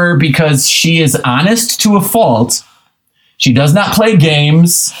Summer because she is honest to a fault. She does not play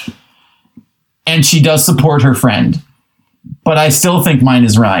games. And she does support her friend. But I still think mine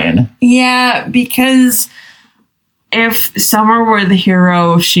is Ryan. Yeah, because if Summer were the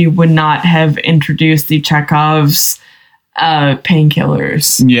hero, she would not have introduced the Chekhov's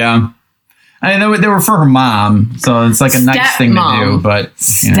painkillers. Yeah. I know they were for her mom, so it's like a nice thing to do, but...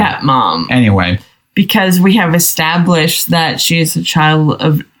 Stepmom. Anyway. Because we have established that she is a child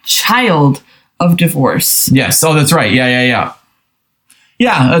of divorce. Yes. Oh, that's right. Yeah.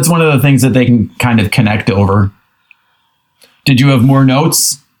 Yeah, that's one of the things that they can kind of connect over. Did you have more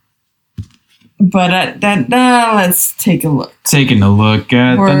notes? But let's take a look. Taking a look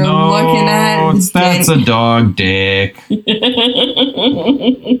at We're the notes. looking at That's a dog dick.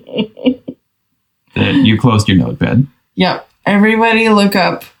 You closed your notepad. Yep. Everybody look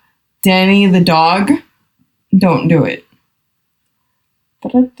up Danny the dog. Don't do it.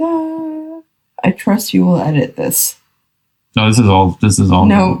 Da-da-da. I trust you will edit this. No, this is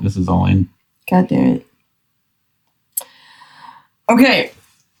all in. God damn it. Okay.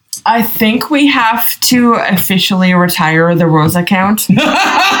 I think we have to officially retire the Rosa account.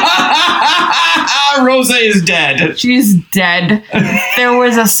 Rosa is dead. She's dead. There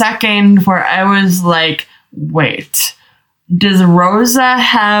was a second where I was like, wait, does Rosa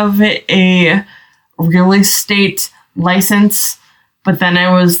have a real estate license? But then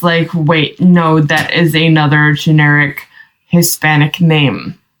I was like, wait, no, that is another generic Hispanic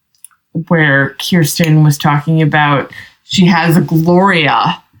name. Where Kirsten was talking about she has a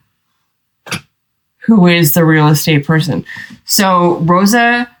Gloria, who is the real estate person. So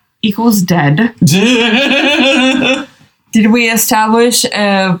Rosa equals dead. Did we establish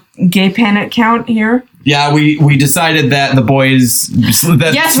a gay panic count here? Yeah, we decided that the boys,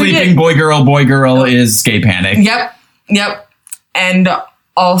 that Yes, sleeping boy girl is gay panic. Yep. And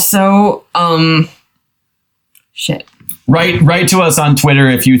also, shit. Write to us on Twitter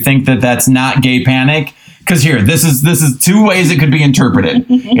if you think that that's not gay panic. Because here, this is two ways it could be interpreted.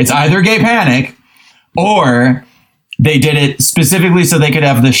 It's either gay panic, or they did it specifically so they could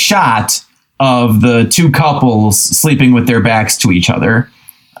have the shot of the two couples sleeping with their backs to each other.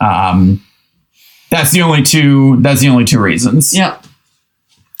 That's the only two reasons. Yep.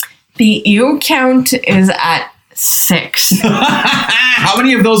 The ew count is at 6. How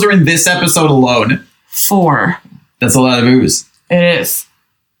many of those are in this episode alone? 4. That's a lot of ooze. It is.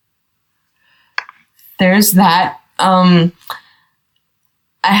 There's that. I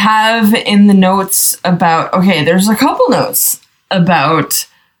have in the notes about, there's a couple notes about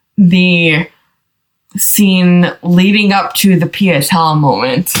the scene leading up to the Pietà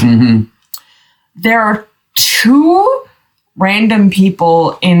moment. Mm-hmm. There are 2 random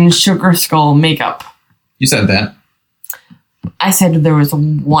people in Sugar Skull makeup. You said that. I said there was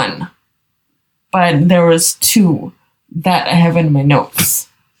 1, but there was 2 that I have in my notes.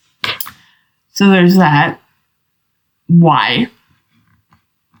 So there's that. Why?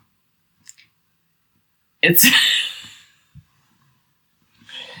 It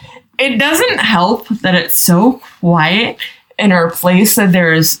doesn't help that it's so quiet in our place that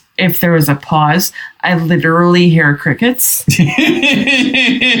if there is a pause, I literally hear crickets. I'm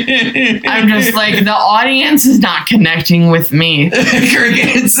just like, the audience is not connecting with me.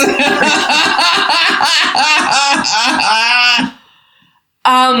 Crickets.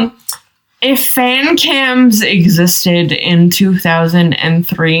 If fan cams existed in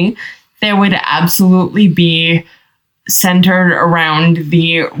 2003, they would absolutely be centered around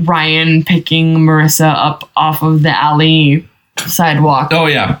the Ryan picking Marissa up off of the alley sidewalk. Oh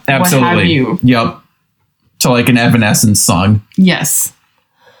yeah, absolutely. What have you? Yep. To like an Evanescence song. Yes.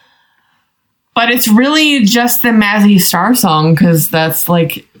 But it's really just the Mazzy Star song because that's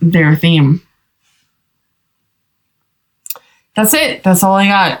like their theme. That's it. That's all I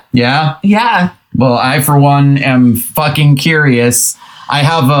got. Yeah? Yeah. Well, I for one am fucking curious. I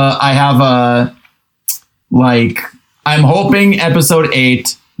have a I'm hoping episode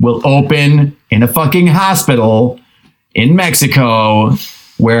 8 will open in a fucking hospital in Mexico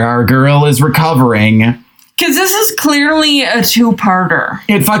where our girl is recovering. Because this is clearly a 2-parter.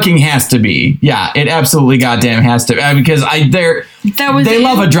 It fucking has to be. Yeah, it absolutely goddamn has to. Because they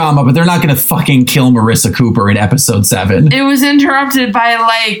love a drama, but they're not going to fucking kill Marissa Cooper in episode 7. It was interrupted by,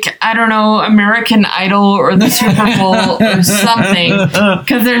 like, I don't know, American Idol or the Super Bowl or something.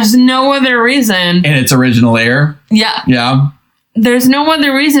 Because there's no other reason. In its original air? Yeah. Yeah. There's no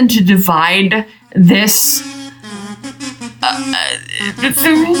other reason to divide this.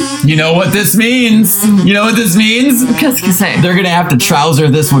 You know what this means? You know what this means? Qu'est-ce que c'est? They're going to have to trouser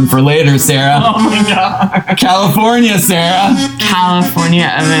this one for later, Sarah. Oh my god. California, Sarah. California,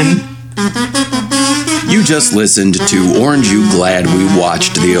 Evan. You just listened to Orange You Glad We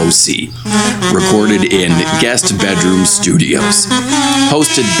Watched the OC, recorded in Guest Bedroom Studios,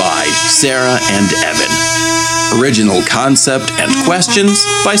 hosted by Sarah and Evan. Original concept and questions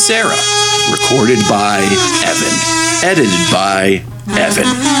by Sarah, recorded by Evan, edited by Evan,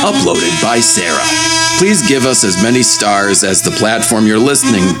 uploaded by Sarah. Please give us as many stars as the platform you're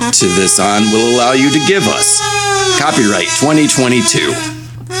listening to this on will allow you to give us. Copyright 2022.